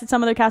 podcast at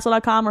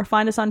someothercastle.com, or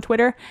find us on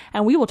Twitter,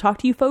 and we will talk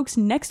to you folks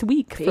next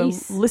week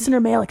Peace. for Listener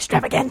Mail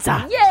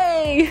Extravaganza.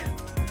 Yay!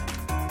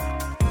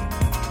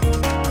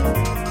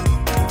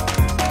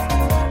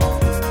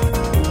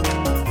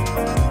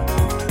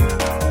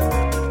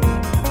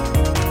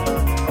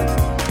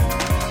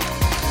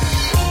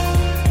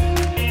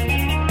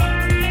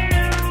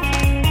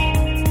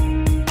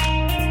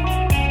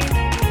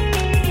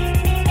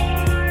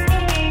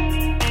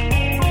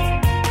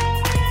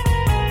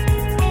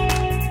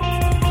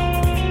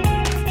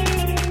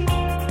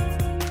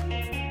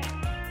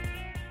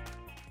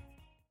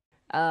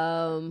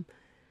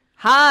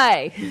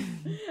 Hi. Hey,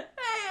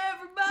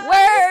 everybody.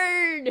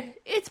 Word!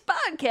 It's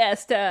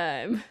podcast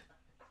time.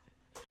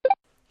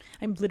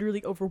 I'm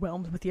literally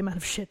overwhelmed with the amount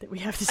of shit that we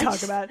have to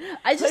talk about.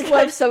 I just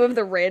love some of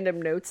the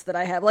random notes that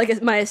I have.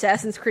 Like my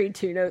Assassin's Creed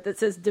 2 note that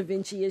says Da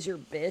Vinci is your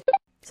bitch.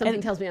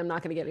 Something tells me I'm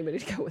not going to get anybody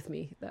to go with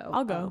me, though.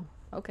 I'll go.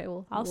 Okay,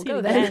 well, I'll we'll see go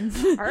you then.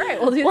 then. All right,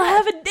 we'll do We'll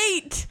that. have a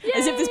date.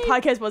 As if this Yay.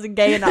 podcast wasn't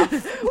gay enough.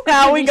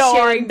 Now we go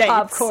sharing on dates.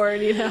 popcorn,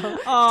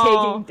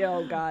 Oh, taking.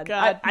 Oh God,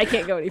 God. I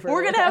can't go any further.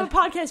 We're with gonna have a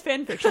podcast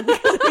fan fiction.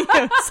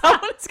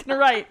 Someone's gonna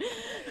write.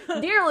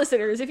 that. Dear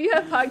listeners, if you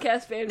have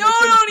podcast fan No,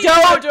 fiction, don't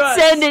email to us.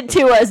 send it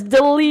to us.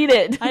 Delete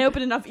it. I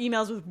open enough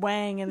emails with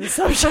Wang in the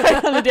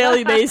subject on a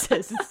daily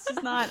basis. It's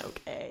just not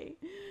okay.